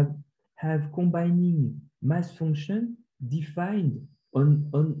people have combining mass function defined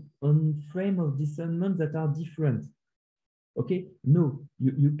on frame of discernment that are different. Okay, no,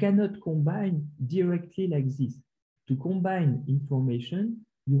 you cannot combine directly like this. To combine information,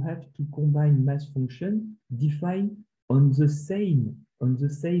 you have to combine mass function defined on the same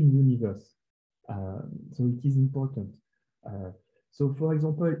universe. So it is important. So for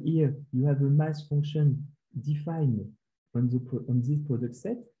example, here you have a mass function defined on this product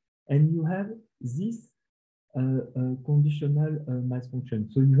set, and you have this conditional mass function.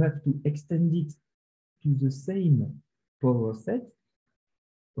 So you have to extend it to the same power set,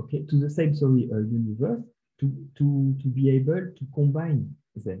 okay, to the same universe to be able to combine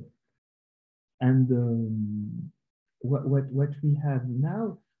them. And what we have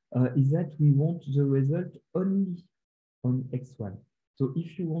now is that we want the result only on X1. So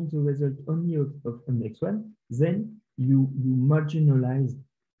if you want the result only on X1, then you marginalize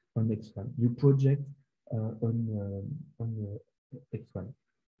on X1. You project on X1.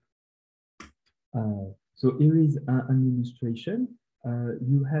 So here is an illustration.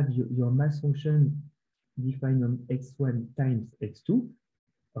 You have your mass function defined on X1 times X2,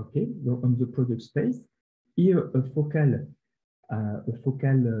 okay, on the product space. Here a focal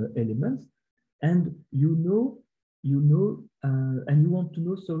element, and you want to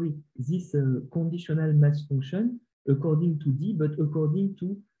know, sorry, this conditional mass function according to D, but according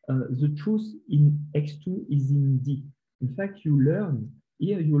to the truth in X2 is in D. In fact, you learn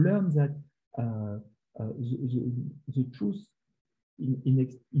that the truth in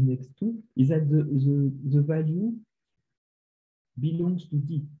X2 is that the value belongs to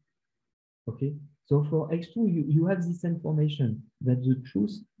D. Okay, so for X2, you have this information that the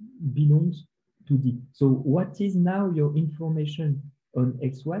truth belongs to D. So what is now your information on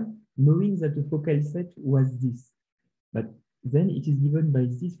X1, knowing that the focal set was this? But then it is given by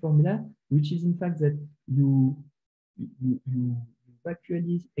this formula, which is in fact that you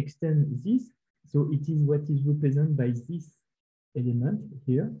actually extend this. So it is what is represented by this element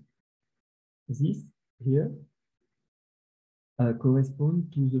here. This here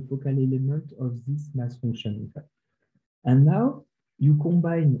correspond to the focal element of this mass function, in fact. And now you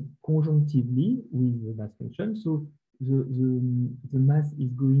combine conjunctively with the mass function. So the mass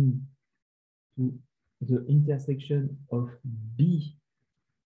is going to the intersection of B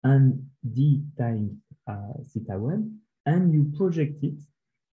and D times theta 1, and you project it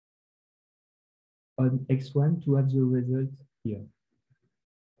on x1 to have the result here.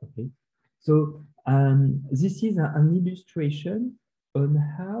 Okay, so this is an illustration on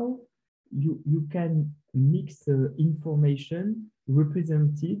how you can mix information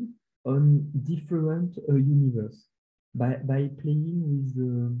represented on different universe by playing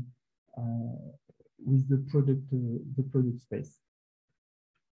with the product space.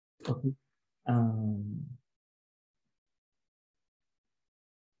 Okay.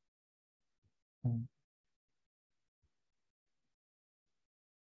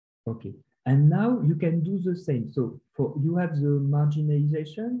 Okay, and now you can do the same. So for you have the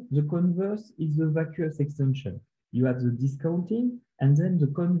marginalization, the converse is the vacuous extension. You have the discounting, and then the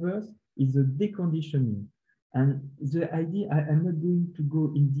converse is the deconditioning. And the idea, I'm not going to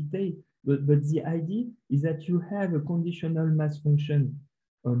go in detail, but the idea is that you have a conditional mass function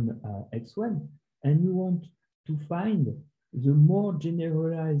on x1, and you want to find the more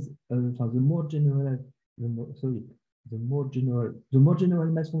generalized, the more general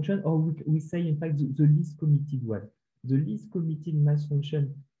mass function, or we say in fact the least committed one. The least committed mass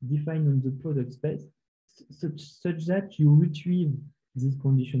function defined on the product space, such that you retrieve this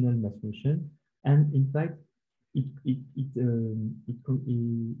conditional mass function, and in fact it yields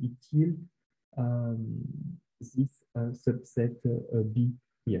this subset B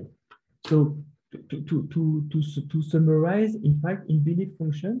here. So to summarize, in fact, in belief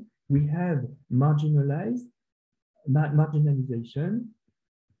function we have marginalization,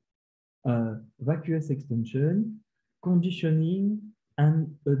 vacuous extension, conditioning,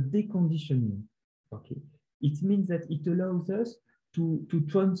 and a deconditioning. Okay, it means that it allows us to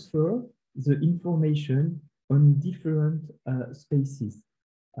transfer the information on different spaces,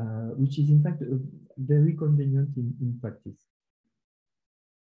 which is in fact very convenient in practice.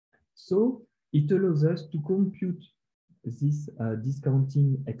 So it allows us to compute this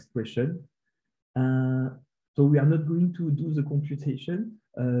discounting expression. So we are not going to do the computation.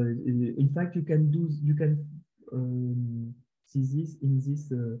 In fact, you can see this in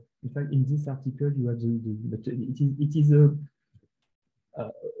this. In fact, in this article, you have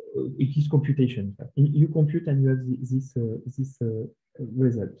it is computation. You compute and you have this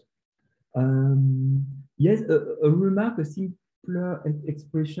result. Yes, a remark, a simpler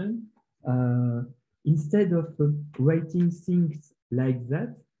expression. Instead of writing things like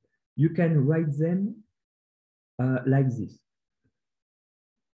that, you can write them like this.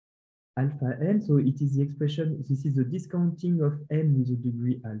 Alpha n, so it is the expression, this is the discounting of n with the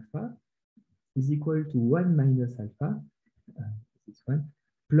degree alpha, is equal to 1 minus alpha, this one,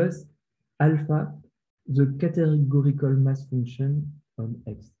 plus alpha, the categorical mass function on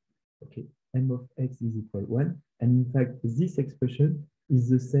x. Okay, m of x is equal 1, and in fact, this expression is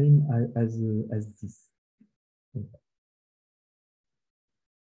the same as this.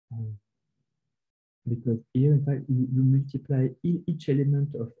 Because here, in fact, you multiply each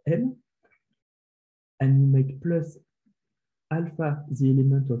element of m, and you make plus alpha the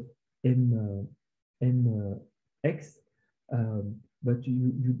element of x, but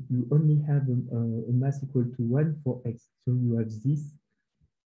you only have a mass equal to 1 for x. So you have this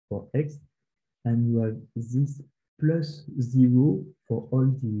for x, and you have this plus 0 for all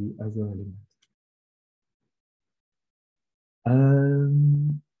the other elements.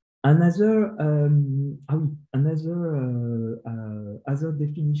 Other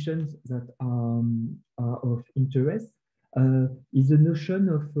definitions that are of interest is the notion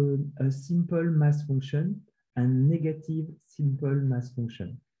of a simple mass function and negative simple mass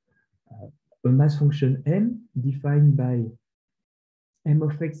function. A mass function m defined by m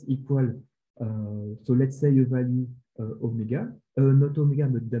of x equal, so let's say a value omega, not omega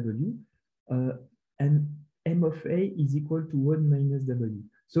but w, and m of a is equal to 1 minus w.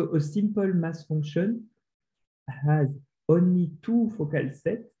 So a simple mass function has only two focal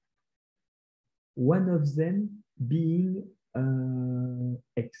sets, one of them being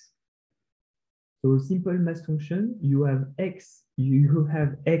x. So simple mass function, you have x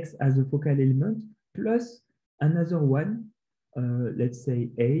as a focal element plus another one, let's say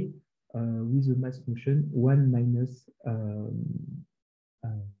a, with a mass function 1 minus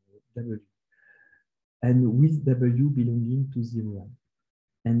w, and with w belonging to 0,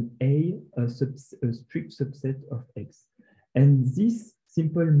 and a strict subset of x. And this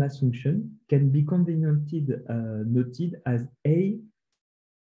simple mass function can be conveniently noted as a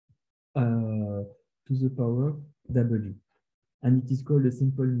to the power w, and it is called a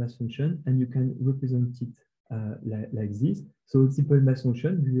simple mass function, and you can represent it like this. So simple mass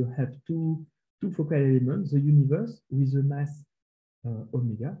function, you have two focal elements, the universe with the mass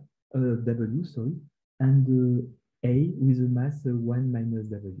omega w, sorry, and A with a mass 1 minus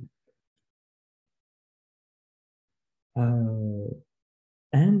W.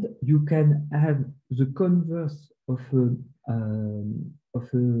 And you can have the converse of a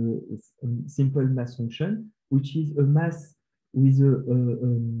simple mass function, which is a mass with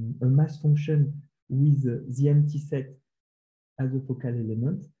a mass function with the empty set as a focal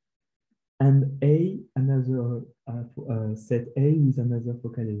element, and another set A with another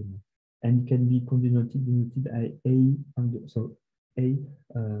focal element, and it can be denoted by A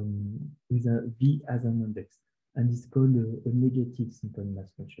with a V as an index, and it's called a negative simple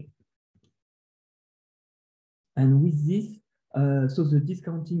mass function. And with this, so the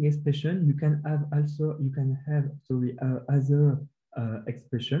discounting expression, you can have other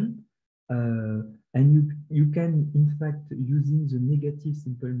expression, and you can, in fact, using the negative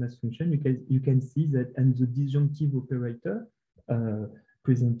simple mass function, you can see that, and the disjunctive operator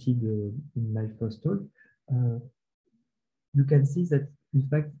presented in my first talk, you can see that, in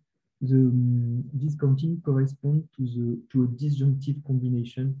fact, the discounting corresponds to a disjunctive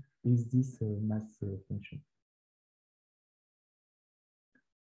combination with this mass function.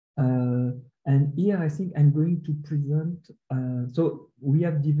 And here, I think I'm going to present, so we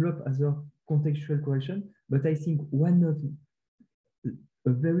have developed other contextual correction, but I think one of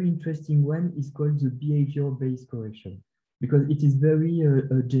a very interesting one is called the behavior-based correction, because it is very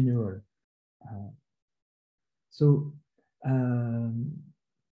general. So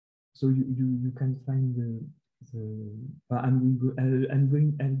you can find I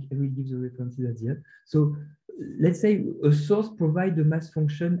will give the references at the end. So let's say a source provides a mass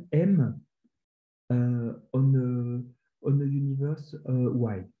function M on a universe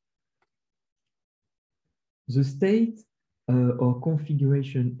Y. The state or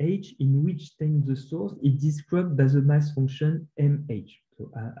configuration H in which stands the source is described by the mass function MH,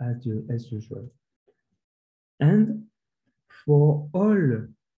 so as usual. And for all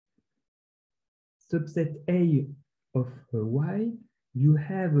subset A of Y, you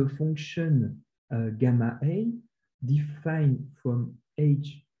have a function gamma A defined from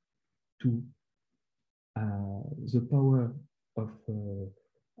H to the power of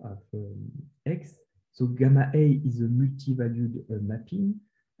X. So gamma A is a multi-valued mapping,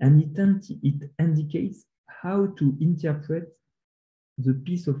 and it indicates how to interpret the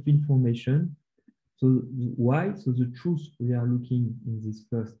piece of information. So Y, so the truth we are looking in this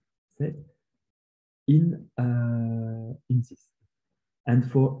first set, in this, and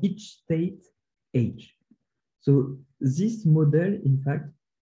for each state H. So this model, in fact,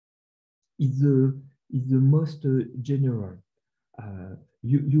 is the most general.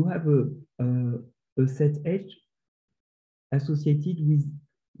 You have a set H associated with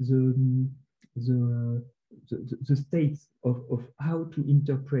the states of how to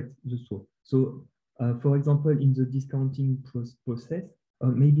interpret the source. So, for example, in the discounting process,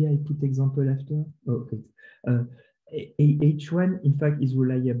 maybe I put example after. Oh, okay. H1, in fact, is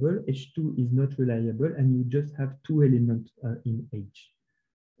reliable. H2 is not reliable, and you just have two elements in H.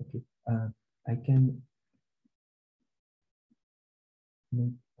 Okay, I can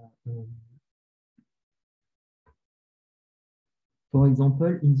make. For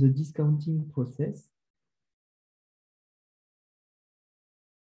example, in the discounting process,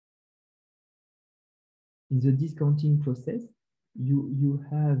 you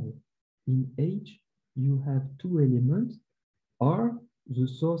have in H, you have two elements. R, the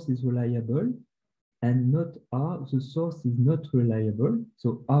source is reliable, and not R, the source is not reliable.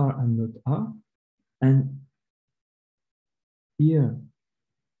 So R and not R. And here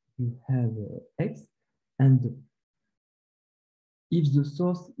you have X, and if the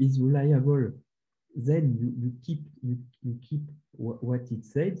source is reliable, then you keep what it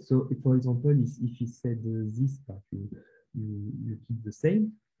said. So if, for example, if it said this part, you keep the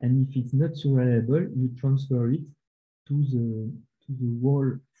same. And if it's not so reliable, you transfer it to the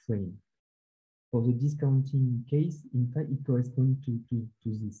whole frame. For the discounting case, in fact, it corresponds to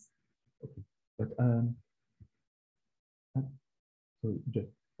this. Okay,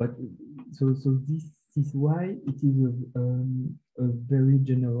 but so this is why it is a very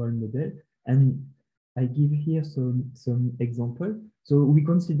general model, and I give here some example. So we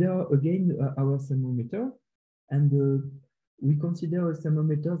consider again our thermometer, and we consider a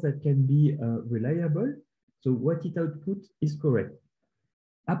thermometer that can be reliable. So what it outputs is correct.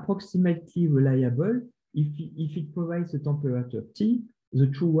 Approximately reliable if it provides a temperature T, the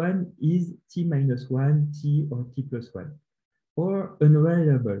true one is T minus 1, T or T plus 1. Or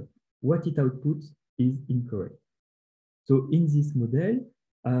unreliable, what it outputs is incorrect. So in this model,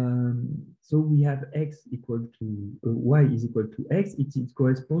 so we have X equal to Y is equal to X. It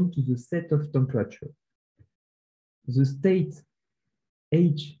corresponds to the set of temperature. the state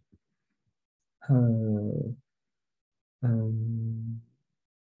H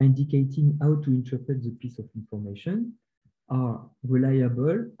indicating how to interpret the piece of information are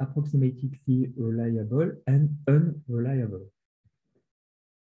reliable, approximately reliable, and unreliable.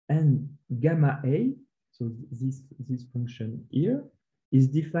 And gamma A, so this function here, is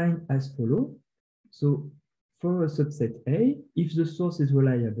defined as follows. So for a subset A, if the source is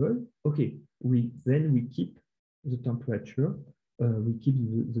reliable, okay, then we keep the temperature, we keep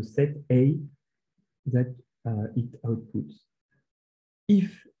the set A that it outputs.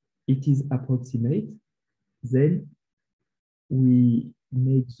 If it is approximate, then we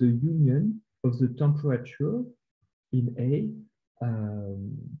make the union of the temperature in A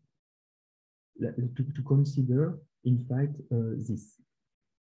to consider, in fact, this.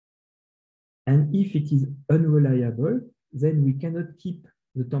 And if it is unreliable, then we cannot keep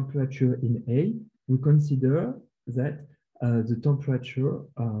the temperature in A. We consider that the temperature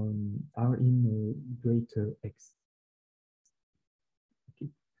are in greater X. Okay.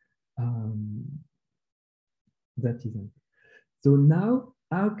 That is it. So now,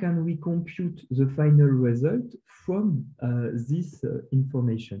 how can we compute the final result from this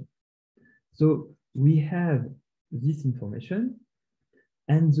information? So we have this information,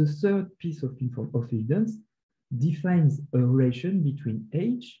 and the third piece of evidence defines a relation between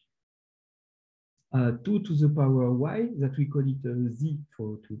H, 2 to the power Y, that we call it Z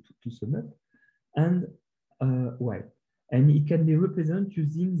to sum up, and Y. And it can be represented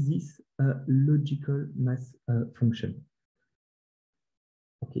using this logical mass function.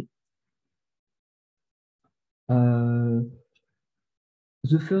 Okay.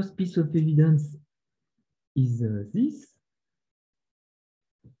 The first piece of evidence is this.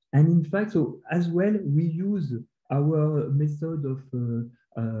 And in fact, so as well, we use our method of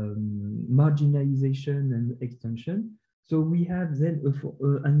marginalization and extension. So we have then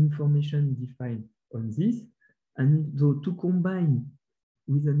an information defined on this. And so to combine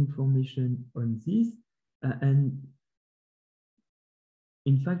with an information on this, and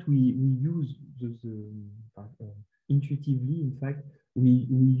in fact, we use intuitively, in fact, we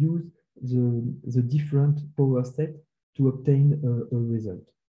use the different power set to obtain a result.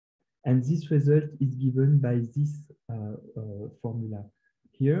 And this result is given by this formula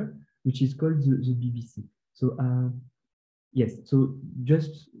here, which is called the BBC. So yes, so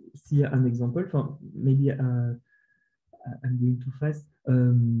just see an example. For maybe I'm going too fast.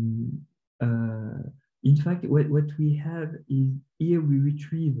 In fact, what we have is here we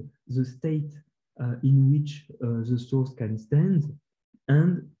retrieve the state in which the source can stand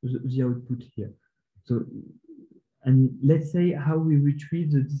and the output here. So, and let's say how we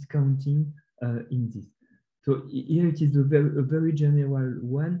retrieve the discounting in this. So here it is a very general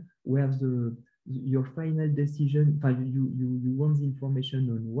one where your final decision, you want the information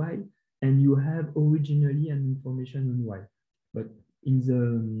on Y, and you have originally an information on Y, but in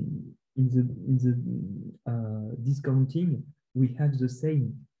the discounting we have the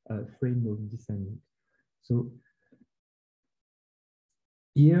same frame of descendant. So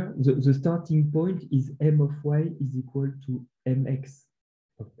here, the starting point is m of y is equal to mx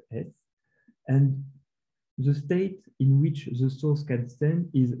of s, and the state in which the source can stand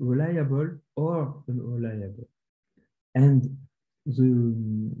is reliable or unreliable. And the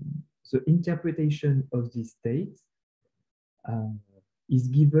interpretation of this state is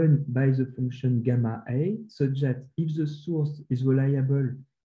given by the function gamma a, such that if the source is reliable,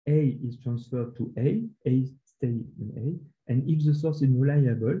 A is transferred to A stays in A, and if the source is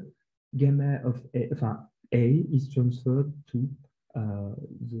reliable, gamma of A is transferred to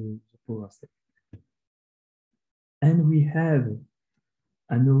the power set. And we have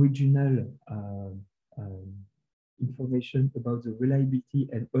an original information about the reliability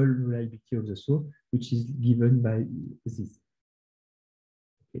and unreliability of the source, which is given by this.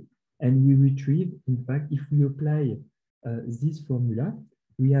 Okay. And we retrieve, in fact, if we apply this formula,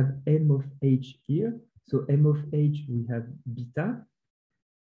 we have m of h here. So m of h, we have beta.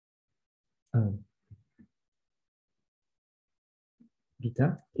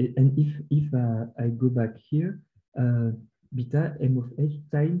 Beta. And if I go back here, beta m of h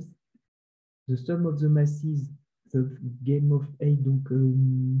times the sum of the masses, the game of a. Donc,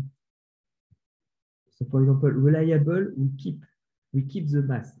 so for example, reliable, we keep the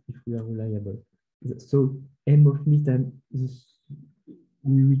mass if we are reliable. So m of me times this,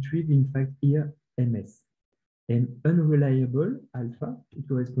 we retrieve in fact here ms. And unreliable alpha, it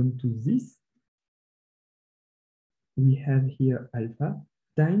corresponds to this. We have here alpha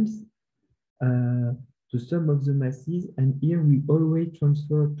times the sum of the masses, and here we always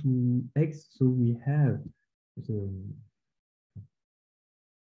transfer to x, so we have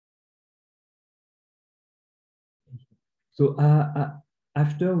So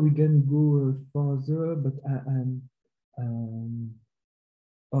after we can go further, but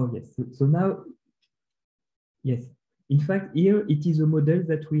oh yes. So now, yes. In fact, here it is a model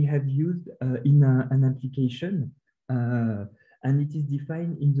that we have used in an application, and it is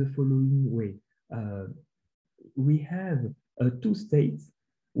defined in the following way. We have two states.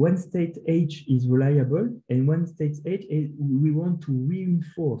 One state H is reliable, and one state H is we want to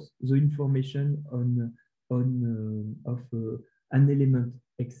reinforce the information of an element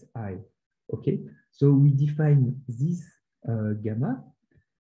xi. Okay, so we define this gamma,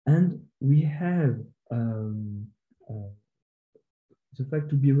 and we have the fact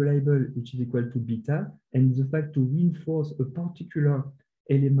to be reliable, which is equal to beta, and the fact to reinforce a particular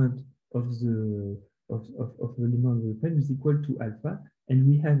element of the element of the prime is equal to alpha, and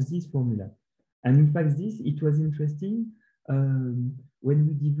we have this formula. And in fact, it was interesting when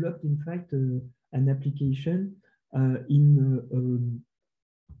we developed, in fact, an application in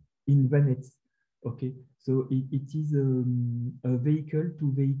Vanets. Okay, so it is a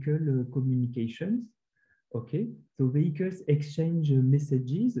vehicle-to-vehicle communications. Okay, so vehicles exchange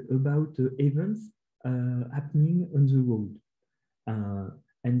messages about events happening on the road.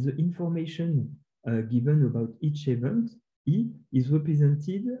 And the information given about each event, E, is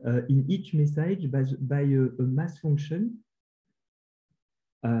represented in each message by a mass function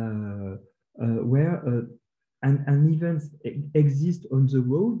where an event exists on the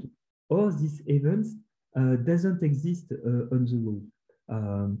road, or this event doesn't exist on the road.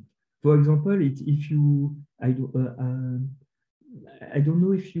 For example, if you, I don't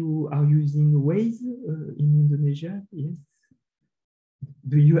know if you are using Waze in Indonesia. Yes.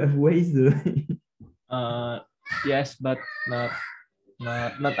 Do you have Waze? Yes, but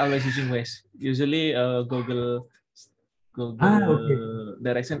not always using Waze. Usually, Google Okay.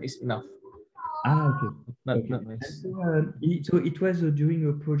 direction is enough. Okay. Not Okay. Waze. So it was during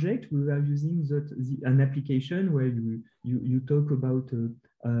a project we were using an application where you talk about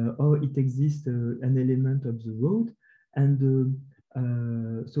how it exists an element of the road, and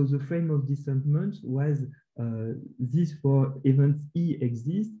so the frame of this sentence was this for event E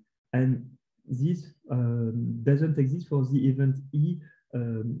exists, and this doesn't exist for the event E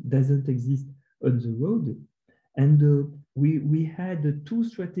doesn't exist on the road. And we had two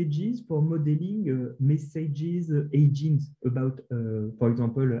strategies for modeling messages agings about, for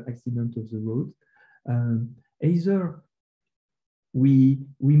example, accident of the road. Either we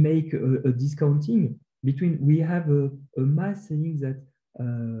make a discounting between, we have a mass saying that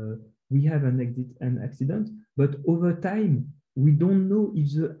we have an accident, but over time, we don't know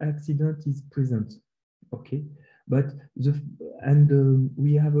if the accident is present. Okay, but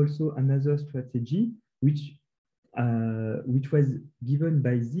we have also another strategy which was given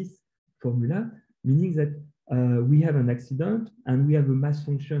by this formula, meaning that we have an accident and we have a mass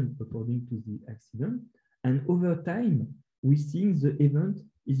function according to the accident, and over time we think the event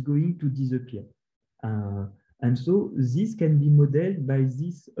is going to disappear, and so this can be modeled by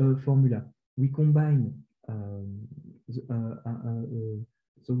this formula. We combine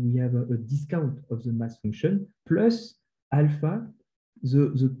so we have a discount of the mass function plus alpha,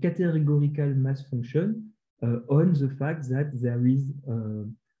 the categorical mass function, on the fact that there is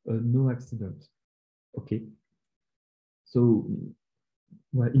no accident. Okay. So,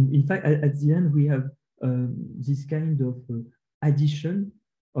 well, in fact, at the end, we have this kind of addition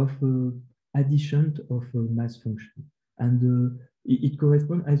of mass function, and it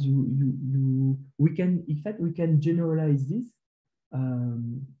corresponds as we can, in fact, we can generalize this.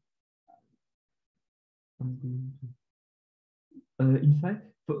 In fact,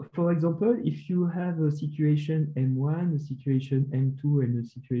 for example, if you have a situation M1, a situation M2, and a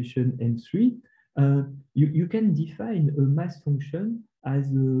situation M3, you can define a mass function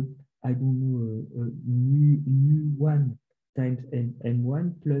as I don't know, mu1 times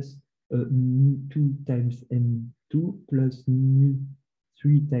M1 plus mu2 times M2 plus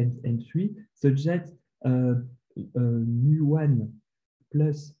mu3 times M3, such that mu1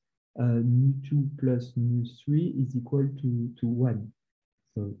 plus mu2 plus mu3 is equal to 1.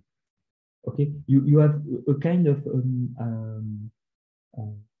 So, okay, you have a kind of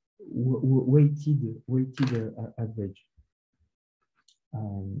weighted average.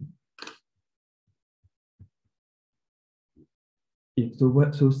 So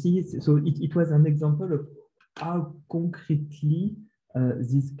it was an example of how concretely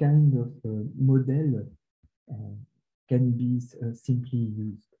this kind of model can be simply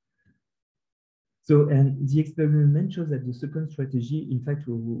used. So, and the experiment shows that the second strategy, in fact,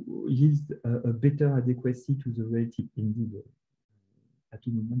 yields a better adequacy to the relative. Indeed, at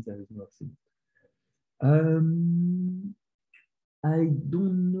the moment, there is no accident. I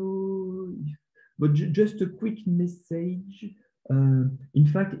don't know, but just a quick message. In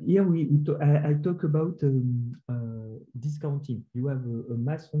fact, here I talk about discounting. You have a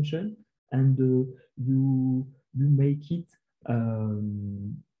mass function, and you make it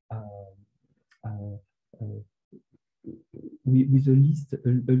with a list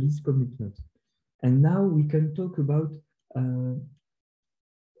commitment. And now we can talk about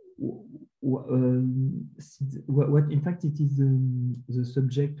what in fact it is the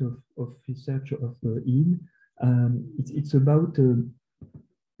subject of research of IN. It's about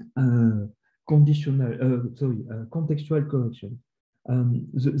contextual correction.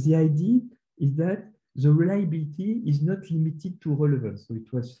 The idea is that the reliability is not limited to relevance. So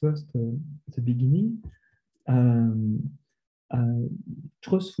it was first the beginning.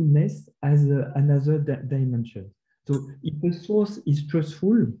 Trustfulness as another dimension. So if a source is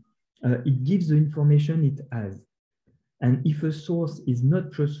trustful, it gives the information it has. And if a source is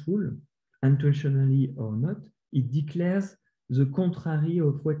not trustful, intentionally or not, it declares the contrary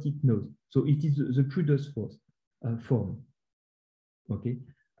of what it knows. So it is the crudest form. Okay.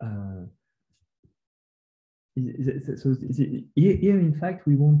 So here, in fact,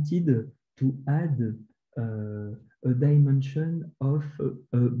 we wanted to add a dimension of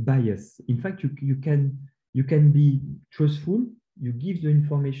bias. In fact, you can be trustful. You give the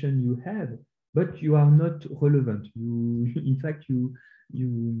information you have, but you are not relevant. In fact, you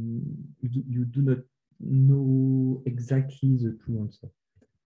do not know exactly the true answer.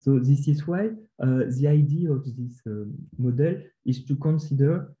 So this is why the idea of this model is to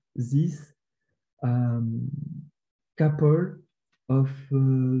consider this couple of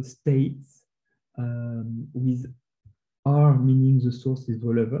states with R meaning the source is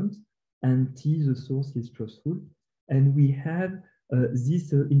relevant and T the source is trustful, and we have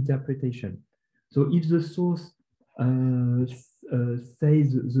this interpretation. So if the source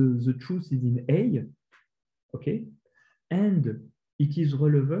says the truth is in A, okay, and it is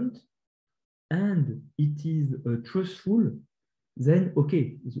relevant and it is truthful, then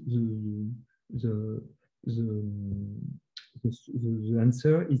okay, the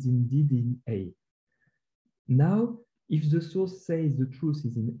answer is indeed in A. Now, if the source says the truth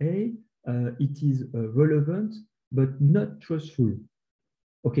is in A, it is relevant but not trustful.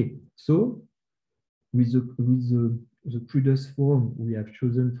 Okay, so with the crudest form we have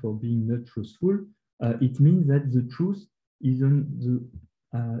chosen for being not truthful, it means that the truth is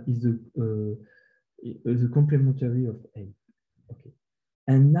the complementary of A. Okay,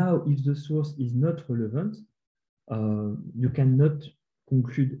 and now if the source is not relevant, you cannot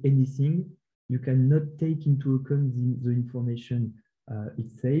conclude anything. You cannot take into account the information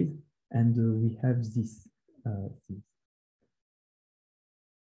it says, and we have this thing.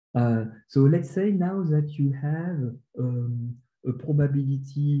 So let's say now that you have a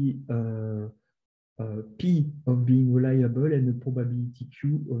probability P of being reliable and a probability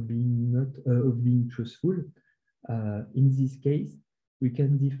Q of being not of being truthful. In this case, we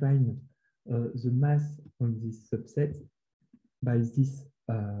can define the mass on this subset by these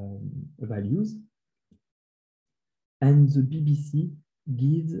values, and the BBC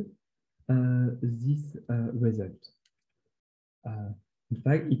gives this result. In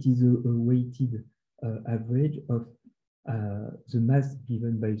fact, it is a weighted average of the mass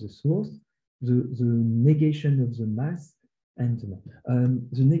given by the source, the negation of the mass, and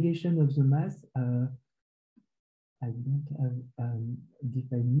the negation of the mass. I don't have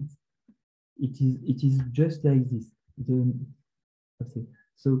defined it. It is just like this.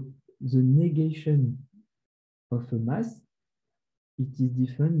 So the negation of a mass, it is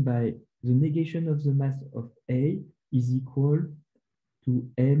defined by the negation of the mass of A is equal to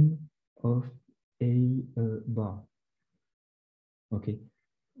M of A bar. Okay,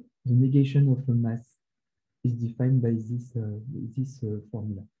 the negation of a mass is defined by this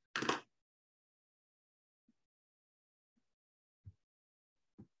formula.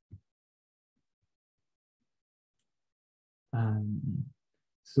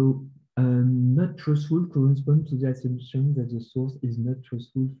 So not truthful corresponds to the assumption that the source is not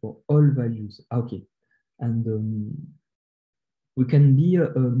truthful for all values. Okay, and we can be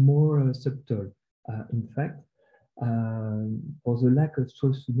more subtle. In fact, for the lack of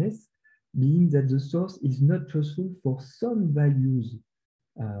truthfulness, being that the source is not truthful for some values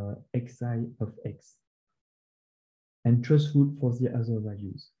xi of x, and truthful for the other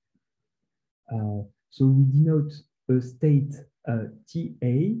values. So we denote a state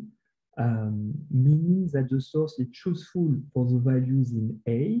TA meaning that the source is truthful for the values in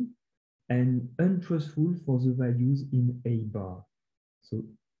A and untruthful for the values in A bar. So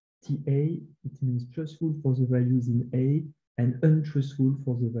TA, it means truthful for the values in A and untruthful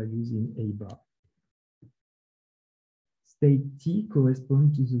for the values in A bar. State T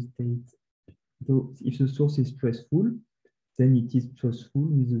corresponds to the state. So if the source is truthful, then it is truthful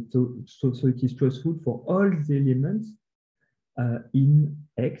with the, so it is truthful for all the elements in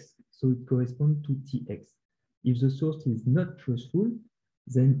X, so it corresponds to TX. If the source is not truthful,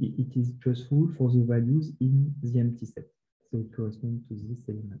 then it is truthful for the values in the empty set. So it corresponds to this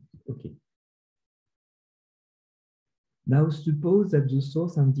element. Okay. Now suppose that the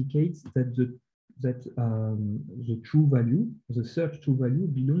source indicates that the true value, the search true value,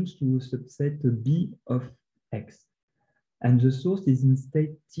 belongs to a subset B of X. And the source is in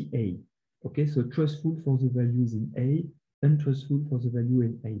state TA. Okay, so truthful for the values in A, untruthful for the value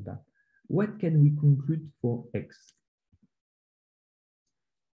in A bar. What can we conclude for X?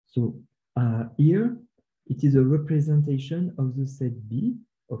 So here, it is a representation of the set B.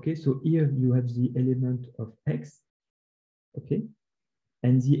 Okay, so here you have the element of X. Okay,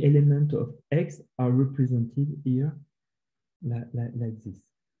 and the element of X are represented here like this.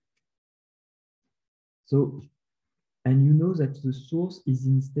 So, and you know that the source is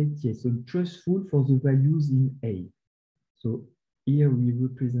in state T, so truthful for the values in A. So here we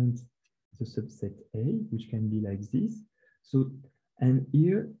represent the subset A, which can be like this. So, and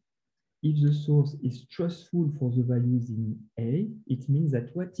here, if the source is truthful for the values in A, it means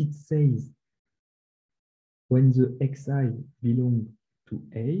that what it says when the xi belongs to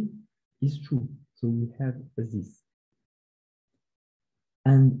A is true. So we have this.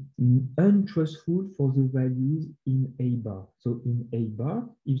 And untruthful for the values in A bar. So in A bar,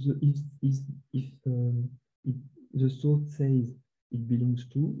 if the source says it belongs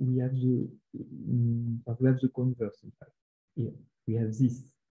to, we have the converse. In fact, here we have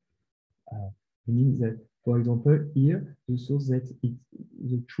this, meaning that, for example, here the source that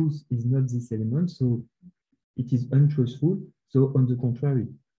the truth is not this element, so it is untruthful. So on the contrary,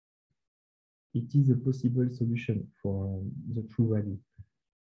 it is a possible solution for the true value.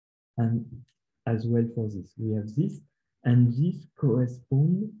 And as well for this, we have this, and this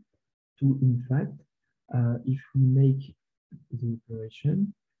corresponds to, in fact, if we make the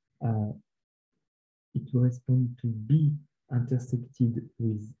operation, it corresponds to B intersected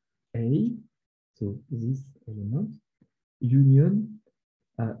with A, so this element, union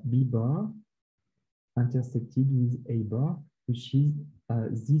B bar intersected with A bar, which is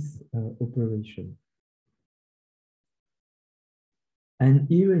this operation. And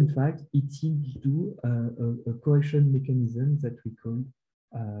here, in fact, it is due a correction mechanism that we call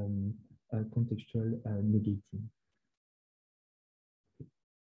contextual negating.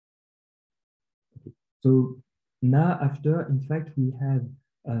 Okay. So now, after, in fact, we have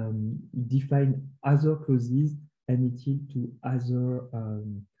defined other clauses and it is to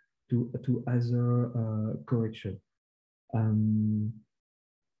other correction.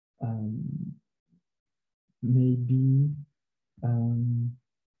 Maybe.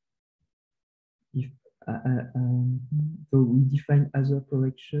 If so we define other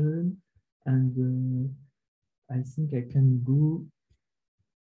correction, and I think I can go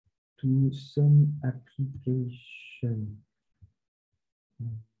to some application.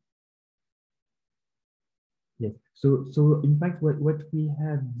 Yes. So in fact, what we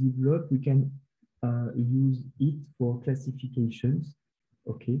have developed, we can use it for classifications.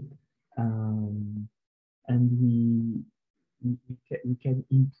 Okay, and we can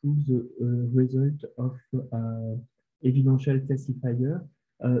improve the result of evidential classifier,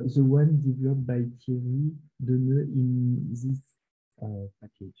 the one developed by Teori in this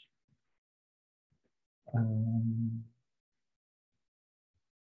package.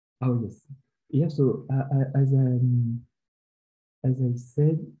 Oh yes, yeah. So as I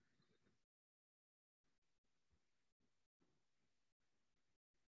said.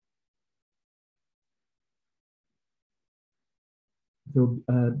 So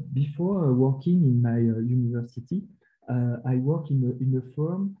before working in my university, I work in a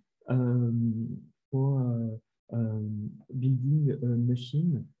firm for building a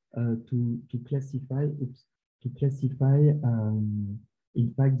machine to classify in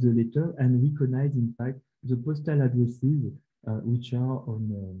fact the letter and recognize in fact the postal addresses which are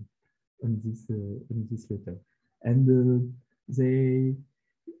on this letter, and they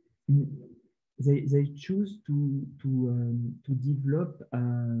choose to develop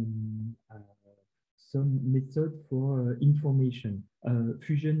some method for information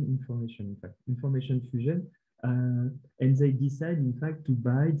fusion information. In fact, information fusion and they decide, in fact, to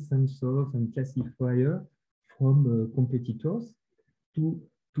buy sensors and classifiers from competitors to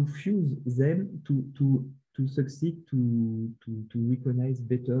fuse them to succeed to recognize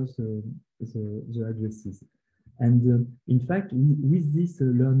better the addresses. And in fact, with this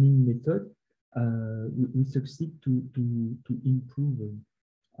learning method, we succeed to improve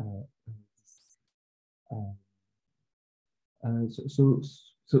so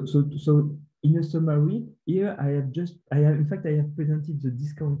in a summary, here I have in fact I have presented the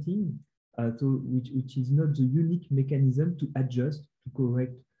discounting, which is not the unique mechanism to adjust to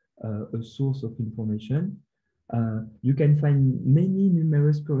correct a source of information. You can find many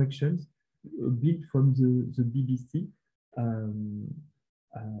numerous corrections built from the BBC,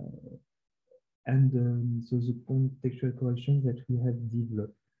 so the contextual corrections that we have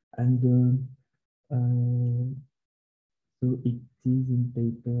developed, and so it is in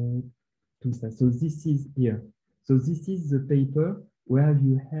paper 2. So this is here. So this is the paper where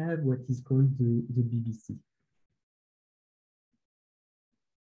you have what is called the BBC.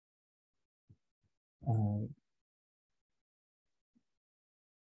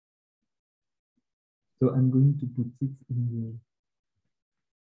 So I'm going to put it in the...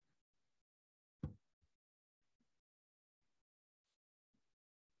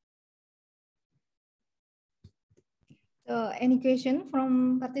 So any question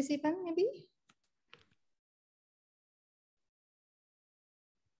from participant maybe?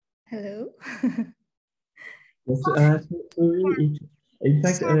 Hello. Yes, sorry, in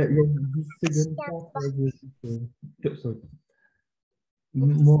fact, this second part was sorry,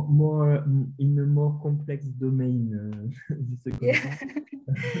 more in a more complex domain. The second part.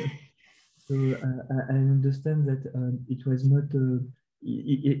 So I understand that it was not.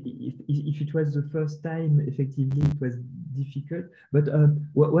 If it was the first time, effectively, it was difficult. But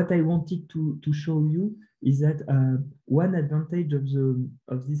what I wanted to show you is that one advantage of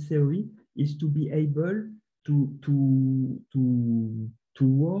this theory is to be able to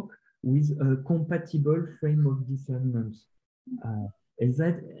work with a compatible frame of discernment. Is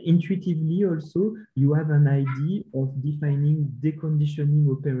that intuitively also you have an idea of defining deconditioning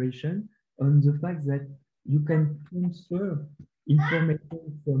operation on the fact that you can transfer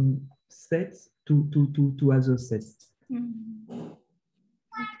information from sets to other sets.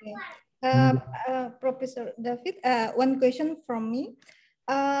 Okay. Professor David, one question from me.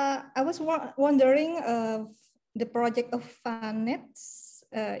 I was wondering the project of Fanets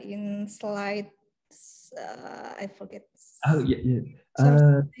in slide, I forget. Oh, yeah.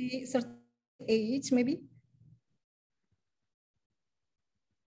 38 maybe?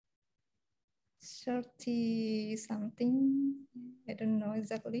 30 something, I don't know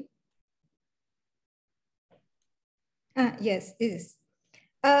exactly. Yes, it is.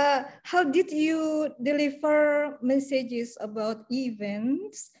 How did you deliver messages about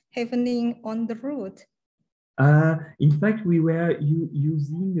events happening on the road? In fact, we were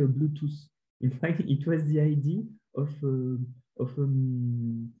using Bluetooth. In fact, it was the idea of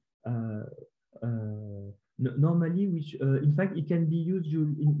normally, which in fact it can be used.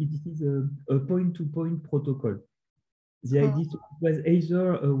 It is a point-to-point protocol. The idea was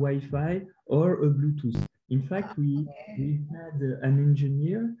either a Wi-Fi or a Bluetooth. In fact, we had an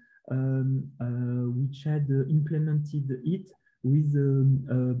engineer which had implemented it with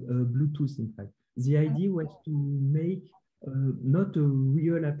Bluetooth. In fact, the idea was to make not a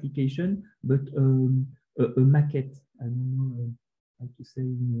real application, but a maquette. I don't know how to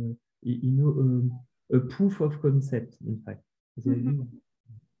say, a proof of concept. In fact, the idea was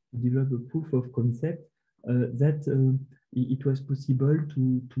to develop a proof of concept that it was possible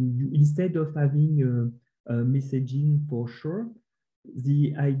to instead of having messaging for sure,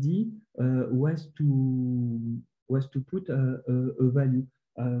 the idea was to put a value.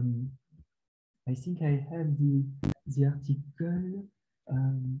 I think I have the article.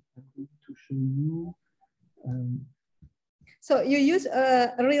 I'm going to show you. So you use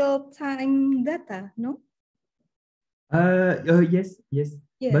real-time data, no? Yes. Yeah.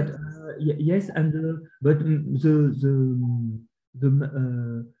 But yes, and but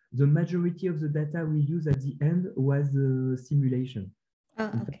the majority of the data we use at the end was simulation.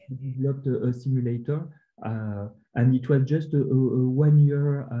 In fact, we developed a simulator, and it was just a 1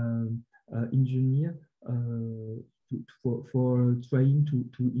 year engineer for trying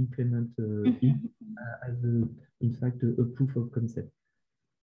to implement it as in fact a proof of concept.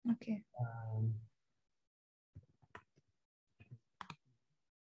 Okay.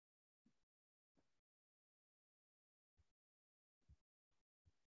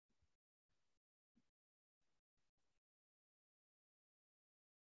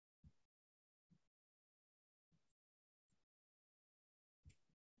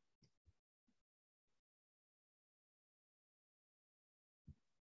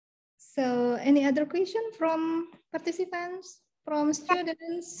 So any other question from participants, from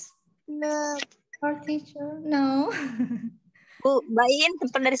students? No. Or teacher? No. Bu, Mbak In,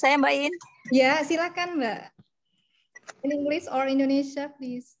 tempat dari saya Mbak In. Ya, silakan Mbak. In English or Indonesia,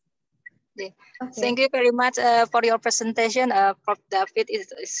 please. Okay. Okay. Thank you very much for your presentation, Prof. David.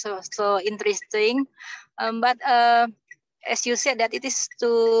 Is so interesting. But as you said that it is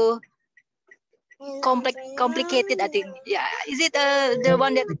too complicated, I think. Yeah. Is it the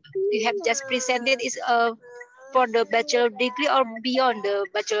one that you have just presented is for the bachelor degree or beyond the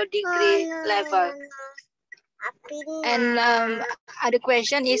bachelor degree level? And other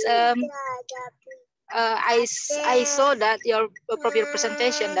question is I saw that your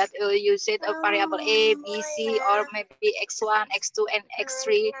presentation that you said a variable A, B, C, or maybe X1, X2, and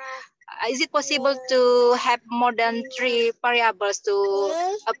X3. Is it possible to have more than 3 variables to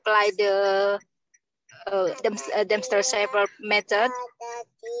apply the Dempster-Shafer method?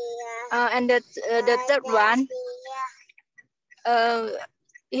 And the third one,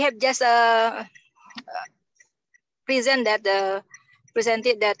 you have just presented that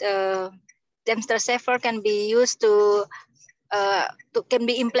Dempster-Shafer can be used to can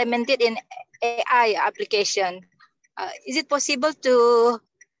be implemented in AI application. Is it possible to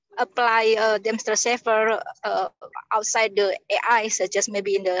apply Dempster-Shafer outside the AI, such as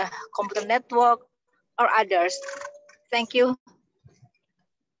maybe in the computer network or others? Thank you.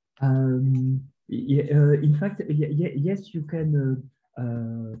 In fact, yes, you can.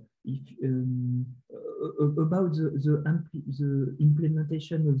 About the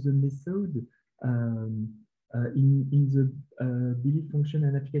implementation of the method in the Belief Function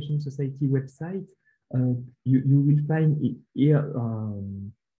and Application Society website, you will find here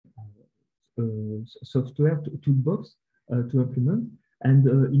software toolbox to implement, and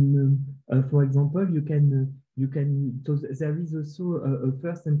for example, you can so there is also a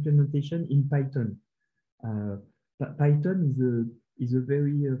first implementation in Python. Python is a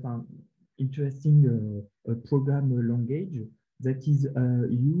very interesting program language that is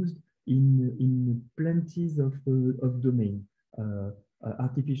used in plenty of domain,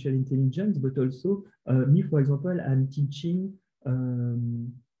 artificial intelligence, but also me, for example, I'm teaching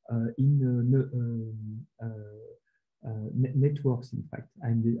networks. In fact,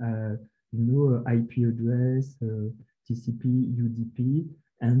 I'm IP address, TCP, UDP,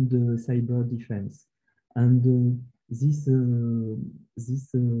 and cyber defense. And this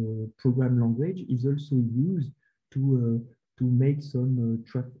program language is also used to make some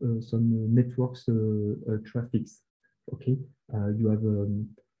networks traffics. Okay, you have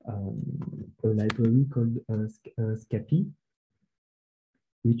a library called SCAPI,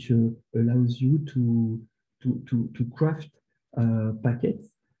 which allows you to craft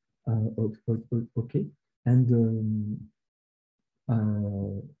packets. Okay, and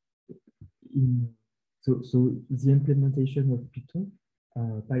so the implementation of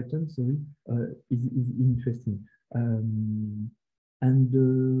Python, sorry, is interesting,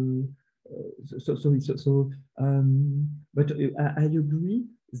 but I agree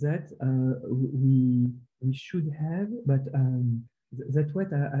that we should have, but that's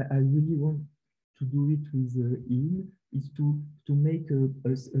what I really want to do it with Ian, is to make a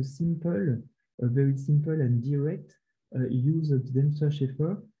simple, a very simple and direct use of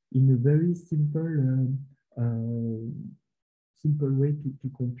Dempster-Shafer in a very simple simple way to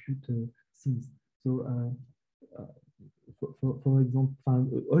compute things. So for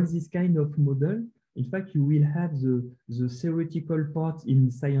example, all this kind of model, in fact, you will have the theoretical part in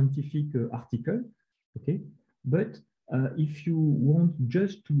scientific article, okay? But if you want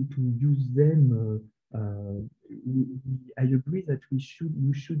just to use them, I agree that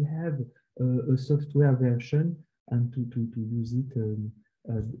you should have a software version and to use it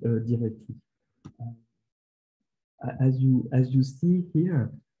directly. As you see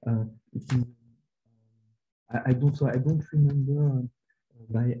here, it is, I don't remember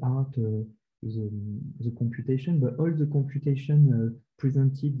by heart the computation, but all the computation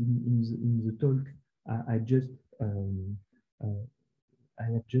presented in the talk I have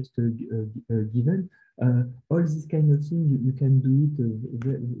just given. All this kind of thing you can do it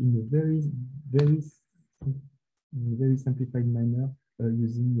in a very simplified manner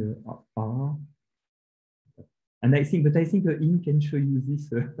using R. And I think Ian can show you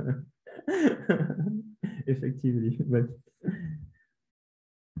this effectively. But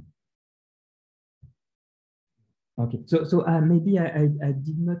okay, so maybe I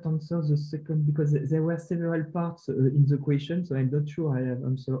did not answer the second, because there were several parts in the question, so I'm not sure I have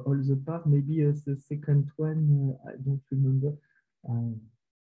answered all the parts. Maybe the second one I don't remember.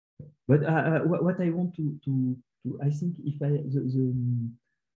 But what I want to I think if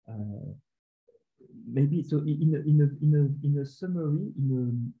maybe so in a summary,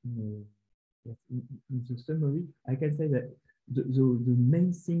 in the summary, I can say that the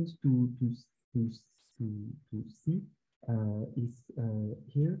main things to see is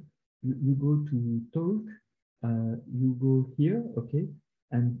here. You go to talk, you go here, okay,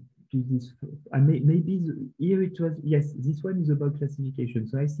 and to this. Maybe here it was, yes, this one is about classification.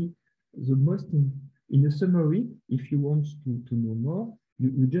 So I see the most in a summary. If you want to know more,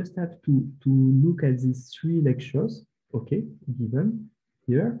 you just have to look at these 3 lectures, okay, given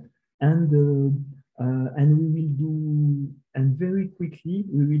here, and we will do, and very quickly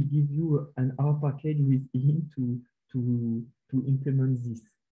we will give you an R package with him to implement this.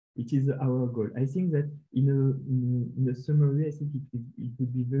 It is our goal. I think that in a summary, I think it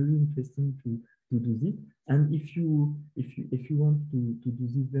would be very interesting to do this. And if you want to do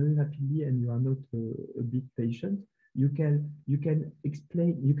this very rapidly and you are not a bit patient, you can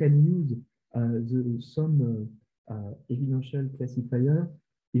explain. You can use some evidential classifier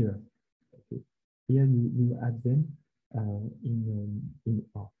here. Okay. Here you add them in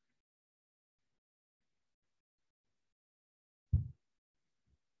R.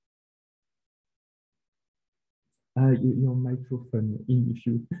 Your microphone in, if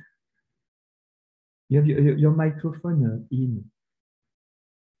you have your microphone in.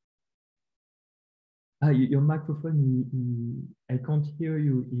 Your microphone, I can't hear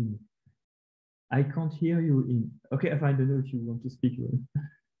you in. I can't hear you in. Okay, I don't know if you want to speak.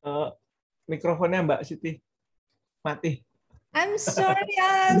 Mikrofonnya Mbak Siti mati. I'm sorry,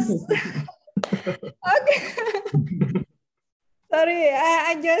 yes. Okay. Sorry,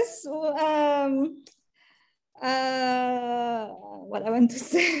 I just what I want to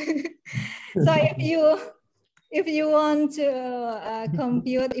say. So if you want to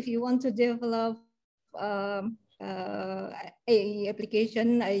compute, if you want to develop a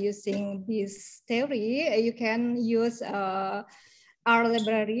application using this theory, you can use our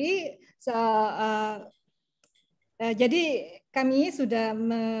library. So jadi kami sudah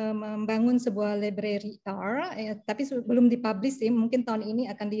membangun sebuah library R, tapi belum dipublish sih. Mungkin tahun ini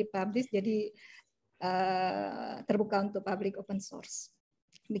akan dipublish. Jadi terbuka untuk public open source.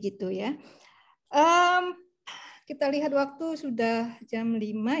 Begitu ya. Kita lihat waktu sudah jam 5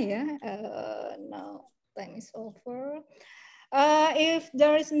 ya. Now time is over. If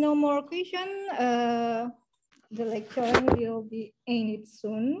there is no more question, the lecture will be ended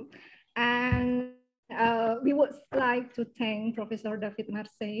soon. And we would like to thank Professor David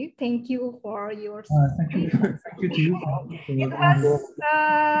Mercier. Thank you for your thank you to you. It was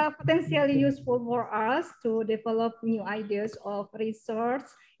potentially useful for us to develop new ideas of research,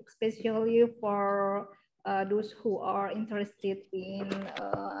 especially for those who are interested in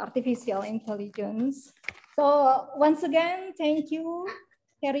artificial intelligence. So once again, thank you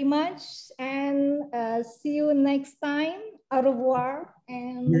very much, and see you next time. Au revoir.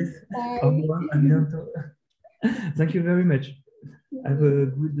 And yes, bye. Au revoir, à bientôt. Thank you very much. Have a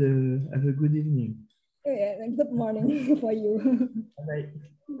good evening. Yeah, good morning for you. Bye.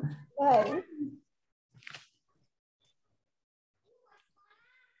 Bye.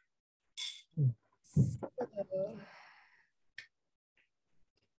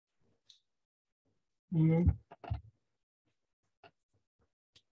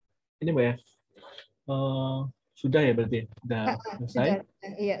 Ini Mbak ya, sudah ya berarti sudah selesai.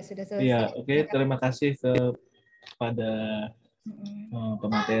 Iya, sudah selesai. Iya, oke. Terima kasih kepada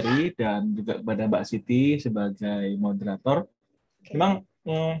pemateri dan juga kepada Mbak Siti sebagai moderator. Memang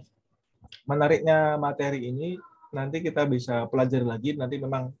menariknya materi ini nanti kita bisa pelajari lagi. Nanti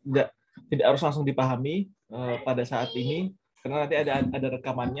memang tidak harus langsung dipahami pada saat ini, karena nanti ada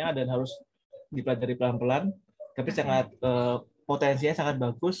rekamannya dan harus dipelajari pelan-pelan. Tapi sangat potensinya sangat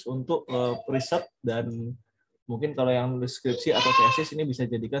bagus untuk riset, dan mungkin kalau yang deskripsi atau tesis ini bisa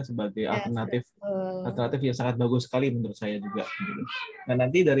jadikan sebagai alternatif yang sangat bagus sekali menurut saya juga. Nah,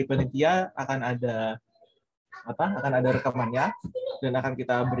 nanti dari panitia akan ada rekamannya dan akan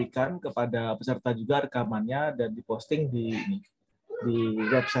kita berikan kepada peserta juga rekamannya dan diposting di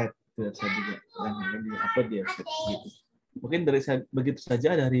website juga dan di-upload di website gitu. Mungkin begitu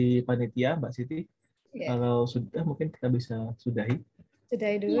saja dari panitia, Mbak Siti. Kalau sudah mungkin kita bisa sudahi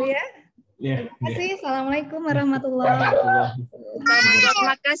dulu ya. Terima kasih. Assalamualaikum warahmatullahi wabarakatuh.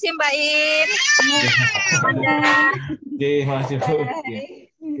 Terima kasih Mbak In. Oke, makasih Bu.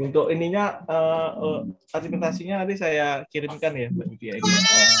 Untuk ininya presentasinya nanti saya kirimkan ya Mbak Siti.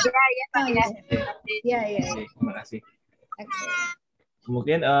 Iya. Terima kasih.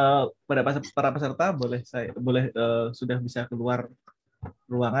 Mungkin para peserta boleh sudah bisa keluar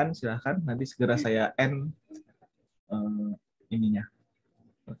ruangan, silahkan. Nanti segera saya end ininya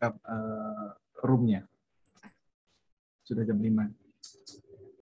roomnya. Sudah jam 5.